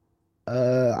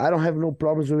 I don't have no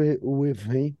problems with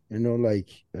him.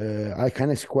 I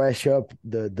kind of squash up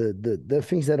the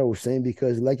things that I was saying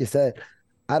because, like I said,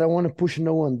 I don't want to push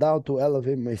no one down to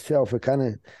elevate myself. I kind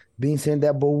of been saying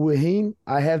that, but with him,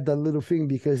 I have that little thing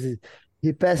because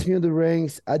he passed me on the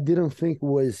ranks. I didn't think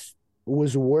was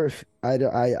worth. I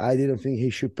didn't think he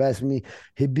should pass me.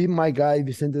 He beat my guy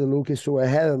Vicente Lucas, so I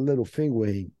had a little thing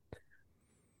with him.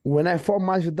 When I fought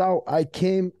Masvidal, I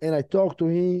came and I talked to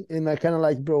him, and I kind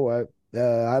of bro,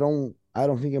 I don't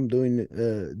think I'm doing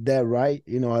that right.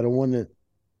 I don't want to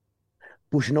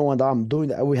push no one down. I'm doing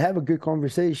that. We have a good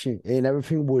conversation, and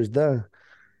everything was done.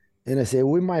 And I said,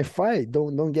 we might fight.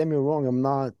 Don't get me wrong. I'm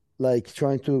not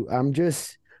trying to. I'm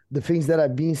just the things that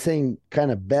I've been saying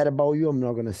kind of bad about you. I'm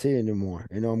not gonna say anymore.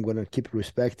 I'm gonna keep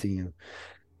respecting you.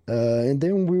 And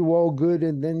then we were all good,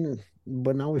 and then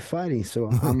but now we're fighting. So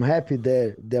I'm happy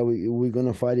that we're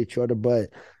gonna fight each other. But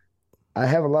I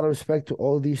have a lot of respect to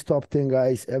all these top 10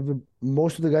 guys.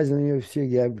 Most of the guys in the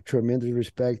UFC I have tremendous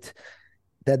respect.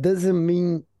 That doesn't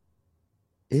mean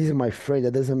he's my friend.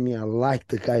 That doesn't mean I like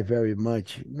the guy very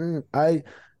much.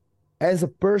 As a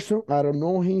person, I don't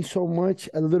know him so much.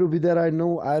 A little bit that I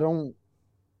know, I don't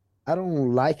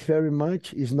like very much.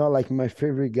 He's not like my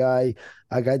favorite guy,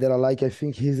 a guy that I like. I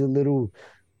think he's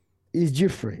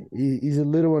different. He's a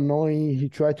little annoying. He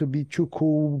tried to be too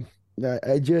cool.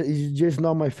 He's just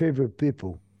not my favorite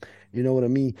people. You know what I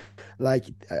mean? Like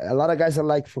a lot of guys I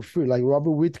like for free. Like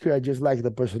Robert Whittaker, I just like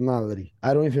the personality.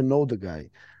 I don't even know the guy.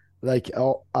 Like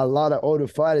a lot of other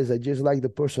fighters, I just like the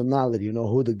personality. You know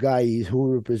who the guy is, who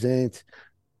he represents.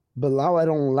 Belal, I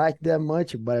don't like that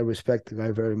much, but I respect the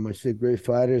guy very much. He's a great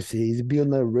fighter. He's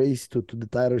been a race to the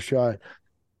title shot.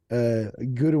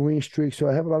 Good win streak. So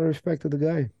I have a lot of respect to the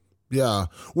guy. Yeah.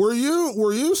 Were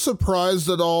you surprised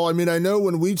at all? I mean, I know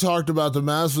when we talked about the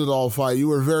Masvidal fight, you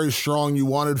were very strong. You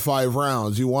wanted 5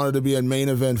 rounds. You wanted to be in main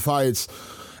event fights.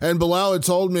 And Belal had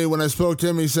told me when I spoke to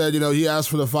him, he said, he asked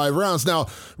for the 5 rounds. Now,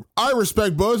 I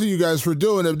respect both of you guys for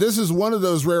doing it. This is one of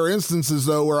those rare instances,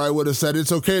 though, where I would have said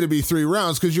it's okay to be 3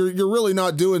 rounds because you're really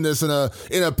not doing this in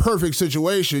a perfect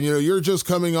situation. You're just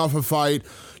coming off a fight.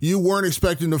 You weren't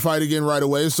expecting to fight again right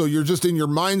away, so you're just in your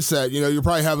mindset. You're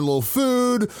probably having a little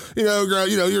food.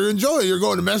 You're enjoying. You're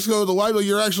going to Mexico with the wife, but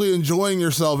you're actually enjoying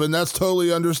yourself, and that's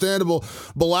totally understandable.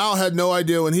 Belal had no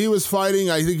idea when he was fighting.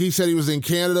 I think he said he was in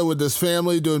Canada with his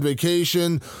family doing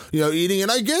vacation, eating,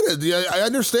 and I get it. I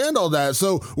understand all that.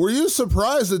 So were you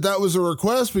surprised that was a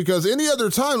request? Because any other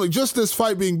time, like just this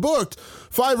fight being booked,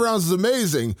 5 rounds is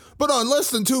amazing, but on less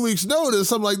than 2 weeks'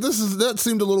 notice, I'm like, that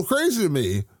seemed a little crazy to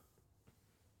me.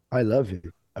 I love it.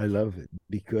 I love it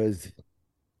because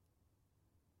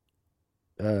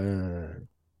the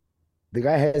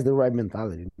guy has the right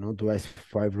mentality, to ask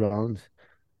 5 rounds.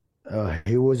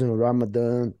 He was in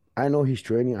Ramadan. I know he's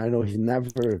training.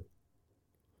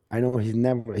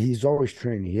 He's always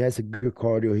training. He has a good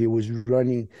cardio. He was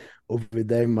running over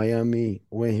there in Miami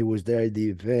when he was there at the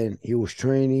event. He was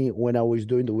training. When I was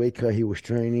doing the weight cut, he was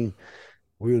training.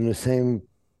 We were in the same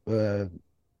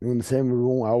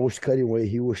room. I was cutting weight.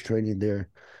 He was training there.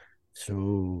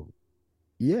 So,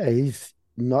 yeah, he's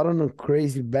not in a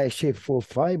crazy bad shape for a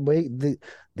fight, but the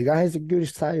guy has a good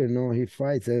style. He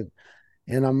fights, and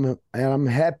I'm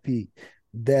happy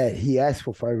that he asked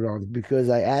for 5 rounds because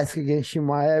I asked against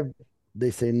Shimaev,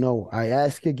 they say no. I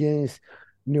asked against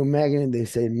Neil Magny, they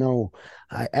say no.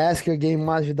 I asked against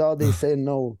Masvidal, they say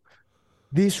no.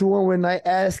 This one, when I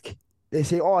ask, they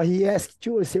say, oh, he asked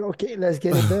you. I say, okay, let's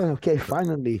get it done. Okay,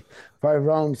 finally, 5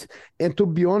 rounds. And to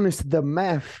be honest, the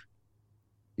math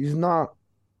is not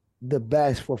the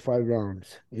best for 5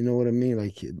 rounds. You know what I mean?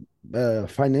 Like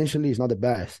financially, it's not the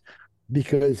best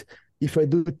because if I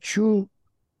do two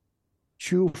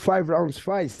 5 rounds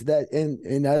fights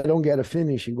and I don't get a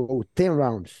finish and go 10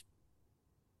 rounds.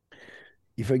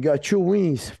 If I got 2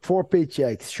 wins, 4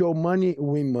 paychecks, show money,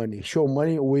 win money, show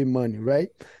money, win money, right?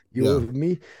 You with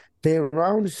me? 10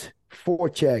 rounds, 4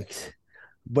 checks.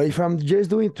 But if I'm just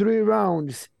doing 3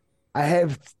 rounds, I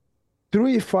have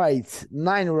 3 fights,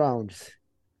 9 rounds.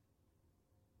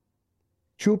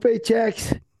 2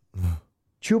 paychecks,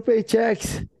 2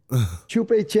 paychecks, 2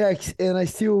 paychecks, and I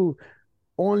still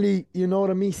only,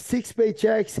 6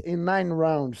 paychecks in 9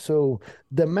 rounds. So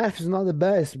the math is not the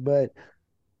best, but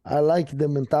I like the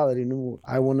mentality.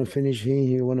 I want to finish him,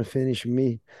 he want to finish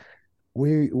me.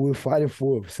 We're fighting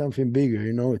for something bigger,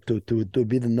 to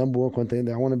be the number 1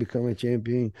 contender. I want to become a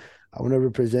champion. I want to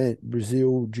represent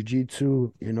Brazil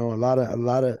Jiu-Jitsu, a lot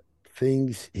of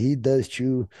things. He does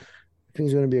too. I think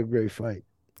it's going to be a great fight.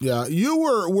 Yeah, you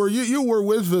were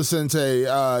with Vicente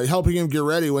helping him get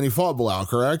ready when he fought Belal,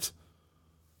 correct?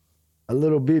 A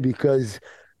little bit because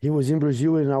he was in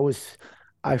Brazil and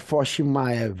I fought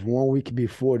Shimaev 1 week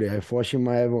before that. I fought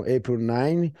Shimaev on April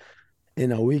 9,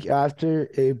 and a week after,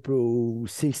 April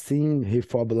 16, he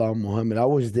fought Belal Muhammad. I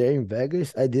was there in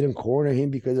Vegas. I didn't corner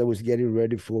him because I was getting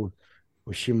ready for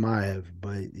Shimaev,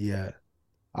 but yeah,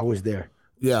 I was there.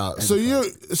 Yeah, so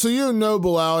you know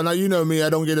Belal, and you know me, I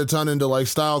don't get a ton into like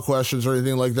style questions or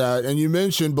anything like that. And you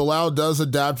mentioned Belal does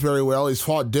adapt very well. He's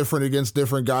fought different against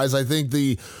different guys. I think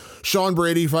the Sean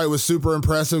Brady fight was super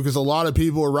impressive because a lot of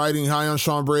people were riding high on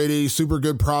Sean Brady, super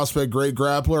good prospect, great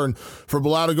grappler. And for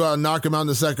Belal to go out and knock him out in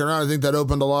the second round, I think that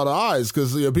opened a lot of eyes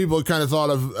because people kind of thought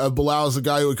of Belal as a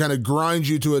guy who would kind of grind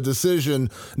you to a decision,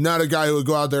 not a guy who would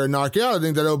go out there and knock you out. I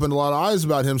think that opened a lot of eyes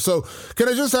about him. So can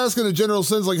I just ask in a general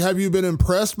sense, like, have you been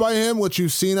impressed by him, what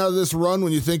you've seen out of this run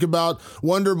when you think about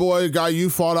Wonder Boy, a guy you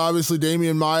fought, obviously,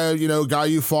 Damian Maia, guy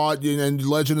you fought, and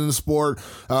legend in the sport,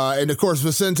 and of course,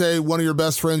 Vicente, one of your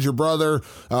best friends, your brother,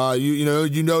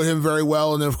 you know him very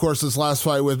well, and then, of course, this last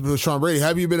fight with Sean Brady.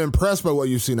 Have you been impressed by what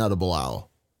you've seen out of Belal?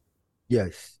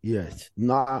 Yes.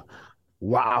 Not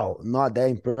that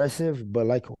impressive, but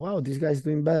like, wow, this guy's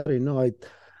doing better.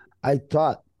 I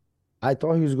thought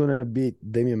he was gonna beat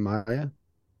Damian Maia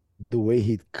the way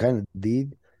he kind of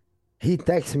did. He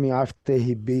texted me after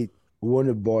he beat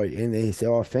Wonder Boy, and he said,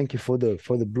 "Oh, thank you for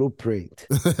the blueprint."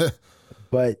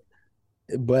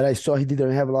 but I saw he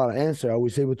didn't have a lot of answer. I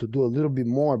was able to do a little bit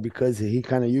more because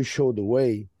you showed the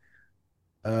way.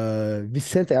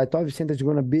 Vicente, I thought Vicente was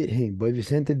gonna beat him, but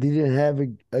Vicente didn't have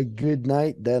a good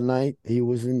night that night. He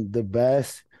wasn't the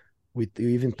best. We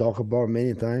even talk about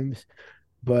many times,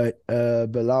 but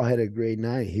Belal had a great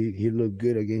night. He looked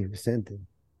good against Vicente.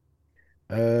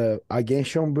 Against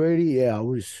Sean Brady, yeah, I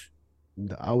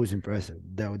was impressive.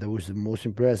 That was the most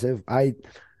impressive. I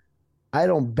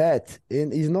don't bet,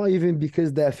 and it's not even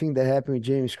because that thing that happened with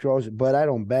James Cross, but I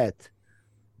don't bet.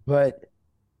 But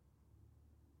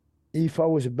if I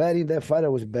was betting that fight, I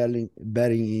was betting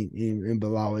in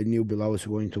Belal. I knew Belal was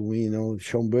going to win.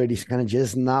 Sean Brady's kind of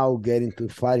just now getting to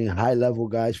fighting high level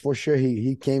guys. For sure,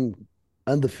 he came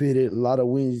undefeated, a lot of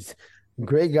wins.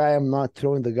 Great guy. I'm not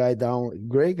throwing the guy down.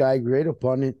 Great guy, great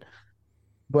opponent.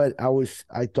 But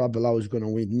I thought Belal was gonna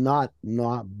win, not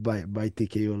by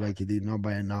TKO like he did, not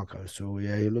by a knockout. So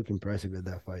yeah, he looked impressive at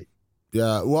that fight.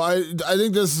 Yeah, well, I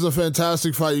think this is a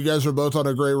fantastic fight. You guys are both on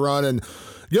a great run, and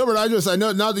Gilbert, I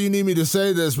know not that you need me to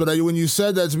say this, but when you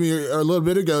said that to me a little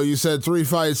bit ago, you said 3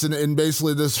 fights in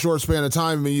basically this short span of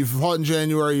time. I mean, you fought in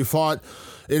January, you fought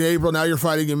in April, now you're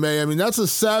fighting in May. I mean, that's a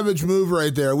savage move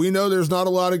right there. We know there's not a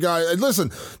lot of guys. And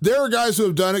listen, there are guys who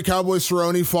have done it. Cowboy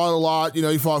Cerrone fought a lot.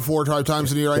 He fought 4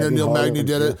 times in a year. I know Neil Magny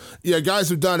did it. Yeah, guys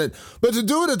have done it. But to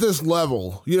do it at this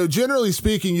level, generally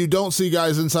speaking, you don't see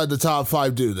guys inside the top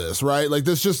 5 do this, right? Like,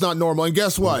 that's just not normal. And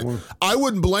guess what? I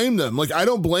wouldn't blame them. Like, I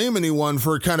don't blame anyone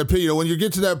for kind of, when you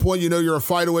get to that point, you're a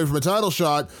fight away from a title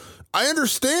shot. I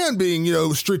understand being,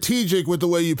 strategic with the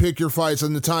way you pick your fights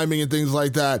and the timing and things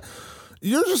like that.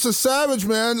 You're just a savage,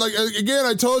 man. Like, again,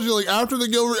 I told you, like, after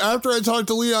I talked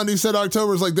to Leon, he said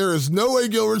October's like, there is no way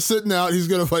Gilbert's sitting out. He's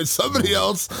going to fight somebody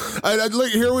else. And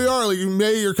like, here we are. Like,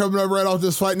 May, you're coming up right off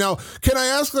this fight. Now, can I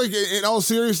ask, like, in all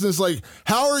seriousness, like,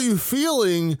 how are you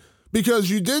feeling? Because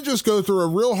you did just go through a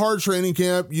real hard training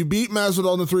camp. You beat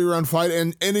Masvidal in the 3-round fight.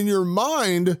 And in your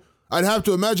mind, I'd have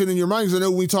to imagine in your mind, because I know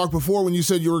we talked before when you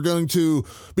said you were going to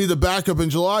be the backup in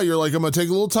July, you're like, I'm going to take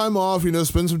a little time off,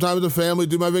 spend some time with the family,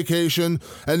 do my vacation,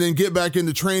 and then get back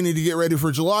into training to get ready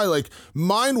for July. Like,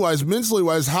 mind-wise,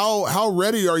 mentally-wise, how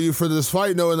ready are you for this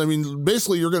fight? Knowing, I mean,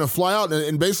 basically you're going to fly out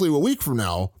in basically a week from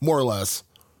now, more or less.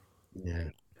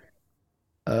 Yeah.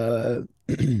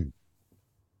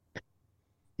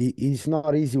 It's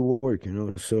not easy work,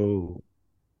 So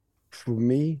for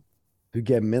me, to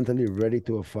get mentally ready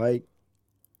to a fight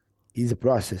is a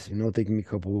process, taking me a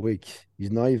couple of weeks.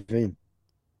 It's not even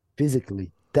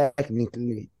physically,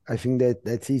 technically. I think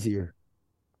that's easier.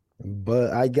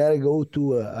 But I gotta go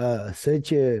to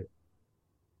such a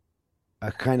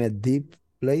kind of deep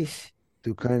place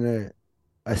to kind of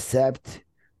accept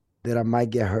that I might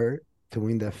get hurt to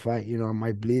win that fight. I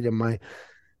might bleed, and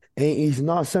it's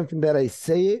not something that I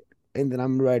say it and then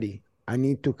I'm ready. I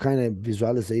need to kind of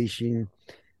visualization.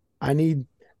 I need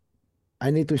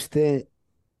to stand.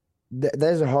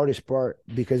 That's the hardest part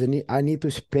because I need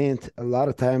to spend a lot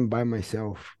of time by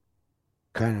myself,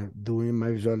 kind of doing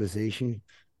my visualization.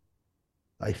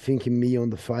 I thinking me on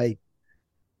the fighting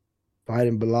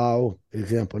Belal,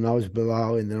 example. Now it's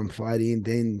Belal, and then I'm fighting.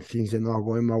 Then things are not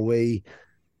going my way,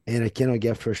 and I cannot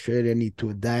get frustrated. I need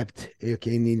to adapt.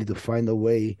 Okay, I need to find a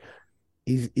way.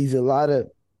 It's a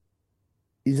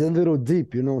little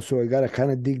deep, So I gotta kind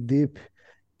of dig deep.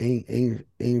 And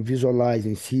visualize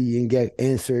and see and get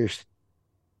answers.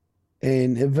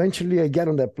 And eventually I get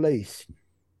on that place.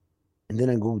 And then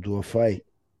I go to a fight.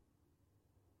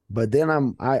 But then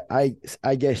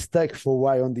I get stuck for a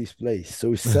while on this place.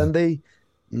 So Sunday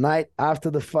night after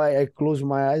the fight, I close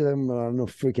my eyes, I'm on a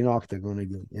freaking octagon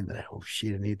again. And then, oh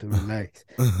shit, I need to relax.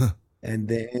 And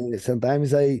then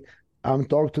sometimes I'm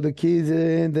talking to the kids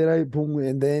and then I boom,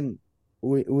 and then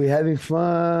we having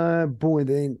fun, boom, and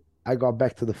then I got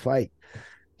back to the fight.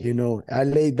 I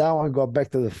laid down, I got back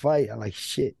to the fight. I'm like,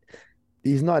 shit,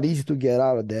 it's not easy to get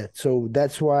out of that. So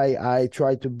that's why I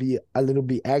try to be a little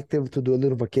bit active, to do a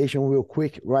little vacation real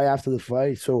quick right after the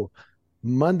fight. So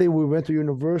Monday we went to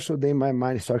Universal. Then my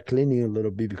mind started cleaning a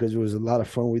little bit because it was a lot of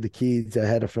fun with the kids. I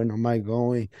had a friend of mine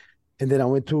going, and then I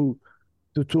went to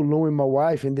Tulum with my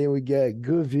wife, and then we get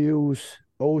good views,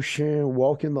 ocean,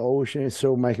 walk in the ocean.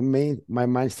 So my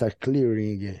mind started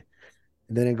clearing again.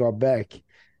 And then I got back,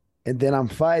 and then I'm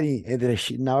fighting, and then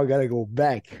now I gotta go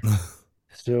back.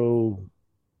 So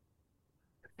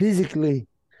physically,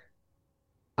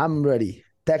 I'm ready.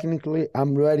 Technically,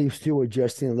 I'm ready, still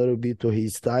adjusting a little bit to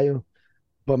his style.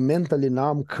 But mentally,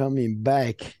 now I'm coming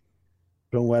back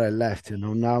from where I left.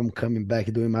 Now I'm coming back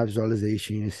doing my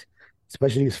visualizations,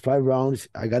 especially these 5 rounds.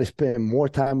 I got to spend more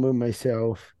time with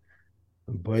myself.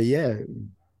 But yeah,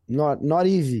 not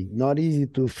easy. Not easy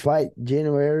to fight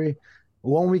January.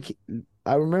 1 week,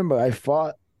 I remember I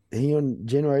fought him on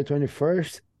January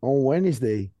 21st. On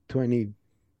Wednesday, I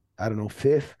don't know,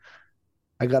 5th.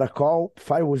 I got a call.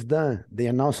 Fight was done. They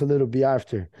announced a little bit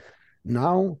after.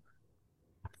 Now,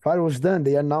 fight was done.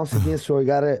 They announced again, so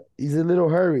it's a little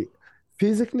hurry.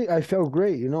 Physically, I felt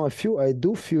great. I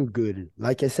do feel good.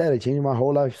 Like I said, I changed my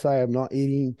whole lifestyle. I'm not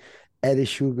eating added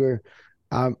sugar.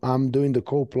 I'm doing the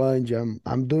cold plunge.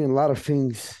 I'm doing a lot of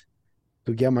things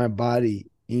to get my body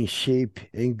in shape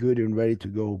and good and ready to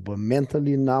go. But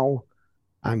mentally now,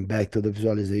 I'm back to the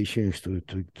visualizations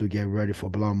to get ready for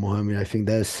Belal Muhammad. I think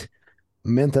that's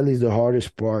mentally is the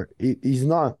hardest part. It's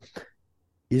not.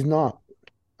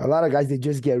 A lot of guys, they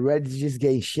just get ready, to just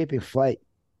get in shape and fight.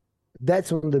 That's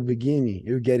from the beginning.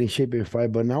 You get in shape and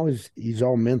fight, but now it's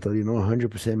all mental.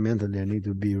 100% mentally. I need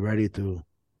to be ready to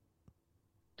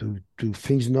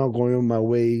things not going on my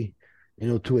way.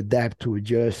 To adapt, to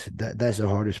adjust. That's the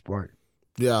hardest part.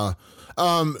 Yeah.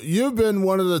 You've been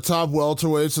one of the top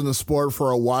welterweights in the sport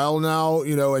for a while now,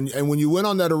 and when you went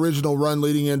on that original run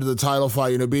leading into the title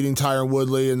fight, beating Tyron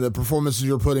Woodley and the performances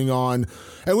you're putting on,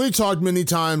 and we talked many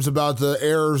times about the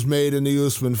errors made in the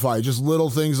Usman fight, just little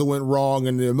things that went wrong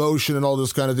and the emotion and all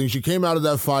this kind of things. You came out of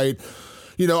that fight.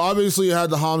 Obviously you had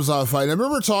the Hamzat fight. And I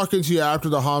remember talking to you after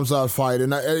the Hamzat fight,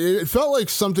 and it felt like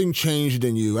something changed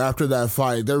in you after that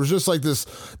fight. There was just like this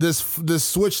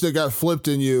switch that got flipped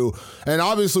in you. And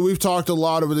obviously we've talked a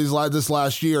lot over this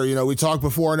last year. We talked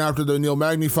before and after the Neil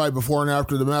Magny fight, before and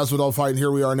after the Masvidal fight, and here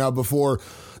we are now before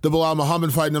the Belal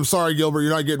Muhammad fight. And I'm sorry, Gilbert,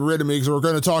 you're not getting rid of me because we're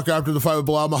going to talk after the fight with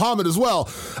Belal Muhammad as well.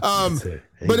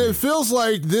 But it feels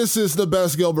like this is the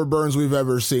best Gilbert Burns we've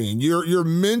ever seen. You're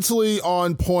mentally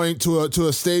on point to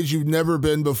a stage you've never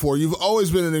been before. You've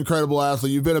always been an incredible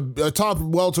athlete. You've been a top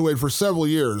welterweight for several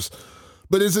years.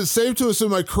 But is it safe to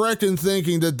assume, am I correct in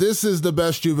thinking that this is the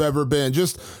best you've ever been?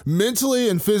 Just mentally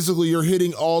and physically, you're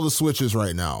hitting all the switches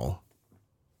right now.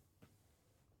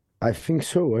 I think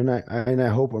so, and I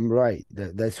hope I'm right.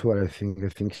 That's what I think. I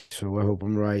think so. I hope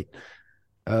I'm right.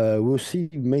 We'll see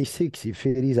May 6th if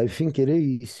it is. I think it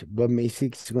is, but May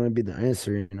 6th is going to be the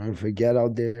answer. If I get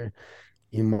out there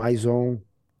in my zone,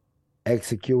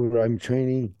 execute what I'm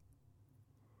training,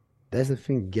 that's the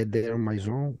thing. Get there in my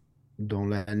zone.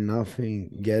 Don't let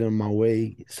nothing get in my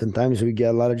way. Sometimes we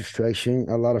get a lot of distraction,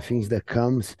 a lot of things that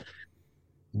comes,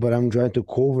 but I'm trying to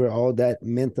cover all that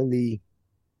mentally.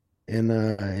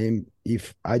 And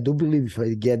if I do believe if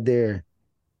I get there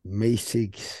May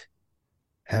 6th,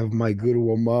 have my good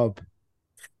warm up,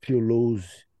 feel loose,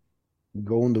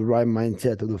 go in the right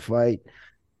mindset to the fight,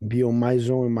 be on my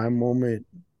zone in my moment,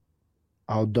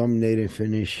 I'll dominate and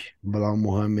finish Belal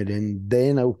Muhammad, and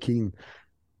then I can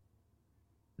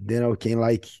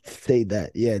like say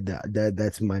that, yeah,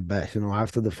 that's my best.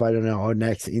 After the fight and our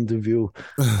next interview,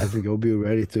 I think I'll be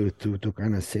ready to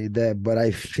kind of say that. But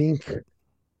I think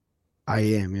I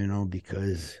am,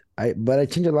 because I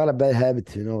changed a lot of bad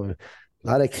habits, a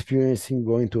lot of experience in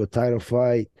going to a title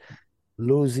fight,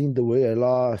 losing the way I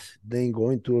lost, then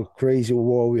going to a crazy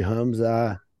war with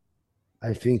Hamza.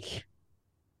 I think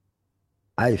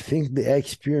the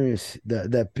experience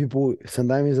that people,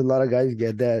 sometimes a lot of guys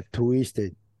get that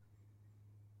twisted.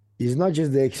 It's not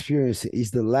just the experience,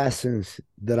 it's the lessons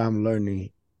that I'm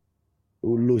learning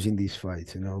losing these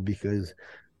fights, because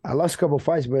I lost a couple of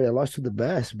fights, but I lost to the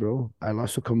best, bro. I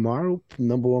lost to Kamaru,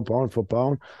 number one pound for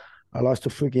pound. I lost to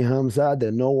freaking Hamza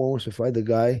that no one wants to fight the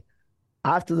guy.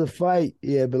 After the fight,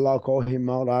 yeah, Belal called him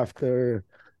out after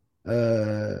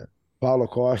Paulo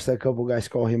Costa. A couple guys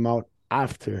called him out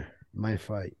after my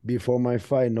fight. Before my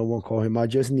fight, no one called him out.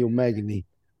 Just Neil Magny,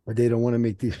 but they don't want to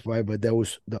make this fight. But that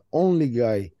was the only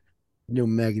guy Neil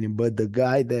Magny, but the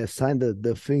guy that signed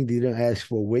the thing didn't ask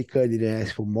for weight cut, didn't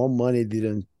ask for more money,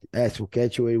 didn't ask for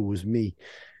catchweight. It was me.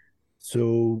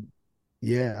 So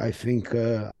yeah, I think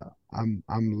I'm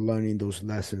learning those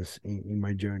lessons in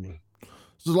my journey.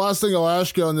 So the last thing I'll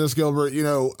ask you on this, Gilbert,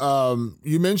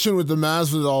 you mentioned with the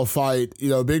Masvidal fight,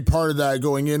 a big part of that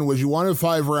going in was you wanted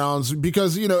 5 rounds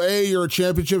because, A, you're a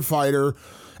championship fighter,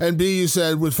 and B, you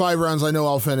said with 5 rounds, I know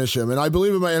I'll finish him. And I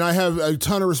believe and I have a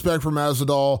ton of respect for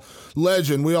Masvidal,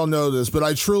 legend. We all know this, but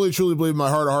I truly, truly believe in my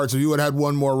heart of hearts, if you would have had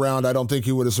one more round, I don't think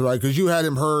he would have survived because you had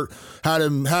him hurt, had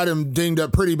him dinged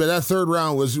up pretty bad. That 3rd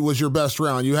round was your best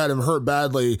round. You had him hurt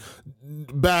badly.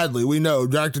 We know,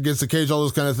 jacked against the cage, all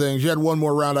those kind of things. You had one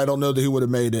more round, I don't know that he would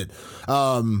have made it.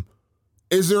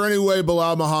 Is there any way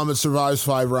Belal Muhammad survives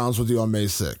 5 rounds with you on May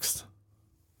 6th?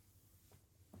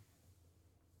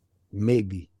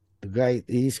 Maybe. The guy,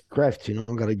 he's crafty, I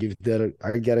gotta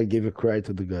give a credit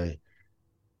to the guy.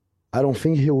 I don't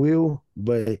think he will,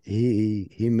 but he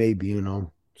may be,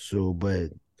 So,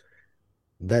 but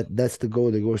that's the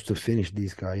goal. The goal is to finish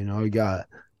this guy. I got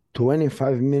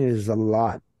 25 minutes is a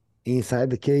lot. Inside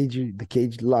the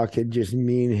cage lock, it just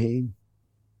me and him.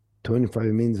 25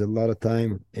 minutes, a lot of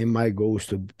time. And my goal is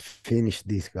to finish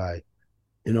this guy.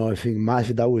 I think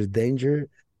Masvidal was danger.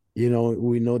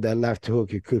 We know that left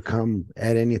hook, it could come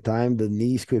at any time. The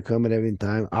knees could come at any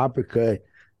time. Uppercut.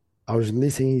 I was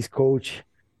listening to his coach.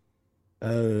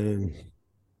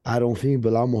 I don't think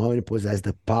Belal Muhammad possesses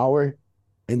the power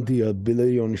and the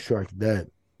ability on the strike that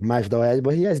Masvidal has,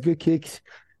 but he has good kicks.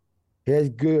 He has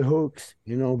good hooks.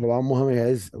 Belal Muhammad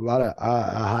has a lot of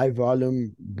high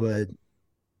volume, but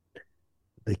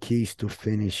the key is to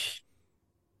finish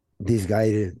this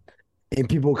guy. And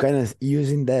people kind of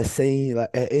using that saying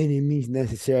like any means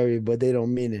necessary, but they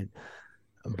don't mean it.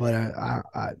 But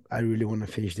I really want to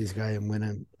finish this guy. I'm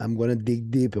gonna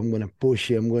dig deep. I'm gonna push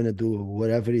it. I'm gonna do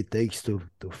whatever it takes to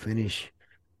finish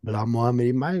Belal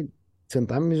Muhammad.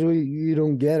 Sometimes you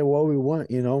don't get what we want.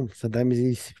 Sometimes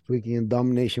it's freaking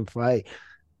domination fight.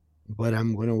 But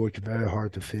I'm gonna work very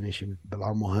hard to finish him,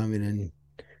 Belal Muhammad,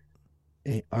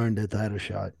 and earn the title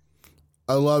shot.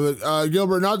 I love it.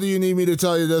 Gilbert, not that you need me to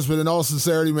tell you this, but in all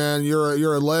sincerity, man,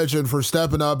 you're a legend for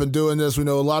stepping up and doing this. We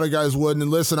know a lot of guys wouldn't. And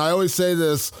listen, I always say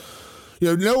this,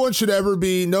 no one should ever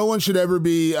be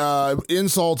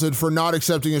insulted for not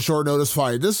accepting a short notice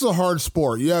fight. This is a hard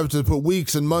sport. You have to put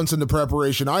weeks and months into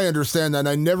preparation. I understand that, and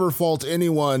I never fault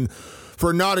anyone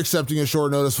for not accepting a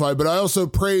short notice fight, but I also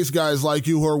praise guys like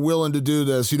you who are willing to do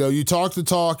this. You talk the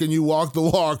talk and you walk the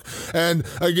walk. And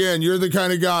again, you're the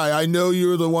kind of guy, I know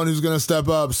you're the one who's going to step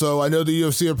up. So I know the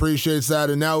UFC appreciates that.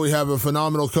 And now we have a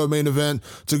phenomenal co-main event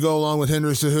to go along with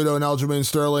Henry Cejudo and Aljamain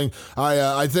Sterling.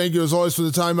 I thank you as always for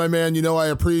the time, my man. I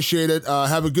appreciate it.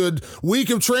 Have a good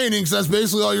week of training. So that's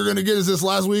basically all you're going to get is this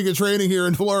last week of training here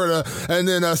in Florida. And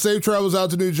then safe travels out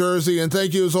to New Jersey. And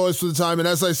thank you as always for the time. And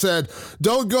as I said,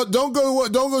 don't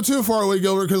go too far away,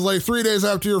 Gilbert, because like 3 days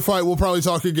after your fight, we'll probably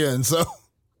talk again. So,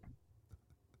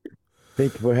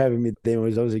 thank you for having me, Dan. It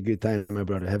was always a good time, my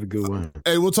brother. Have a good one.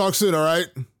 Hey, we'll talk soon. All right.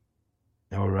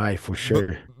 All right, for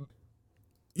sure.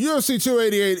 UFC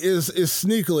 288 is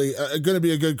sneakily going to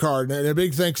be a good card. And a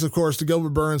big thanks, of course, to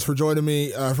Gilbert Burns for joining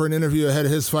me for an interview ahead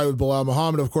of his fight with Belal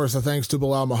Muhammad. Of course, a thanks to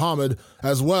Belal Muhammad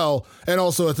as well. And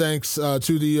also a thanks to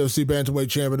the UFC Bantamweight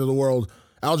champion of the world,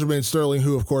 Aljamain Sterling,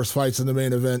 who, of course, fights in the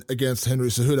main event against Henry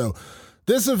Cejudo.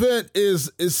 This event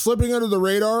is slipping under the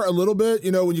radar a little bit.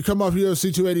 When you come off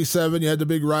UFC 287, you had the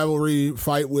big rivalry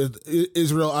fight with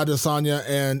Israel Adesanya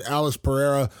and Alex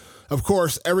Pereira. Of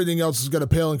course, everything else is going to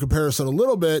pale in comparison a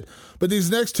little bit. But these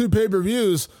next 2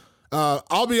 pay-per-views,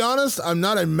 I'll be honest, I'm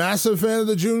not a massive fan of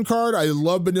the June card. I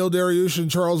love Beneil Dariush and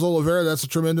Charles Oliveira. That's a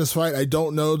tremendous fight. I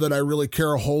don't know that I really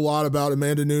care a whole lot about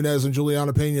Amanda Nunes and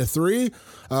Juliana Pena 3.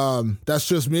 That's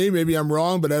just me. Maybe I'm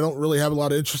wrong, but I don't really have a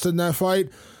lot of interest in that fight.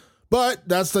 But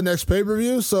that's the next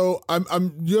pay-per-view. So I'm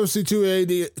UFC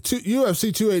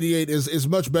 288 is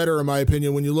much better in my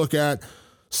opinion when you look at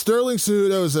Sterling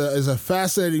Cejudo is a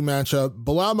fascinating matchup.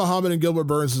 Belal Muhammad and Gilbert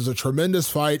Burns is a tremendous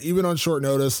fight, even on short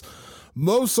notice.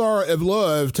 Movsar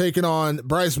Evloev taking on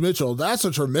Bryce Mitchell. That's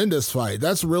a tremendous fight.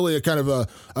 That's really a kind of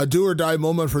a do or die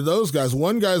moment for those guys.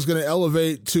 One guy's going to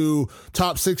elevate to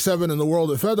top 6-7 in the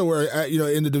world at featherweight,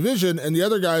 in the division, and the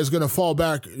other guy is going to fall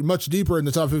back much deeper in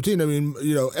the top 15. I mean,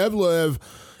 Evloev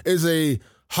is a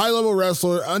high-level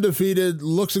wrestler, undefeated,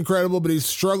 looks incredible, but he's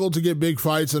struggled to get big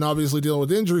fights and obviously dealing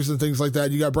with injuries and things like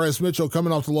that. You got Bryce Mitchell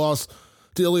coming off the loss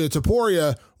to Ilia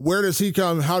Topuria. Where does he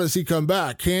come? How does he come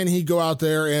back? Can he go out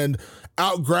there and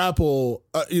out-grapple,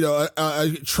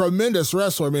 a tremendous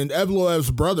wrestler? I mean,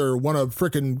 Evloev's brother won a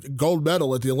freaking gold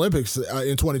medal at the Olympics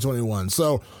in 2021.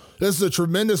 So This is a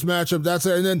tremendous matchup. That's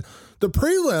there. And then the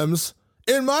prelims,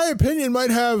 in my opinion, might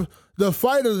have the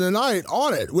fight of the night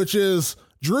on it, which is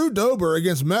Drew Dober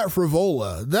against Matt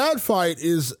Frivola. That fight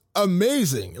is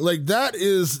amazing. Like that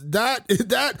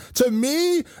to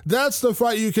me, that's the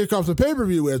fight you kick off the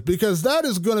pay-per-view with, because that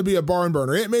is going to be a barn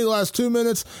burner. It may last 2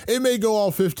 minutes. It may go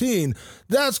all 15.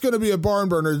 That's going to be a barn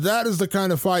burner. That is the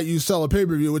kind of fight you sell a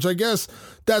pay-per-view, which I guess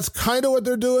that's kind of what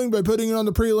they're doing by putting it on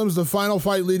the prelims, the final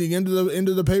fight leading into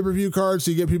the pay-per-view card.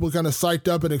 So you get people kind of psyched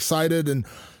up and excited and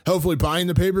hopefully buying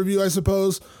the pay-per-view, I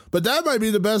suppose. But that might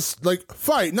be the best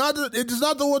fight. It's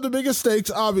not the one with the biggest stakes,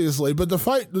 obviously, but the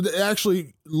fight that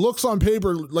actually looks on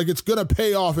paper like it's going to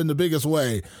pay off in the biggest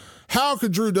way. How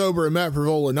could Drew Dober and Matt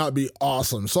Frivola not be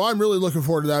awesome? So I'm really looking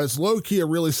forward to that. It's low-key a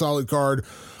really solid card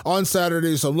on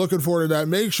Saturday, so I'm looking forward to that.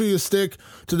 Make sure you stick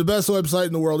to the best website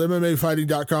in the world,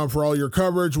 MMAfighting.com, for all your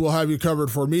coverage. We'll have you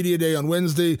covered for Media Day on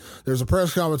Wednesday. There's a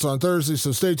press conference on Thursday,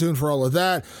 so stay tuned for all of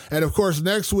that. And, of course,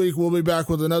 next week we'll be back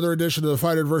with another edition of The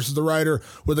Fighter versus the Writer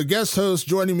with a guest host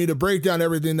joining me to break down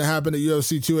everything that happened at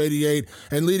UFC 288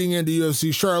 and leading into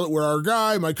UFC Charlotte, where our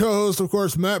guy, my co-host, of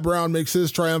course, Matt Brown, makes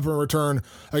his triumphant return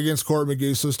against Court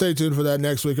McGee. So stay tuned for that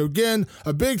next week. Again,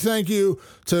 a big thank you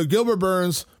to Gilbert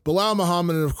Burns, Belal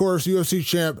Muhammad, and of course, UFC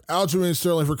champ Aljamain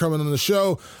Sterling for coming on the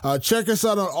show. Check us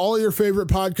out on all of your favorite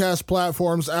podcast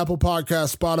platforms, Apple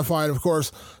Podcasts, Spotify, and of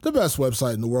course, the best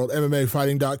website in the world,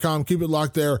 MMAfighting.com. Keep it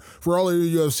locked there for all of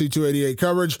your UFC 288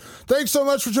 coverage. Thanks so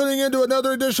much for tuning in to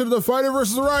another edition of The Fighter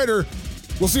versus the Writer.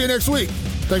 We'll see you next week.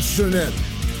 Thanks for tuning in.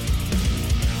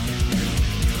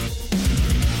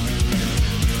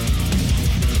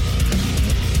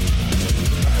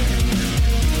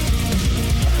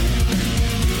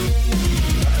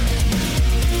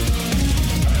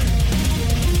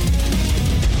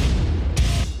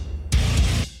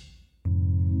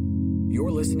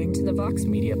 Listening to the Vox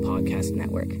Media Podcast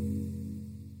Network.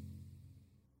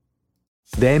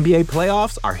 The NBA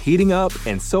playoffs are heating up,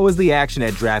 and so is the action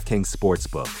at DraftKings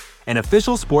Sportsbook, an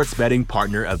official sports betting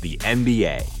partner of the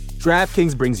NBA.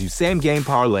 DraftKings brings you same-game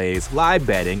parlays, live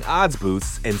betting, odds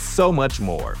boosts, and so much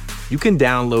more. You can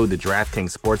download the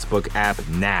DraftKings Sportsbook app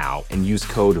now and use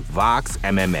code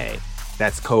VOXMMA.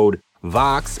 That's code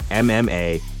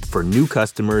VOXMMA for new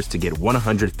customers to get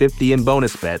 $150 in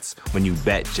bonus bets when you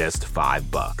bet just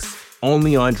 $5.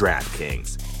 Only on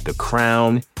DraftKings. The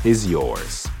crown is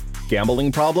yours.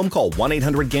 Gambling problem? Call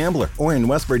 1-800-GAMBLER. Or in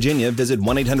West Virginia, visit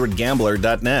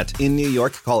 1-800-GAMBLER.net. In New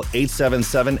York, call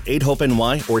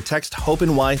 877-8-HOPE-NY or text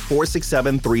HOPE-NY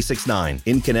 467-369.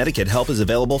 In Connecticut, help is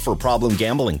available for problem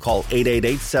gambling. Call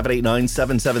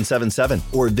 888-789-7777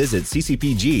 or visit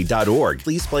ccpg.org.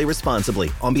 Please play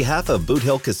responsibly. On behalf of Boot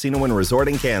Hill Casino and Resort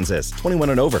in Kansas,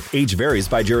 21 and over. Age varies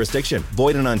by jurisdiction.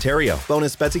 Void in Ontario.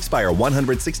 Bonus bets expire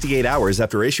 168 hours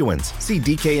after issuance. See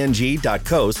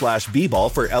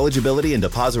dkng.co/bball for eligibility and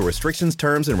deposit restrictions,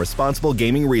 terms, and responsible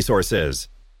gaming resources.